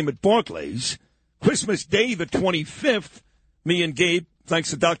Knicks-Nets game at Barclays. Christmas Day, the 25th, me and Gabe, thanks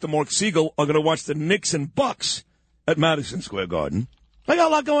to Dr. Mark Siegel, are going to watch the Knicks and Bucks at Madison Square Garden. I got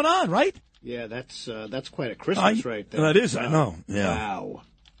a lot going on, right? Yeah, that's quite a Christmas right there. That is, I know. Yeah. Wow.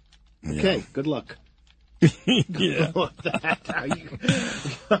 Yeah. Okay, good luck. Yeah.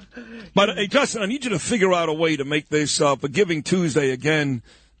 But, hey, Justin, I need you to figure out a way to make this for Giving Tuesday again.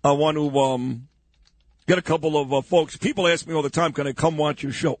 I want to get a couple of folks. People ask me all the time, can I come watch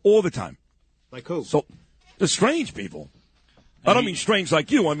your show? All the time. Like who? So, the strange people. I don't mean strange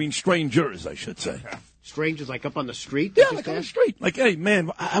like you. I mean strangers, I should say. Okay. Strangers like up on the street? Yeah, like on the street. Like, hey,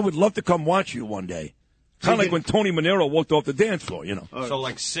 man, I would love to come watch you one day. Kind of like when Tony Manero walked off the dance floor, you know. So,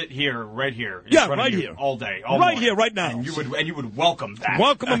 like, sit here, right here. Yeah, right here. All day. All right here, right now. And you would welcome that.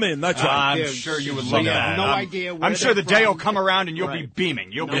 Welcome them in, that's right. I'm sure you would love that. No idea where I'm sure the day from. will come around and you'll be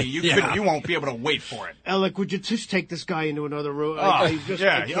beaming. You won't be able to wait for it. Alec, would you just take this guy into another room?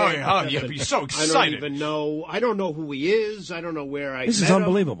 You'd be so excited. I don't even know. I don't know who he is. I don't know where I met This is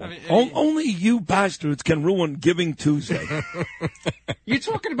unbelievable. Only you bastards can ruin Giving Tuesday. You're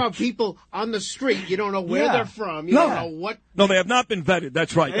talking about people on the street. You don't know where they're from. You don't know what. No, they have not been vetted.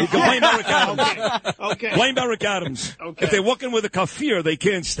 That's right. You can blame Eric Adams. Okay. Blame Eric Adams. Okay. If they walk in with a kafir, they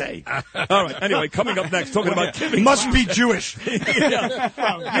can't stay. All right. Anyway, coming up next, talking about giving. Must be Jewish.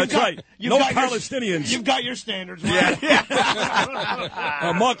 That's right. No Palestinians. You've got your standards. Right?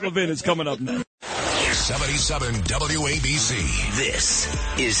 Mark Levin is coming up next. 77 WABC. This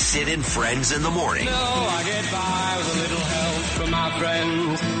is Sid and Friends in the Morning. No, I get by with a little help from my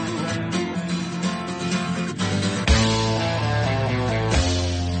friends.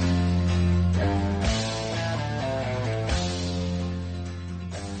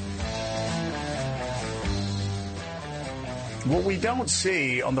 What we don't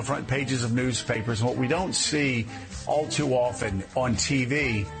see on the front pages of newspapers, and what we don't see all too often on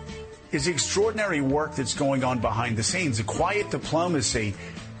TV, is the extraordinary work that's going on behind the scenes, the quiet diplomacy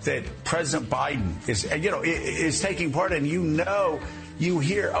that President Biden is taking part in, you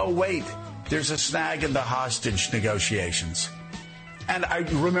hear, oh, wait, there's a snag in the hostage negotiations. And I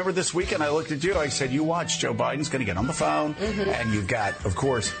remember this weekend, I looked at you, I said, you watch, Joe Biden's going to get on the phone, and you've got, of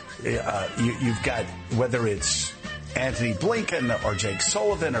course, you've got, whether it's Anthony Blinken or Jake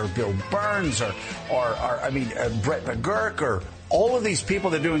Sullivan or Bill Burns or Brett McGurk or all of these people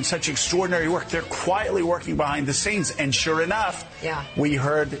that are doing such extraordinary work. They're quietly working behind the scenes. And sure enough, we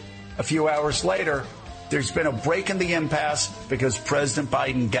heard a few hours later, there's been a break in the impasse because President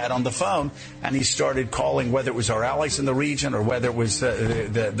Biden got on the phone and he started calling, whether it was our allies in the region or whether it was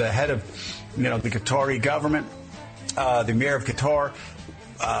the head of, the Qatari government, the mayor of Qatar,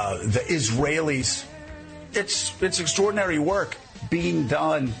 the Israelis. It's extraordinary work being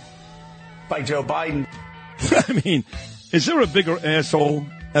done by Joe Biden. I mean, is there a bigger asshole,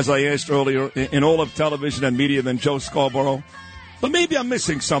 as I asked earlier, in all of television and media than Joe Scarborough? But maybe I'm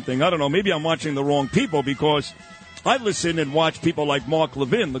missing something. I don't know. Maybe I'm watching the wrong people because I listen and watch people like Mark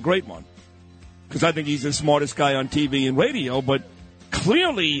Levin, the great one, because I think he's the smartest guy on TV and radio. But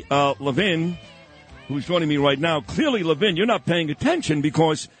clearly, Levin, who's joining me right now, clearly, Levin, you're not paying attention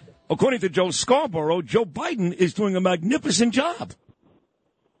because, according to Joe Scarborough, Joe Biden is doing a magnificent job.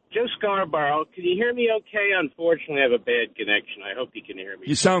 Joe Scarborough, can you hear me okay? Unfortunately, I have a bad connection. I hope you can hear me.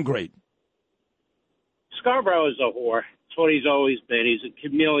 You sound great. Scarborough is a whore. That's what he's always been. He's a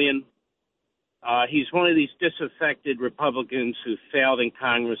chameleon. He's one of these disaffected Republicans who failed in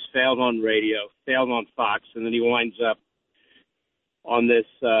Congress, failed on radio, failed on Fox, and then he winds up on this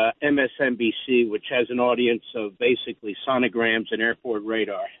MSNBC, which has an audience of basically sonograms and airport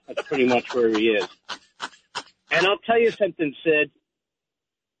radar. That's pretty much where he is. And I'll tell you something, Sid.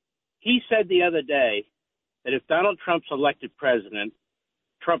 He said the other day that if Donald Trump's elected president,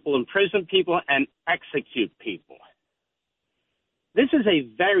 Trump will imprison people and execute people. This is a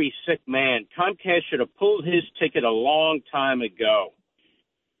very sick man. Comcast should have pulled his ticket a long time ago.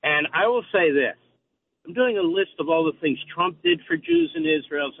 And I will say this. I'm doing a list of all the things Trump did for Jews in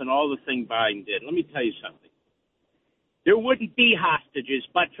Israel and all the things Biden did. Let me tell you something. There wouldn't be hostages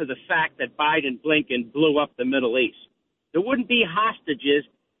but for the fact that Biden and Blinken blew up the Middle East. There wouldn't be hostages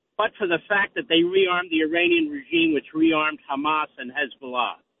but for the fact that they rearmed the Iranian regime, which rearmed Hamas and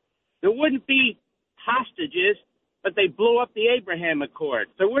Hezbollah. There wouldn't be hostages, but they blew up the Abraham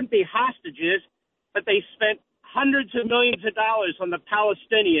Accords. There wouldn't be hostages, but they spent hundreds of millions of dollars on the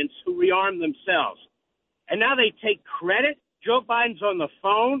Palestinians who rearmed themselves. And now they take credit. Joe Biden's on the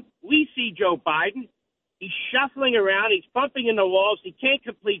phone. We see Joe Biden. He's shuffling around. He's bumping into walls. He can't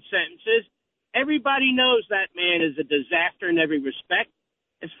complete sentences. Everybody knows that man is a disaster in every respect.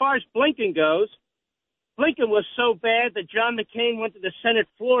 As far as Blinken goes, Blinken was so bad that John McCain went to the Senate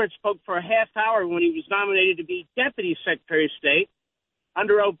floor and spoke for a half hour when he was nominated to be Deputy Secretary of State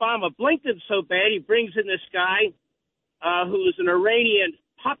under Obama. Blinken's so bad he brings in this guy who is an Iranian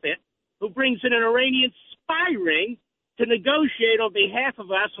puppet, who brings in an Iranian spy ring to negotiate on behalf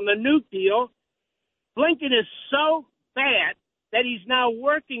of us on the nuke deal. Blinken is so bad that he's now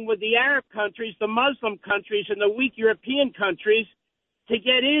working with the Arab countries, the Muslim countries, and the weak European countries to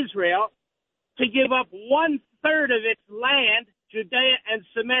get Israel to give up 1/3 of its land, Judea and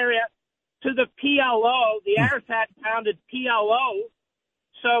Samaria, to the PLO, the Arafat-founded PLO.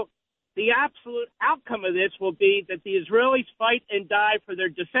 So the absolute outcome of this will be that the Israelis fight and die for their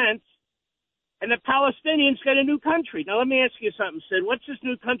defense, and the Palestinians get a new country. Now, let me ask you something, Sid. What's this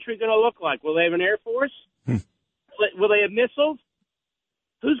new country going to look like? Will they have an air force? Will they have missiles?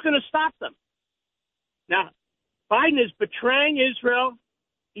 Who's going to stop them? Now, Biden is betraying Israel.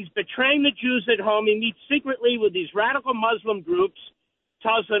 He's betraying the Jews at home. He meets secretly with these radical Muslim groups,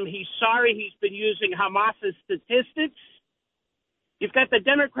 tells them he's sorry he's been using Hamas's statistics. You've got the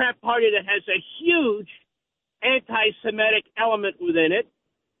Democrat Party that has a huge anti-Semitic element within it,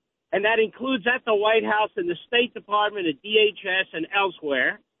 and that includes at the White House and the State Department, at DHS, and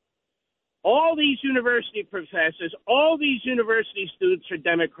elsewhere. All these university professors, all these university students are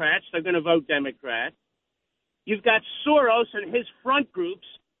Democrats. They're going to vote Democrat. You've got Soros and his front groups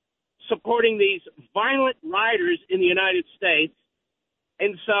supporting these violent rioters in the United States.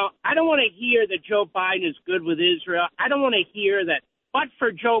 And so I don't want to hear that Joe Biden is good with Israel. I don't want to hear that, but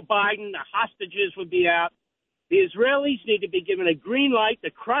for Joe Biden, the hostages would be out. The Israelis need to be given a green light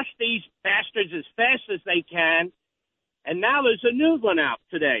to crush these bastards as fast as they can. And now there's a new one out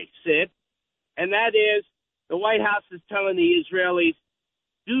today, Sid, and that is the White House is telling the Israelis,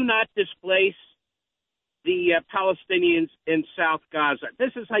 do not displace the Palestinians in South Gaza.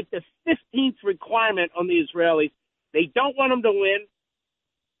 This is like the 15th requirement on the Israelis. They don't want them to win.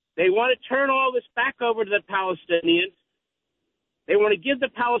 They want to turn all this back over to the Palestinians. They want to give the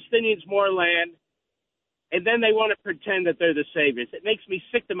Palestinians more land, and then they want to pretend that they're the saviors. It makes me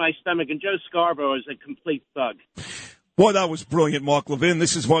sick to my stomach, and Joe Scarborough is a complete thug. Boy, that was brilliant, Mark Levin.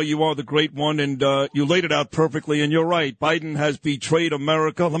 This is why you are the great one, and you laid it out perfectly, and you're right. Biden has betrayed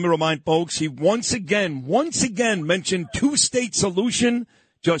America. Let me remind folks, he once again mentioned two-state solution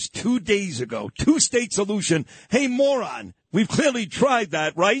just 2 days ago. Two-state solution. Hey, moron, we've clearly tried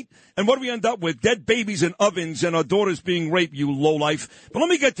that, right? And what do we end up with? Dead babies in ovens and our daughters being raped, you lowlife. But let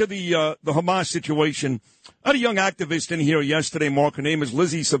me get to the Hamas situation. I had a young activist in here yesterday, Mark. Her name is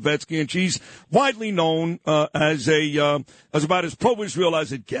Lizzie Savetsky, and she's widely known as about as pro-Israel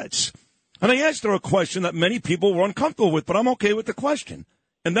as it gets. And I asked her a question that many people were uncomfortable with, but I'm okay with the question.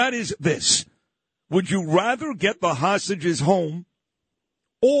 And that is this. Would you rather get the hostages home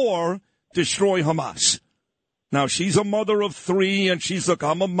or destroy Hamas? Now, she's a mother of 3, and she's like,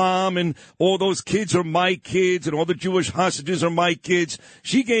 I'm a mom, and all those kids are my kids, and all the Jewish hostages are my kids.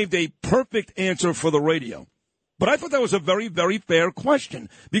 She gave a perfect answer for the radio. But I thought that was a very, very fair question,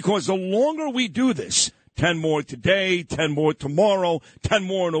 because the longer we do this, 10 more today, 10 more tomorrow, 10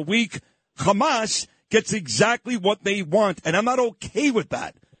 more in a week, Hamas gets exactly what they want, and I'm not okay with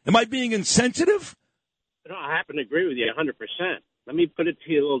that. Am I being insensitive? No, I happen to agree with you 100%. Let me put it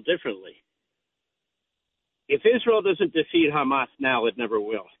to you a little differently. If Israel doesn't defeat Hamas now, it never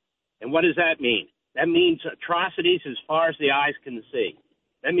will. And what does that mean? That means atrocities as far as the eyes can see.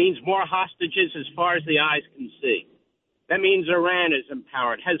 That means more hostages as far as the eyes can see. That means Iran is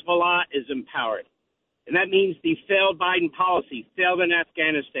empowered. Hezbollah is empowered. And that means the failed Biden policy, failed in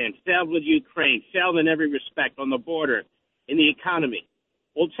Afghanistan, failed with Ukraine, failed in every respect on the border, in the economy,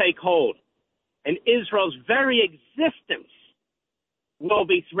 will take hold. And Israel's very existence will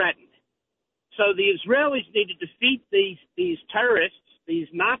be threatened. So the Israelis need to defeat these terrorists, these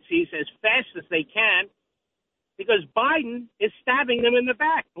Nazis, as fast as they can, because Biden is stabbing them in the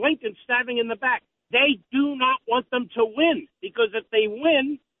back. Blinken's stabbing in the back. They do not want them to win, because if they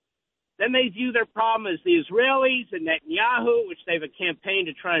win, then they view their problem as the Israelis and Netanyahu, which they have a campaign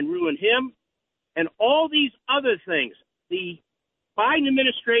to try and ruin him, and all these other things. The Biden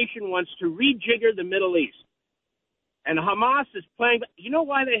administration wants to rejigger the Middle East. And Hamas is playing. You know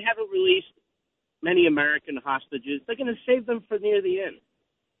why they haven't released many American hostages? They're going to save them for near the end,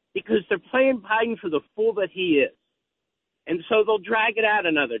 because they're playing Biden for the fool that he is. And so they'll drag it out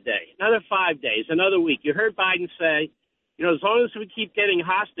another day, another 5 days, another week. You heard Biden say, as long as we keep getting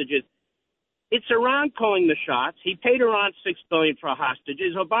hostages, it's Iran calling the shots. He paid Iran $6 billion for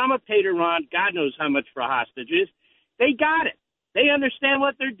hostages. Obama paid Iran God knows how much for hostages. They got it. They understand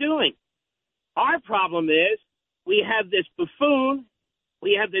what they're doing. Our problem is we have this buffoon,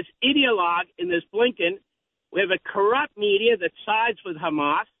 we have this ideologue in this Blinken, we have a corrupt media that sides with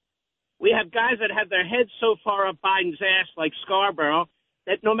Hamas, we have guys that have their heads so far up Biden's ass like Scarborough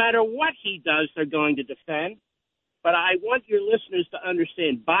that no matter what he does, they're going to defend. But I want your listeners to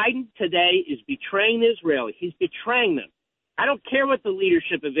understand, Biden today is betraying Israel. He's betraying them. I don't care what the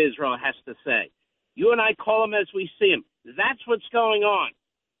leadership of Israel has to say. You and I call him as we see him. That's what's going on.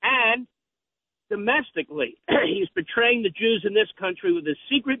 And domestically, he's betraying the Jews in this country with a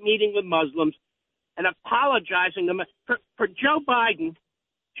secret meeting with Muslims and apologizing to them. For Joe Biden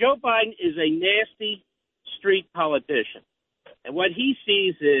is a nasty street politician. And what he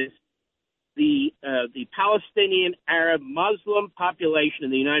sees is the Palestinian, Arab, Muslim population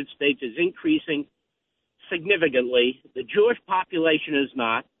in the United States is increasing significantly. The Jewish population is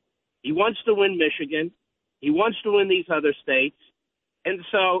not. He wants to win Michigan. He wants to win these other states. And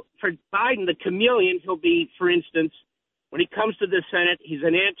so for Biden, the chameleon, he'll be, for instance, when he comes to the Senate, he's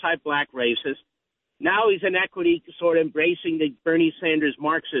an anti-black racist. Now he's an equity, sort of embracing the Bernie Sanders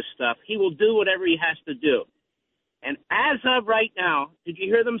Marxist stuff. He will do whatever he has to do. And as of right now, did you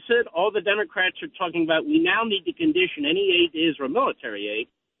hear them, Sid? All the Democrats are talking about we now need to condition any aid to Israel, military aid,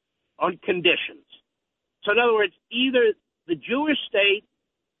 on conditions. So in other words, either the Jewish state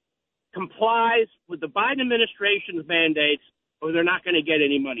complies with the Biden administration's mandates or they're not going to get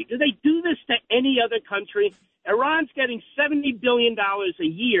any money. Do they do this to any other country? Iran's getting $70 billion a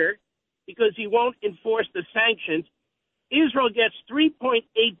year because he won't enforce the sanctions. Israel gets $3.8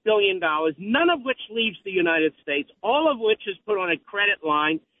 billion, none of which leaves the United States, all of which is put on a credit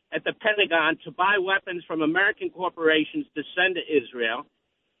line at the Pentagon to buy weapons from American corporations to send to Israel.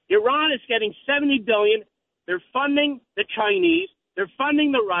 Iran is getting $70 billion. They're funding the Chinese. They're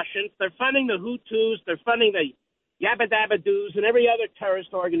funding the Russians. They're funding the Hutus. They're funding the Yabba Dabba Doos and every other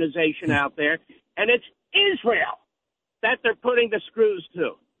terrorist organization out there. And it's Israel that they're putting the screws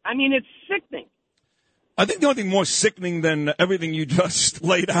to. I mean, it's sickening. I think the only thing more sickening than everything you just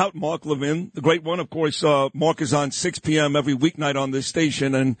laid out, Mark Levin, the great one, of course, Mark is on 6 p.m. every weeknight on this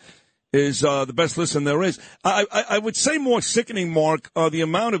station and is the best listen there is. I would say more sickening, Mark, the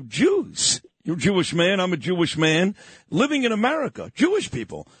amount of Jews, you're a Jewish man, I'm a Jewish man, living in America, Jewish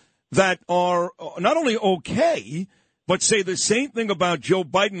people, that are not only okay, but say the same thing about Joe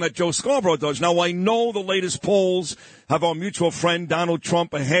Biden that Joe Scarborough does. Now, I know the latest polls have our mutual friend Donald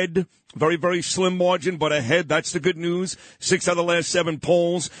Trump ahead. Very, very slim margin, but ahead. That's the good news. 6 out of the last 7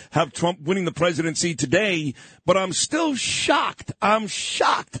 polls have Trump winning the presidency today. But I'm still shocked. I'm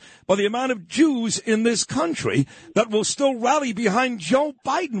shocked by the amount of Jews in this country that will still rally behind Joe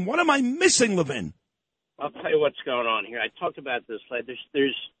Biden. What am I missing, Levin? I'll tell you what's going on here. I talked about this.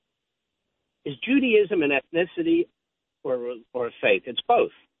 Is Judaism an ethnicity or a faith? It's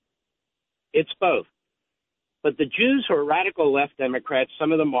both. It's both. But the Jews who are radical left Democrats,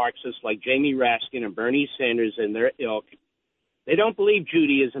 some of the Marxists like Jamie Raskin and Bernie Sanders and their ilk, they don't believe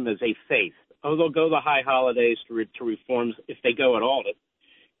Judaism is a faith. Oh, they'll go the high holidays to reforms if they go at all.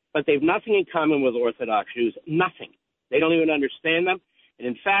 But they have nothing in common with Orthodox Jews, nothing. They don't even understand them. And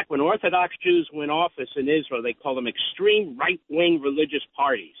in fact, when Orthodox Jews win office in Israel, they call them extreme right-wing religious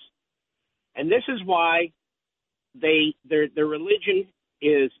parties. And this is why their religion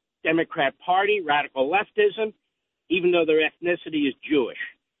is Democrat Party, radical leftism, even though their ethnicity is Jewish.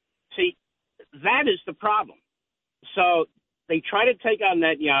 See, that is the problem. So they try to take on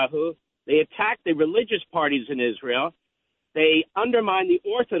Netanyahu. They attack the religious parties in Israel. They undermine the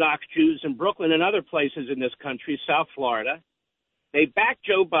Orthodox Jews in Brooklyn and other places in this country, South Florida. They back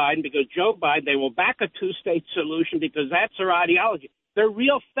Joe Biden because Joe Biden, they will back a two-state solution because that's their ideology. Their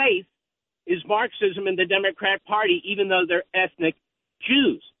real faith is Marxism and the Democrat Party, even though they're ethnic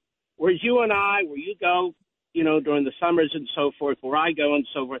Jews. Whereas you and I, where you go, during the summers and so forth, where I go and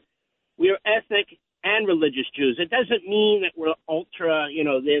so forth, we are ethnic and religious Jews. It doesn't mean that we're ultra,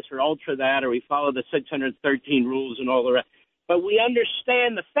 this or ultra that, or we follow the 613 rules and all the rest. But we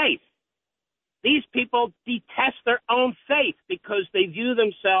understand the faith. These people detest their own faith because they view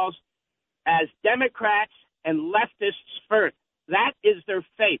themselves as Democrats and leftists first. That is their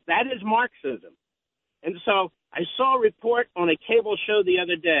faith. That is Marxism. And so I saw a report on a cable show the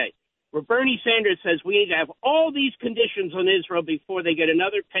other day where Bernie Sanders says we need to have all these conditions on Israel before they get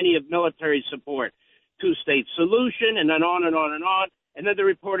another penny of military support. Two-state solution, and then on and on and on. And then the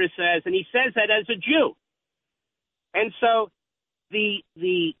reporter says, and he says that as a Jew. And so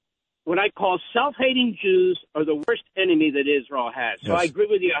the what I call self-hating Jews are the worst enemy that Israel has. So yes. I agree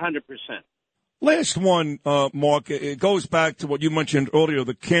with you 100%. Last one, Mark, it goes back to what you mentioned earlier,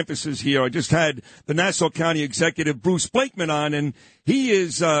 the campuses here. I just had the Nassau County Executive Bruce Blakeman on, and he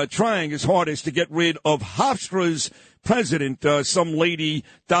is trying his hardest to get rid of Hofstra's president, some lady,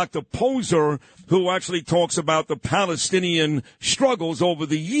 Dr. Poser, who actually talks about the Palestinian struggles over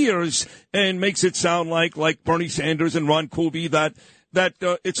the years and makes it sound like Bernie Sanders and Ron Kuby, that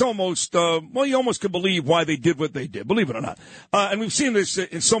it's almost, you almost can believe why they did what they did, believe it or not. And we've seen this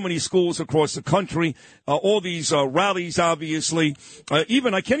in so many schools across the country, all these rallies, obviously. I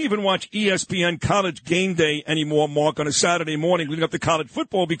can't even watch ESPN College Game Day anymore, Mark, on a Saturday morning leading up to college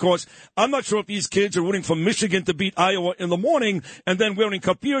football because I'm not sure if these kids are rooting for Michigan to beat Iowa in the morning and then wearing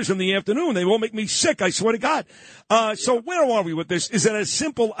cup ears in the afternoon. They will make me sick, I swear to God. So where are we with this? Is it as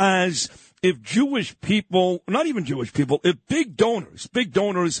simple as if Jewish people, not even Jewish people, if big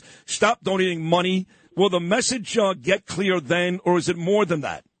donors stop donating money, will the message get clear then, or is it more than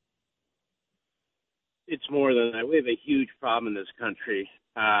that? It's more than that. We have a huge problem in this country.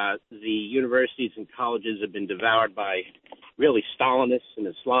 The universities and colleges have been devoured by really Stalinists and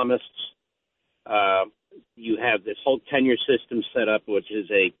Islamists. You have this whole tenure system set up, which is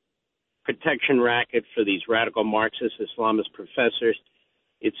a protection racket for these radical Marxist Islamist professors.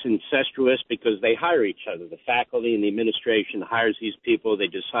 It's incestuous because they hire each other. The faculty and the administration hires these people. They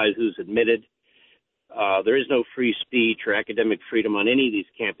decide who's admitted. There is no free speech or academic freedom on any of these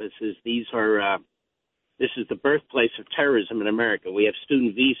campuses. This is the birthplace of terrorism in America. We have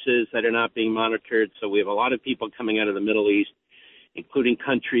student visas that are not being monitored. So we have a lot of people coming out of the Middle East, including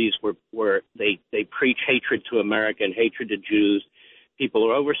countries where they preach hatred to America and hatred to Jews. People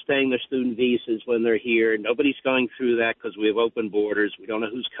are overstaying their student visas when they're here. Nobody's going through that because we have open borders. We don't know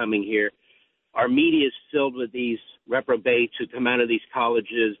who's coming here. Our media is filled with these reprobates who come out of these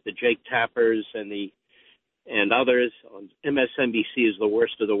colleges, the Jake Tappers and others. MSNBC is the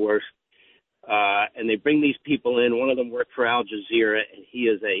worst of the worst. And they bring these people in. One of them worked for Al Jazeera, and he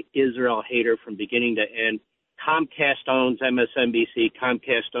is a Israel hater from beginning to end. Comcast owns MSNBC.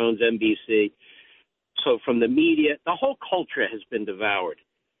 Comcast owns NBC. So from the media, the whole culture has been devoured.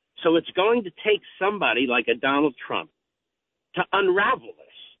 So it's going to take somebody like a Donald Trump to unravel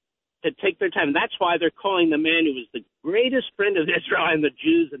this, to take their time. And that's why they're calling the man who was the greatest friend of Israel and the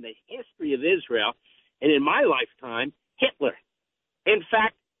Jews in the history of Israel, and in my lifetime, Hitler. In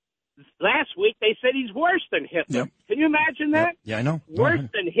fact, last week they said he's worse than Hitler. Yep. Can you imagine that? Yep. Yeah, I know. Worse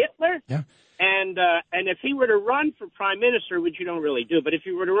than Hitler? Yeah. And if he were to run for prime minister, which you don't really do, but if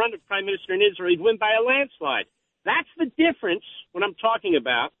he were to run for prime minister in Israel, he'd win by a landslide. That's the difference, what I'm talking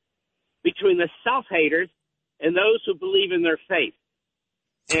about, between the self-haters and those who believe in their faith.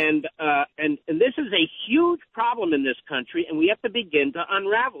 And this is a huge problem in this country, and we have to begin to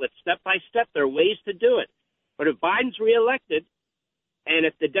unravel it step by step. There are ways to do it. But if Biden's reelected, and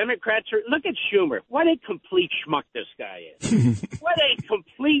if the Democrats are – look at Schumer. What a complete schmuck this guy is. What a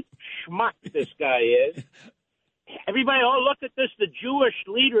complete schmuck this guy is. Everybody, look at this, the Jewish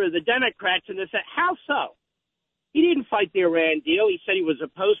leader of the Democrats, and they said, how so? He didn't fight the Iran deal. He said he was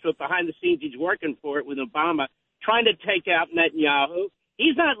opposed to it. Behind the scenes, he's working for it with Obama, trying to take out Netanyahu.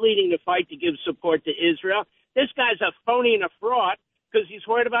 He's not leading the fight to give support to Israel. This guy's a phony and a fraud because he's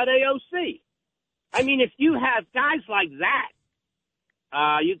worried about AOC. I mean, if you have guys like that,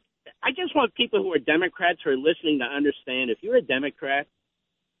 I just want people who are Democrats who are listening to understand, if you're a Democrat,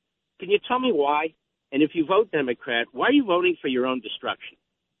 can you tell me why? And if you vote Democrat, why are you voting for your own destruction?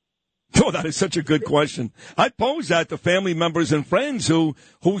 Oh, that is such a good question. I pose that to family members and friends who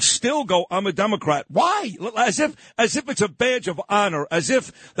still go, I'm a Democrat. Why? As if it's a badge of honor, as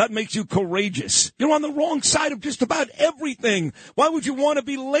if that makes you courageous. You're on the wrong side of just about everything. Why would you want to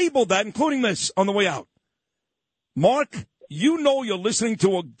be labeled that, including this on the way out? Mark, you know you're listening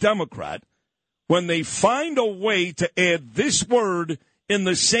to a Democrat when they find a way to add this word in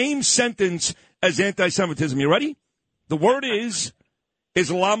the same sentence as anti-Semitism. You ready? The word is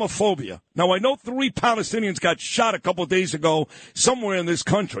Islamophobia. Now, I know 3 Palestinians got shot a couple of days ago somewhere in this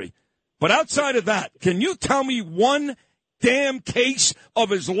country. But outside of that, can you tell me one damn case of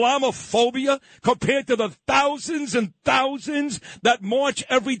Islamophobia compared to the thousands and thousands that march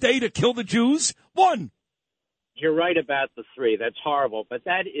every day to kill the Jews? One. You're right about the 3. That's horrible. But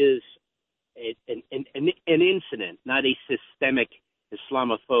that is an incident, not a systemic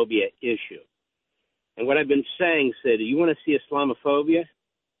Islamophobia issue. And what I've been saying, Sid, you want to see Islamophobia?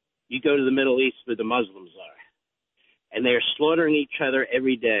 You go to the Middle East where the Muslims are. And they are slaughtering each other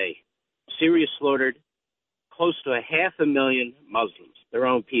every day. Syria slaughtered close to 500,000 Muslims, their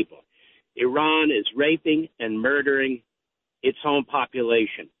own people. Iran is raping and murdering its own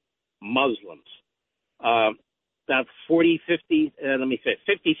population, Muslims. About 50,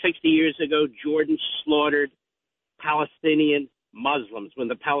 60 years ago, Jordan slaughtered Palestinian Muslims when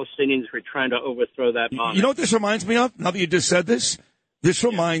the Palestinians were trying to overthrow that monarchy. You know what this reminds me of? Now that you just said this, this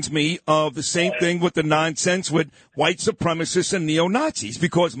reminds me of the same thing with the nonsense with white supremacists and neo-Nazis,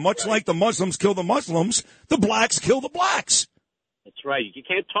 because much like the Muslims kill the Muslims, the blacks kill the blacks. That's right. You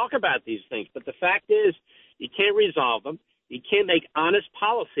can't talk about these things, but the fact is you can't resolve them. You can't make honest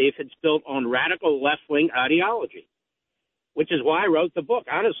policy if it's built on radical left-wing ideology, which is why I wrote the book.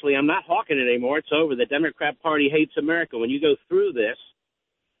 Honestly, I'm not hawking it anymore. It's over. The Democrat Party hates America. When you go through this,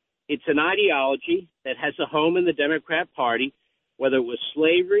 it's an ideology that has a home in the Democrat Party, whether it was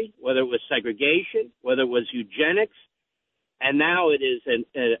slavery, whether it was segregation, whether it was eugenics, and now it is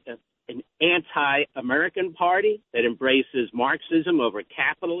an anti-American party that embraces Marxism over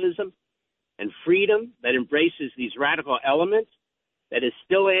capitalism and freedom, that embraces these radical elements, that is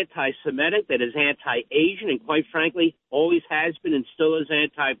still anti-Semitic, that is anti-Asian, and quite frankly, always has been and still is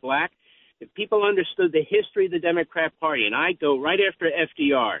anti-black. If people understood the history of the Democrat Party, and I go right after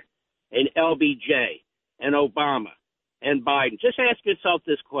FDR and LBJ and Obama and Biden, just ask yourself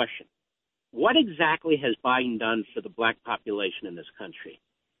this question. What exactly has Biden done for the black population in this country?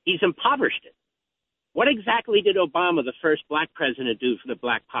 He's impoverished it. What exactly did Obama, the first black president, do for the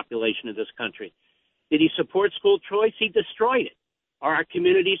black population of this country? Did he support school choice? He destroyed it. Are our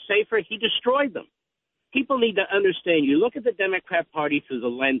communities safer? He destroyed them. People need to understand, you look at the Democrat Party through the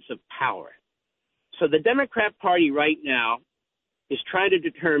lens of power. So the Democrat Party right now is trying to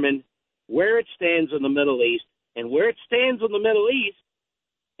determine where it stands in the Middle East, and where it stands in the Middle East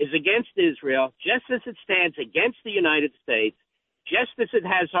is against Israel, just as it stands against the United States, just as it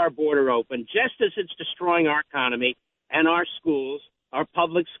has our border open, just as it's destroying our economy and our schools, our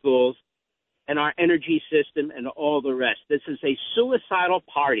public schools, and our energy system and all the rest. This is a suicidal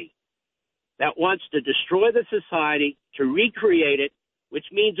party that wants to destroy the society, to recreate it, which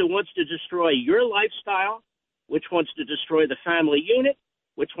means it wants to destroy your lifestyle, which wants to destroy the family unit,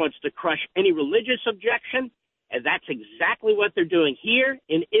 which wants to crush any religious objection, and that's exactly what they're doing here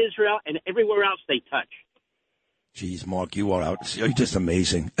in Israel and everywhere else they touch. Geez, Mark, you are out. You're just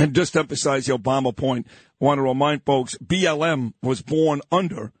amazing. And just to emphasize the Obama point, I want to remind folks, BLM was born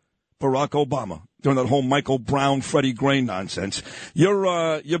under Barack Obama during that whole Michael Brown, Freddie Gray nonsense.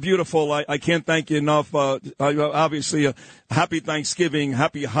 You're beautiful. I can't thank you enough. Obviously, happy Thanksgiving,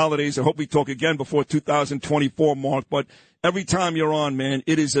 happy holidays. I hope we talk again before 2024, Mark. But every time you're on, man,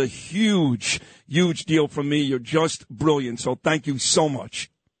 it is a huge, huge deal for me. You're just brilliant. So thank you so much.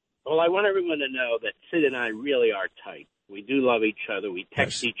 Well, I want everyone to know that Sid and I really are tight. We do love each other. We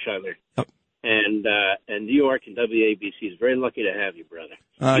text each other. Yep. And New York and WABC is very lucky to have you, brother.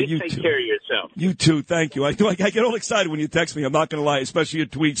 You take care of yourself. You too. Thank you. I get all excited when you text me. I'm not going to lie, especially your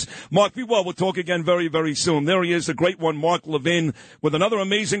tweets. Mark, be well. We'll talk again very, very soon. There he is, the great one, Mark Levin, with another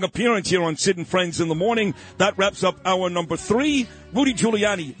amazing appearance here on Sid and Friends in the Morning. That wraps up hour number 3. Rudy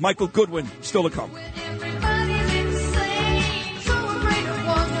Giuliani, Michael Goodwin, still to come.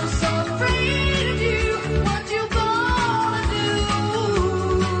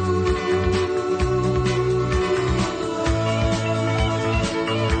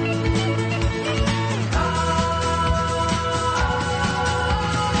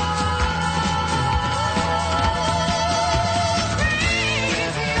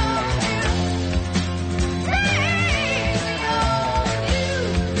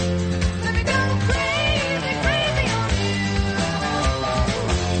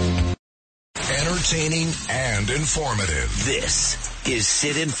 Entertaining and informative. This is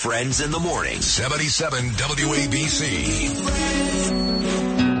Sid and Friends in the Morning. 77 WABC.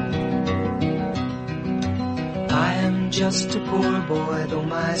 I am just a poor boy, though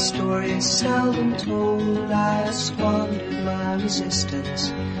my story is seldom told. I squandered my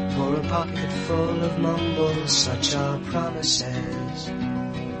resistance for a pocket full of mumbles, such are promises.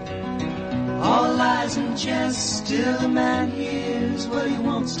 All lies and jest, still a man hears what he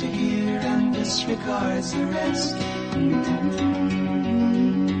wants to hear and disregards the rest.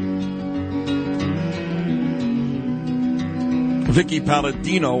 Vicky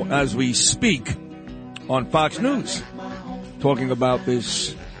Palladino, as we speak, on Fox News, talking about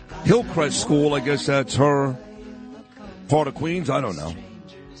this Hillcrest school. I guess that's her part of Queens. I don't know.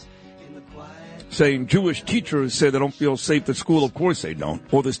 Saying Jewish teachers say they don't feel safe at school. Of course they don't.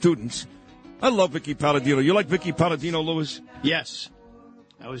 Or the students. I love Vicky Palladino. You like Vicky Palladino, Louis? Yes.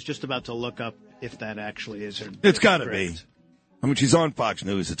 I was just about to look up if that actually is her. It's got to be. I mean, she's on Fox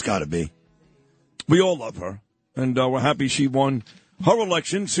News. It's got to be. We all love her. And we're happy she won her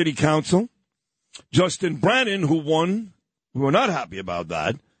election, city council. Justin Brannan, who won, we're not happy about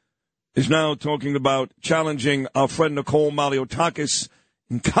that, is now talking about challenging our friend Nicole Maliotakis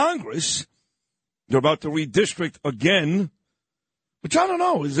in Congress. They're about to redistrict again. Which I don't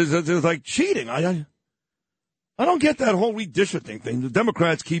know, is like cheating. I don't get that whole redistricting thing. The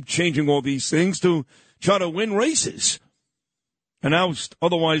Democrats keep changing all these things to try to win races. And now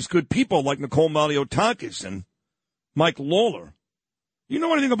otherwise good people like Nicole Maliotakis and Mike Lawler. You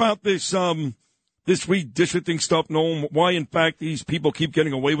know anything about this this redistricting stuff? Know why, in fact, these people keep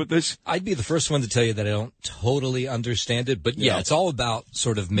getting away with this? I'd be the first one to tell you that I don't totally understand it. But, yeah, it's all about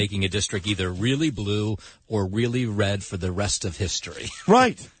sort of making a district either really blue or really red for the rest of history.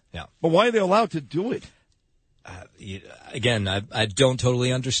 Right. Yeah. But why are they allowed to do it? Again, I don't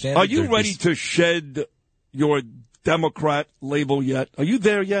totally understand Are you ready to shed your Democrat label yet? Are you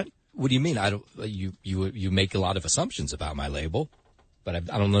there yet? What do you mean? I don't. You make a lot of assumptions about my label, but I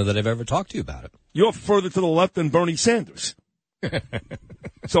don't know that I've ever talked to you about it. You're further to the left than Bernie Sanders.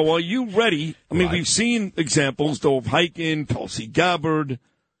 So are you ready? I mean, we've seen examples, though, of Hyken, Tulsi Gabbard,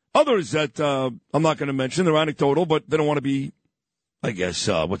 others that I'm not going to mention. They're anecdotal, but they don't want to be, I guess,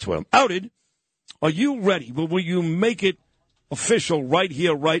 outed. Are you ready? Will you make it official right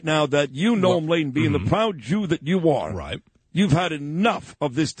here, right now, that you, Noam Layden, being the proud Jew that you are, right? You've had enough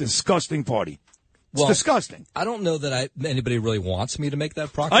of this disgusting party. It's disgusting. I don't know that anybody really wants me to make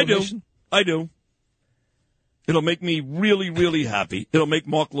that proclamation. I do. It'll make me really, really happy. It'll make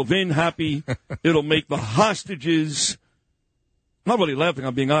Mark Levin happy. It'll make the hostages. I'm not really laughing,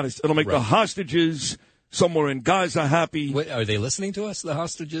 I'm being honest. It'll make the hostages somewhere in Gaza happy. Wait, are they listening to us, the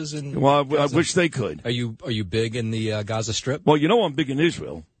hostages? Well, I wish they could. Are you big in the Gaza Strip? Well, you know I'm big in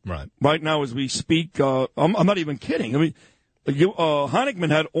Israel. Right. Right now as we speak, I'm not even kidding. I mean,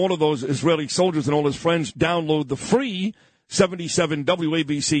 Heinekman had all of those Israeli soldiers and all his friends download the free 77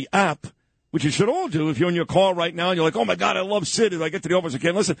 WABC app, which you should all do. If you're in your car right now and you're like, oh, my God, I love Sid. If I get to the office, I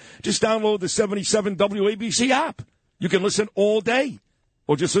can't listen. Just download the 77 WABC app. You can listen all day.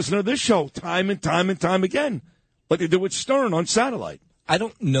 Or just listen to this show time and time and time again, like they do with Stern on satellite. I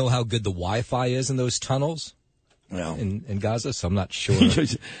don't know how good the Wi-Fi is in those tunnels. in Gaza, so I'm not sure.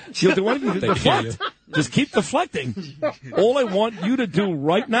 Just keep deflecting. All I want you to do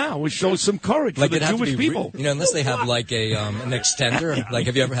right now is show some courage for the Jewish people. Unless they have like an extender. Like,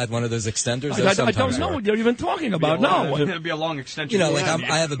 have you ever had one of those extenders? I don't know what you're even talking about. No, it'd be a long extension.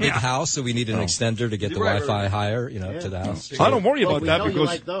 I have a big house, so we need an extender to get the Wi-Fi higher, to the house. I don't worry about that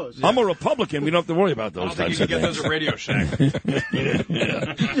because I'm a Republican. We don't have to worry about those types of things. I don't think you can get those at Radio Shack.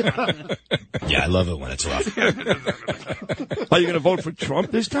 Yeah, I love it when it's rough. Are you going to vote for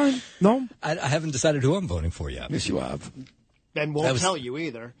Trump this time? No? I haven't decided who I'm voting for yet. Yes, you have. And won't tell you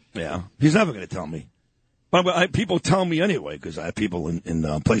either. Yeah. He's never going to tell me. But people tell me anyway, because I have people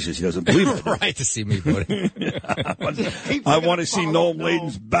in places he doesn't believe in. Right, to see me voting. I want to see Noel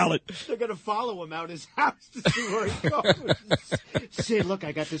Layden's ballot. They're going to follow him out his house to see where he goes. Say, look,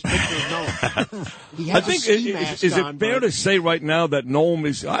 I got this picture of Noel. He has is it fair to say right now that Noel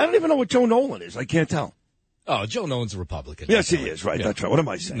is... I don't even know what Joe Nolan is. I can't tell. Oh, Joe Nolan's a Republican. Yes, he is. Right, that's right. What am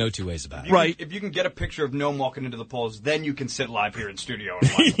I saying? No two ways about it. Right. If you can get a picture of Noam walking into the polls, then you can sit live here in studio.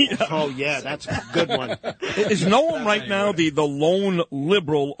 Oh, yeah, that's a good one. Is Noam right now the lone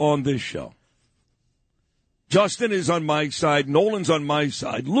liberal on this show? Justin is on my side. Nolan's on my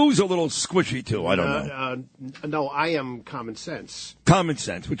side. Lou's a little squishy, too. I don't know. No, I am common sense. Common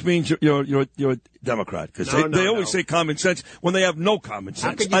sense, which means you're a Democrat. Because they always say common sense when they have no common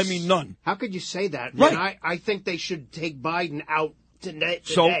sense. I mean, none. How could you say that? Right. I think they should take Biden out today.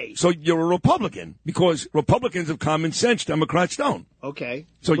 So you're a Republican because Republicans have common sense. Democrats don't. Okay.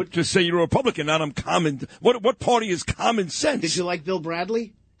 So just say you're a Republican, not I'm common. What party is common sense? Did you like Bill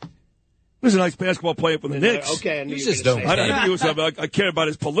Bradley? He was a nice basketball player for the Knicks. Okay, I care about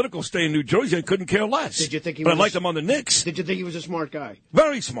his political stay in New Jersey. I couldn't care less. Did you think he I liked him on the Knicks. Did you think he was a smart guy?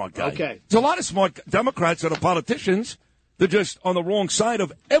 Very smart guy. Okay. There's a lot of smart Democrats that are politicians. They're just on the wrong side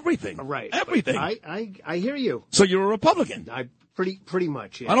of everything. Right. Everything. I hear you. So you're a Republican. Pretty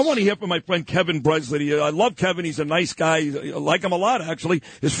much, yes. I don't want to hear from my friend Kevin Breslin. I love Kevin. He's a nice guy. I like him a lot, actually.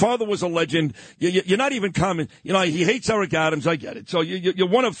 His father was a legend. You're not even common. He hates Eric Adams. I get it. So you're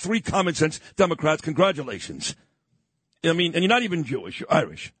one of three common sense Democrats. Congratulations. I mean, and you're not even Jewish. You're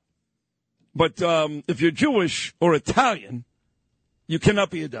Irish. But if you're Jewish or Italian, you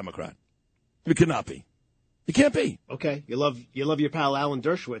cannot be a Democrat. You cannot be. You can't be. Okay. You love your pal Alan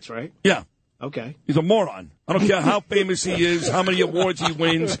Dershowitz, right? Yeah. Okay. He's a moron. I don't care how famous he is, how many awards he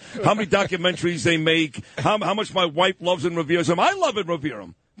wins, how many documentaries they make, how much my wife loves and reveres him. I love and revere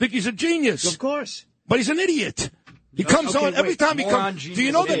him. I think he's a genius. Of course. But he's an idiot. He comes on every time he comes. Do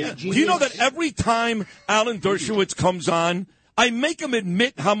you know that every time Alan Dershowitz comes on, I make him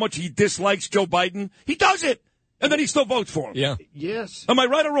admit how much he dislikes Joe Biden? He does it. And then he still votes for him. Yeah. Yes. Am I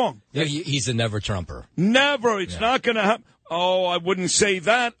right or wrong? Yeah, he's a never Trumper. Never. It's not going to happen. Oh, I wouldn't say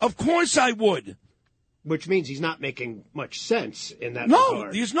that. Of course I would. Which means he's not making much sense in that regard.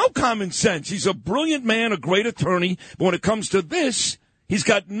 No, there's no common sense. He's a brilliant man, a great attorney. But when it comes to this, he's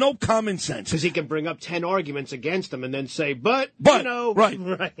got no common sense. Because he can bring up 10 arguments against them and then say, but right.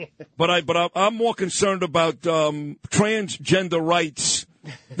 But I'm more concerned about transgender rights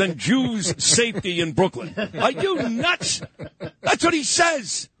than Jews' safety in Brooklyn. Are you nuts? That's what he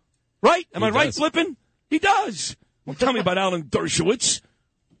says. Right? Am I right, Flippin'? He does. Well, tell me about Alan Dershowitz.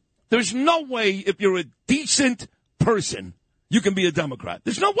 There's no way if you're a decent person, you can be a Democrat.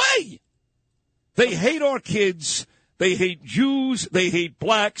 There's no way. They hate our kids. They hate Jews. They hate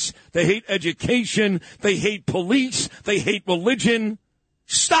blacks. They hate education. They hate police. They hate religion.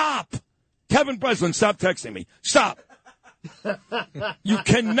 Stop. Kevin Breslin, stop texting me. Stop. You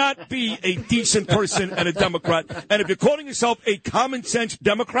cannot be a decent person and a Democrat. And if you're calling yourself a common sense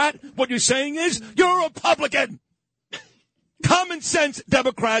Democrat, what you're saying is you're a Republican. Common sense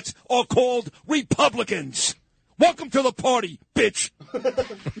Democrats are called Republicans. Welcome to the party, bitch.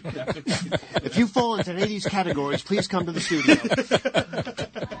 If you fall into any of these categories, please come to the studio.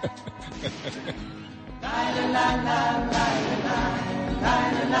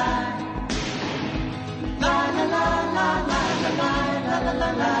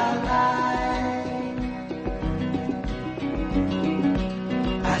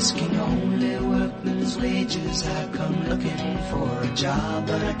 Asking only workmen's wages, I've come looking for a job,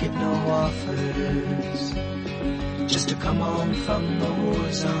 but I get no offers. Just to come home from the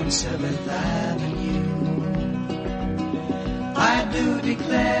wars on 7th Avenue. I do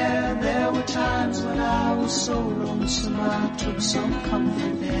declare there were times when I was so lonesome I took some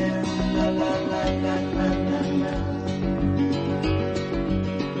comfort there. La la la la la la la.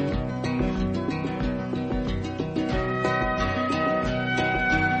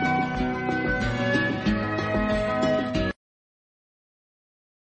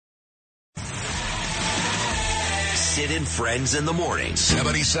 Sid and Friends in the Morning.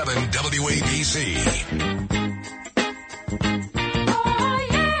 77 WABC.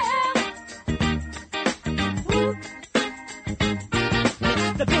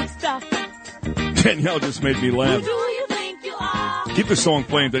 Danielle just made me laugh. Keep the song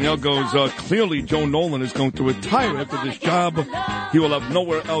playing. Danielle goes, clearly Joe Nolan is going to retire after this job. He will have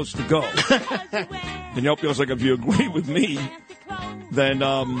nowhere else to go. Danielle feels like if you agree with me, then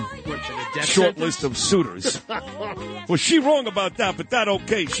short list of suitors. Well, she wrong about that, but that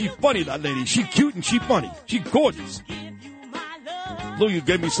okay. She funny, that lady. She cute and she funny. She gorgeous. Lou, you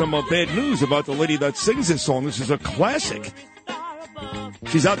gave me some bad news about the lady that sings this song. This is a classic.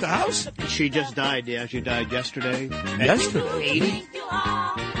 She's out the house? She just died, yeah. She died yesterday. Yesterday?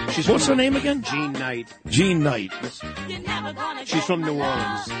 80. What's her name again? Jean Knight. Jean Knight. She's from New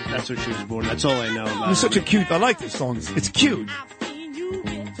Orleans. That's where she was born. That's all I know about her. You're such a cute. I like this song. It's cute.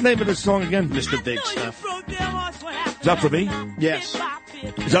 What's the name of this song again? Mr. Big Stuff. Is that for me? Yes.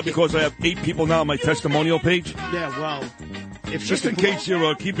 Is that because I have 8 people now on my testimonial page? Yeah, well... Just in case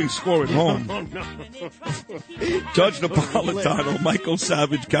you're keeping score at home. Oh, no. Judge Napolitano, Michael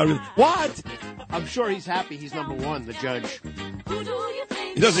Savage, Gary. What? I'm sure he's happy he's number one, the judge.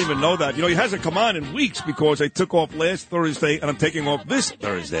 He doesn't even know that. You know, he hasn't come on in weeks because I took off last Thursday and I'm taking off this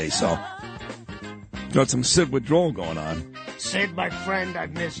Thursday, so... Got some Sid withdrawal going on. Sid, my friend, I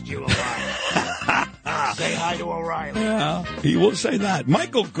missed you a lot. Say hi to O'Reilly. Yeah, he will say that.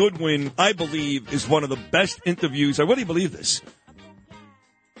 Michael Goodwin, I believe, is one of the best interviews. I really believe this.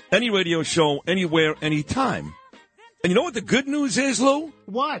 Any radio show, anywhere, anytime. And you know what the good news is, Lou?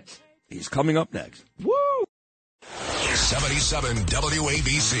 What? He's coming up next. Woo! 77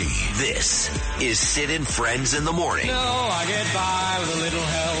 WABC. This is Sid and Friends in the Morning. No, I get by with a little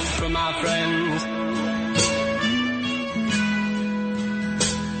help from my friends.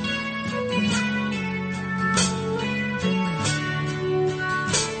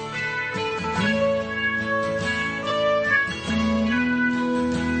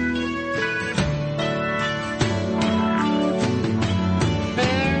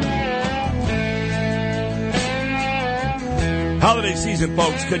 Holiday season,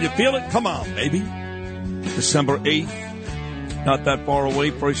 folks. Can you feel it? Come on, baby. December 8th. Not that far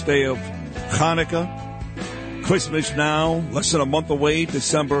away. First day of Hanukkah. Christmas now. Less than a month away.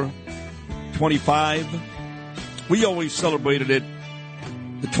 December 25. We always celebrated it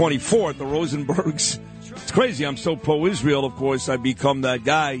the 24th, the Rosenbergs. It's crazy. I'm so pro-Israel, of course. I've become that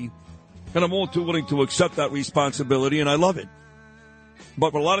guy. And I'm all too willing to accept that responsibility, and I love it.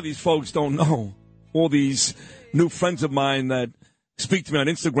 But what a lot of these folks don't know, all these new friends of mine that speak to me on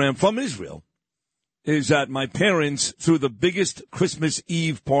Instagram from Israel, is that my parents threw the biggest Christmas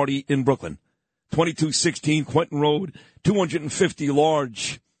Eve party in Brooklyn. 2216 Quentin Road, 250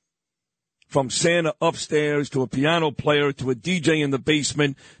 large. From Santa upstairs to a piano player to a DJ in the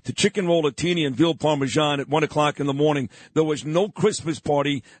basement to chicken rollatini and veal parmesan at 1 o'clock in the morning. There was no Christmas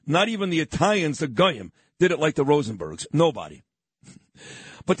party, not even the Italians, the Goyim, did it like the Rosenbergs. Nobody.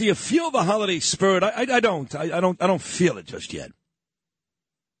 But do you feel the holiday spirit? I don't feel it just yet.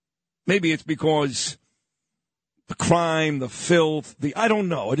 Maybe it's because the crime, the filth, I don't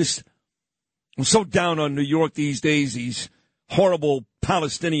know. I'm so down on New York these days, these horrible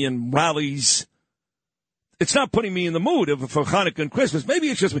Palestinian rallies. It's not putting me in the mood for Hanukkah and Christmas.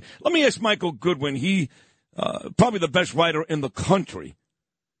 Maybe it's just me. Let me ask Michael Goodwin. He, probably the best writer in the country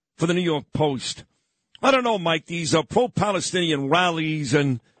for the New York Post. I don't know, Mike, these pro-Palestinian rallies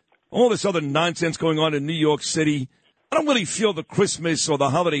and all this other nonsense going on in New York City. I don't really feel the Christmas or the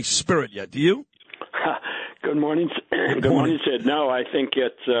holiday spirit yet. Do you? Good morning. Good morning, Sid. No, I think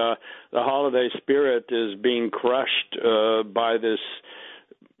it's the holiday spirit is being crushed by this,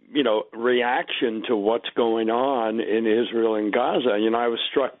 reaction to what's going on in Israel and Gaza. I was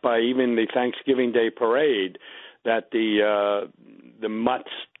struck by even the Thanksgiving Day parade that the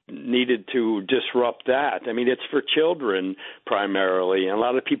mutts needed to disrupt that. I mean, it's for children primarily, and a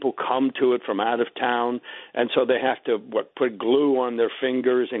lot of people come to it from out of town, and so they have to put glue on their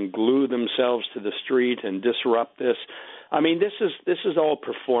fingers and glue themselves to the street and disrupt this. I mean, this is all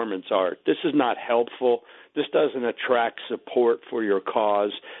performance art. This is not helpful. This doesn't attract support for your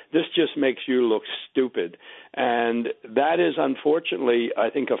cause. This just makes you look stupid, and that is unfortunately,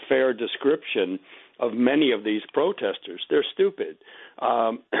 I think, a fair description of many of these protesters. They're stupid.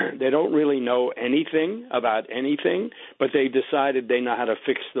 They don't really know anything about anything, but they decided they know how to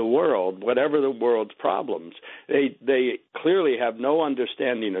fix the world, whatever the world's problems. They clearly have no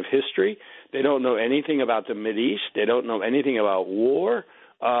understanding of history. They don't know anything about the Mideast. They don't know anything about war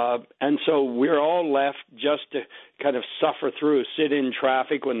And so we're all left just to kind of suffer through, sit in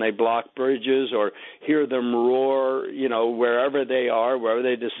traffic when they block bridges or hear them roar, wherever they are, wherever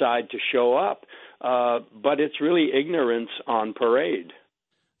they decide to show up. But it's really ignorance on parade.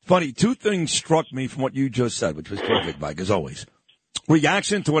 Funny, two things struck me from what you just said, which was perfect, Mike, as always.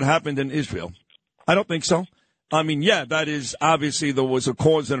 Reaction to what happened in Israel. I don't think so. I mean, yeah, that is obviously there was a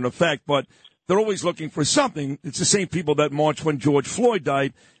cause and an effect, but they're always looking for something. It's the same people that marched when George Floyd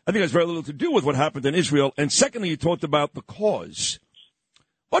died. I think it has very little to do with what happened in Israel. And secondly, you talked about the cause.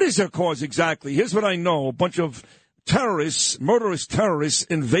 What is their cause exactly? Here's what I know. A bunch of terrorists, murderous terrorists,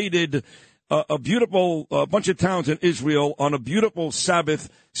 invaded a beautiful bunch of towns in Israel on a beautiful Sabbath,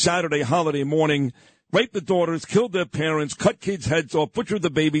 Saturday holiday morning, raped the daughters, killed their parents, cut kids' heads off, butchered the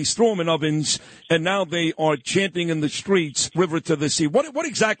babies, threw them in ovens, and now they are chanting in the streets, river to the sea. What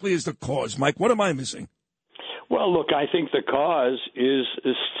exactly is the cause, Mike? What am I missing? Well, look, I think the cause is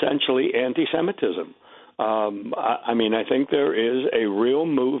essentially anti-Semitism. I think there is a real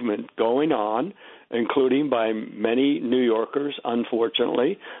movement going on, including by many New Yorkers,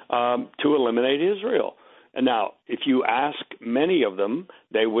 unfortunately, to eliminate Israel. And now, if you ask many of them,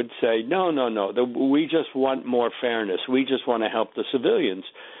 they would say, no, we just want more fairness. We just want to help the civilians.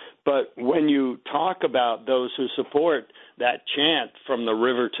 But when you talk about those who support that chant from the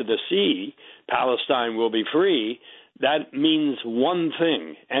river to the sea, Palestine will be free, that means one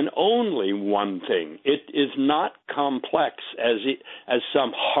thing and only one thing. It is not complex as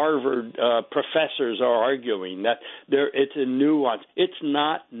some Harvard professors are arguing that it's a nuance. It's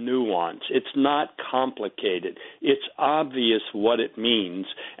not nuance. It's not complicated. It's obvious what it means,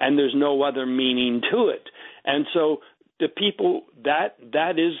 and there's no other meaning to it. And so the people, that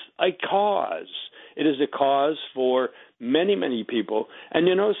is a cause. It is a cause for many, many people. And,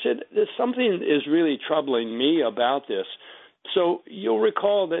 Sid, there's something is really troubling me about this. So you'll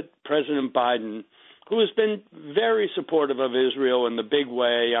recall that President Biden, who has been very supportive of Israel in the big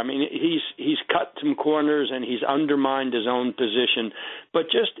way, I mean, he's cut some corners and he's undermined his own position, but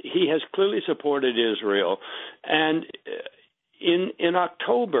he has clearly supported Israel. And in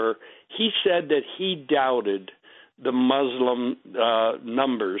October, he said that he doubted the Muslim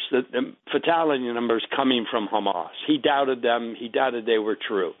numbers, the fatality numbers coming from Hamas. He doubted them. He doubted they were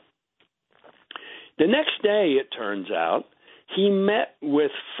true. The next day, it turns out, he met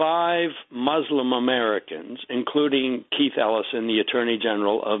with 5 Muslim Americans, including Keith Ellison, the Attorney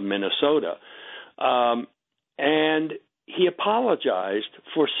General of Minnesota. And he apologized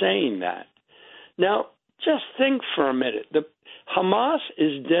for saying that. Now, just think for a minute. Hamas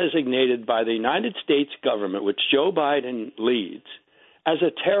is designated by the United States government, which Joe Biden leads, as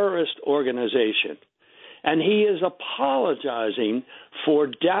a terrorist organization. And he is apologizing for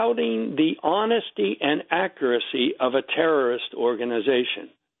doubting the honesty and accuracy of a terrorist organization.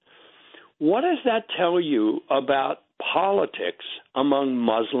 What does that tell you about politics among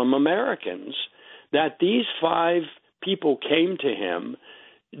Muslim Americans, that these 5 people came to him,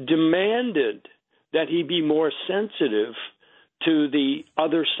 demanded that he be more sensitive to the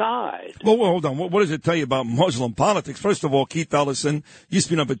other side? Well, hold on. What does it tell you about Muslim politics? First of all, Keith Ellison used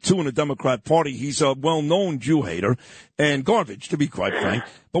to be number 2 in the Democrat Party. He's a well-known Jew hater and garbage, to be quite frank.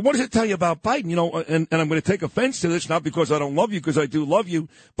 But what does it tell you about Biden? And I'm going to take offense to this, not because I don't love you, because I do love you,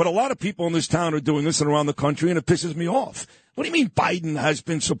 but a lot of people in this town are doing this and around the country, and it pisses me off. What do you mean Biden has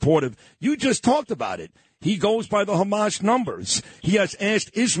been supportive? You just talked about it. He goes by the Hamas numbers. He has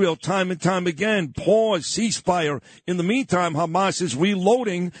asked Israel time and time again, pause, ceasefire. In the meantime, Hamas is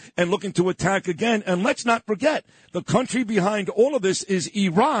reloading and looking to attack again. And let's not forget, the country behind all of this is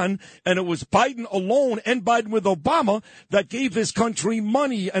Iran, and it was Biden alone and Biden with Obama that gave this country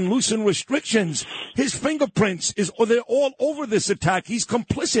money and loosened restrictions. His fingerprints they're all over this attack. He's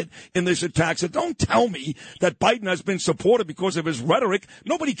complicit in this attack. So don't tell me that Biden has been supported because of his rhetoric.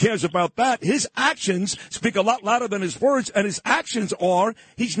 Nobody cares about that. His actions speak a lot louder than his words, and his actions are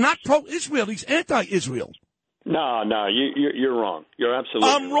he's not pro-Israel, he's anti-Israel. No, you're wrong. You're absolutely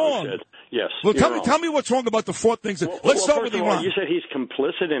wrong. I'm wrong. Sid. Yes. Well, tell me what's wrong about the 4 things. Let's start with Iran. You said he's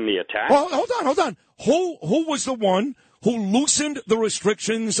complicit in the attack. Well, hold on. Who was the one who loosened the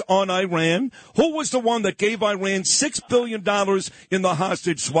restrictions on Iran? Who was the one that gave Iran $6 billion in the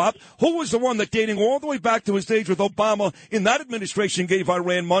hostage swap? Who was the one that, dating all the way back to his days with Obama in that administration, gave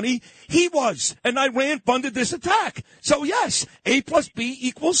Iran money? He was. And Iran funded this attack. So, yes, A plus B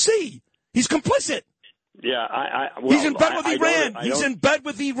equals C. He's complicit. Yeah, he's in bed with Iran. He's in bed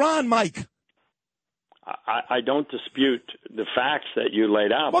with Iran, Mike. I don't dispute the facts that you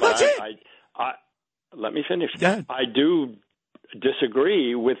laid out. Well, that's it. Let me finish. Yeah. I do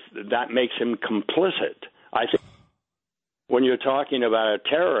disagree with that makes him complicit. I think when you're talking about a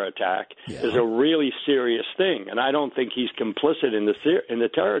terror attack is a really serious thing, and I don't think he's complicit in the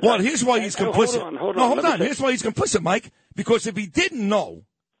terror attack. Well, here's why he's complicit. Hold on. Here's why he's complicit, Mike. Because if he didn't know,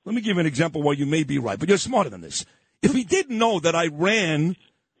 let me give you an example where you may be right, but you're smarter than this. If he didn't know that Iran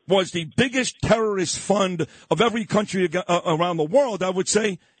was the biggest terrorist fund of every country around the world, I would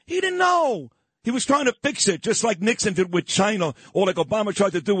say he didn't know. He was trying to fix it, just like Nixon did with China or like Obama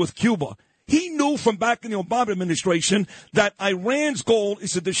tried to do with Cuba. He knew from back in the Obama administration that Iran's goal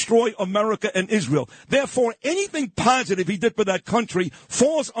is to destroy America and Israel. Therefore, anything positive he did for that country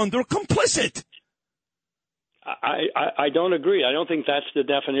falls under complicit. I don't agree. I don't think that's the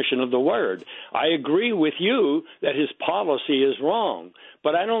definition of the word. I agree with you that his policy is wrong,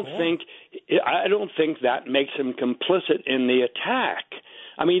 but I don't think that makes him complicit in the attack.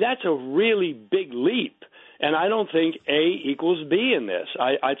 I mean, that's a really big leap. And I don't think A equals B in this.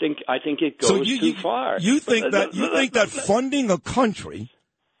 I think it goes too far. You think that funding a country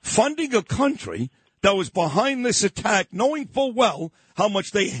that was behind this attack, knowing full well how much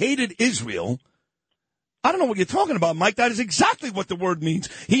they hated Israel, I don't know what you're talking about, Mike. That is exactly what the word means.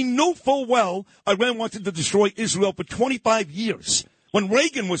 He knew full well Iran wanted to destroy Israel for 25 years. When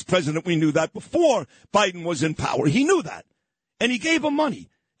Reagan was president, we knew that. Before Biden was in power, he knew that. And he gave them money.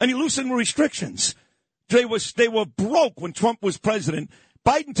 And he loosened restrictions. They were broke when Trump was president.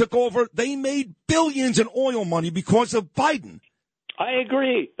 Biden took over. They made billions in oil money because of Biden. I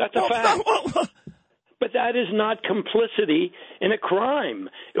agree. That's a fact. But that is not complicity in a crime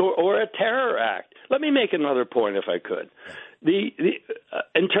or a terror act. Let me make another point, if I could.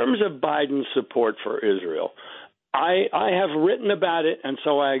 In terms of Biden's support for Israel, I have written about it, and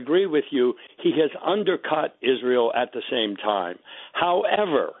so I agree with you. He has undercut Israel at the same time.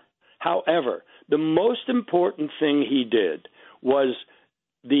 However, the most important thing he did was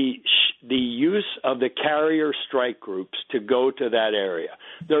the use of the carrier strike groups to go to that area.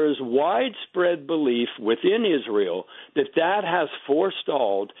 There is widespread belief within Israel that has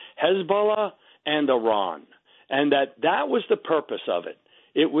forestalled Hezbollah and Iran, and that was the purpose of it.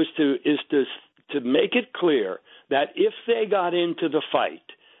 It was to make it clear that if they got into the fight,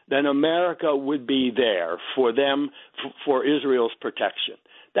 then America would be there for them, for Israel's protection.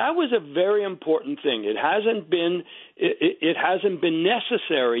 That was a very important thing. It hasn't been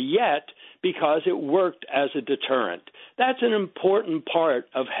necessary yet because it worked as a deterrent. That's an important part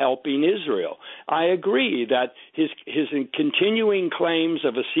of helping Israel. I agree that his continuing claims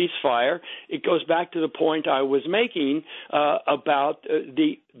of a ceasefire, it goes back to the point I was making about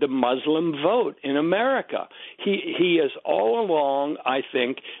the Muslim vote in America. He has all along, I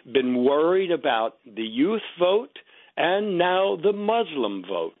think, been worried about the youth vote and now the Muslim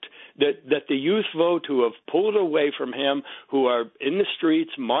vote, that the youth vote who have pulled away from him, who are in the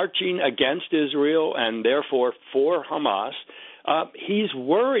streets marching against Israel and therefore for Hamas, he's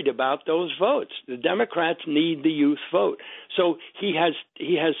worried about those votes. The Democrats need the youth vote. So he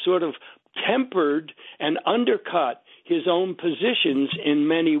has sort of tempered and undercut his own positions in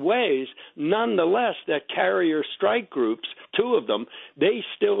many ways. Nonetheless, that carrier strike groups, two of them, they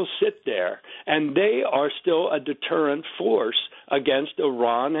still sit there, and they are still a deterrent force against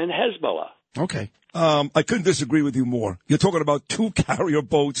Iran and Hezbollah. Okay. I couldn't disagree with you more. You're talking about two carrier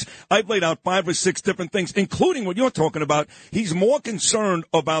boats. I've laid out 5 or 6 different things, including what you're talking about. He's more concerned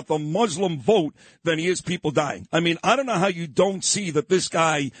about the Muslim vote than he is people dying. I mean, I don't know how you don't see that this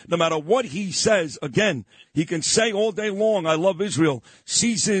guy, no matter what he says, again, he can say all day long, I love Israel,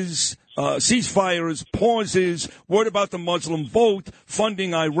 ceasefires, pauses, word about the Muslim vote,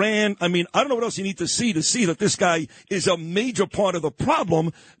 funding Iran. I mean, I don't know what else you need to see that this guy is a major part of the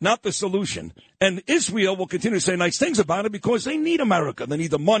problem, not the solution. And Israel will continue to say nice things about it because they need America. They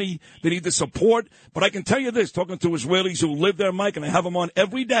need the money. They need the support. But I can tell you this, talking to Israelis who live there, Mike, and I have them on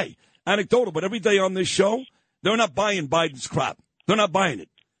every day, anecdotal, but every day on this show, they're not buying Biden's crap. They're not buying it.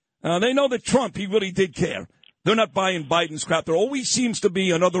 They know that Trump, he really did care. They're not buying Biden's crap. There always seems to be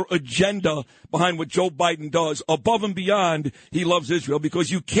another agenda behind what Joe Biden does. Above and beyond, he loves Israel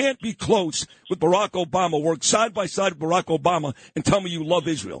because you can't be close with Barack Obama, work side by side with Barack Obama, and tell me you love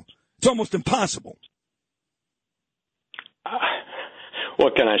Israel. It's almost impossible.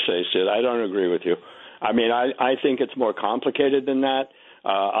 What can I say, Sid? I don't agree with you. I mean, I think it's more complicated than that.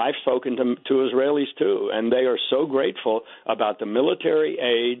 I've spoken to Israelis, too, and they are so grateful about the military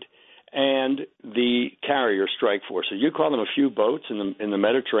aid and the carrier strike forces. You call them a few boats in the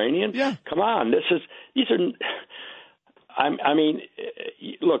Mediterranean? Yeah. Come on, I mean,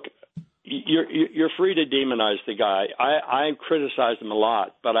 look, you're free to demonize the guy. I criticize him a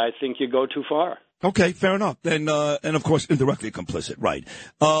lot, but I think you go too far. Okay, fair enough. And of course, indirectly complicit, right?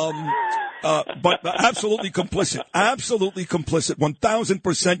 But absolutely complicit. Absolutely complicit.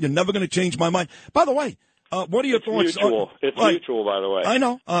 1,000%. You're never going to change my mind. By the way, what are your thoughts? Mutual. It's mutual, by the way. I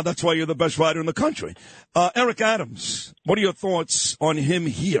know. That's why you're the best writer in the country. Eric Adams, what are your thoughts on him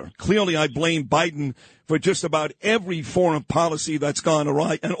here? Clearly, I blame Biden for just about every foreign policy that's gone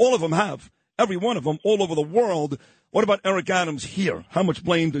awry, and all of them have. Every one of them, all over the world. What about Eric Adams here? How much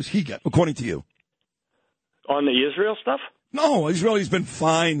blame does he get, according to you? On the Israel stuff? No, Israel's been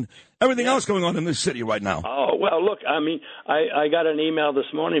fine. Everything else going on in this city right now. Oh, well, look, I mean, I got an email this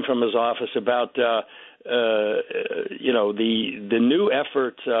morning from his office about, the new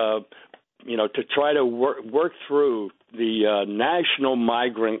effort, to try to work through the national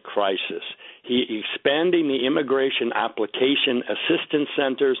migrant crisis. He expanding the immigration application assistance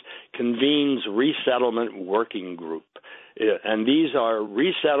centers, convenes resettlement working group. And these are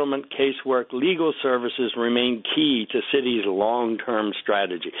resettlement, casework, legal services remain key to city's long-term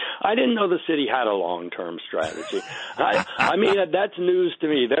strategy. I didn't know the city had a long-term strategy. I mean, that's news to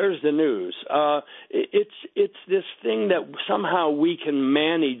me. There's the news. It's this thing that somehow we can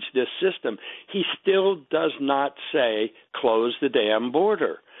manage this system. He still does not say close the damn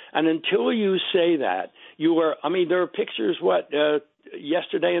border. And until you say that, there are pictures,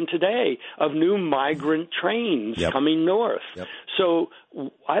 yesterday and today of new migrant trains coming north. Yep. So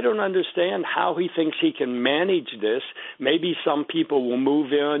I don't understand how he thinks he can manage this. Maybe some people will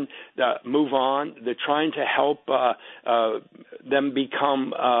move on. They're trying to help them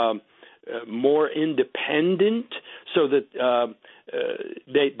become more independent so that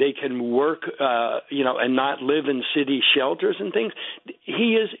they can work, and not live in city shelters and things.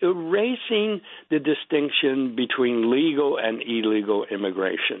 He is erasing the distinction between legal and illegal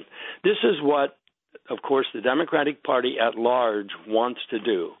immigration. This is what, of course, the Democratic Party at large wants to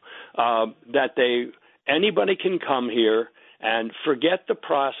do, anybody can come here and forget the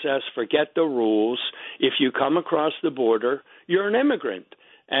process, forget the rules. If you come across the border, you're an immigrant.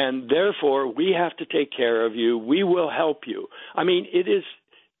 And therefore, we have to take care of you. We will help you. I mean, it is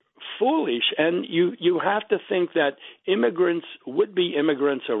foolish. And you have to think that would-be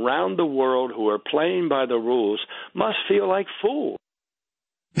immigrants around the world who are playing by the rules must feel like fools.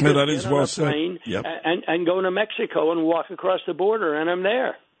 Yeah, that is well said. Yep. And go to Mexico and walk across the border, and I'm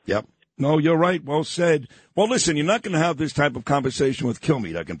there. Yep. No, you're right. Well said. Well, listen, you're not going to have this type of conversation with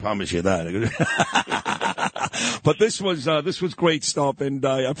Kilmeade. I can promise you that. But this was great stuff, and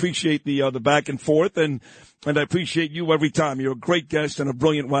I appreciate the back and forth, and I appreciate you every time. You're a great guest and a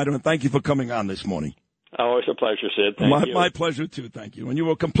brilliant writer, and thank you for coming on this morning. Always a pleasure, Sid. Thank you. My pleasure, too. Thank you. And you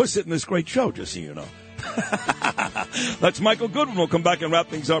were complicit in this great show, just so you know. That's Michael Goodwin. We'll come back and wrap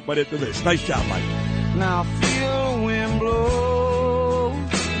things up right after this. Nice job, Mike. Now feel the wind blow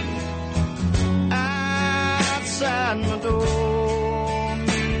outside my door.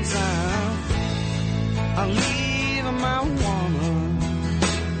 Meantime, I leave my one.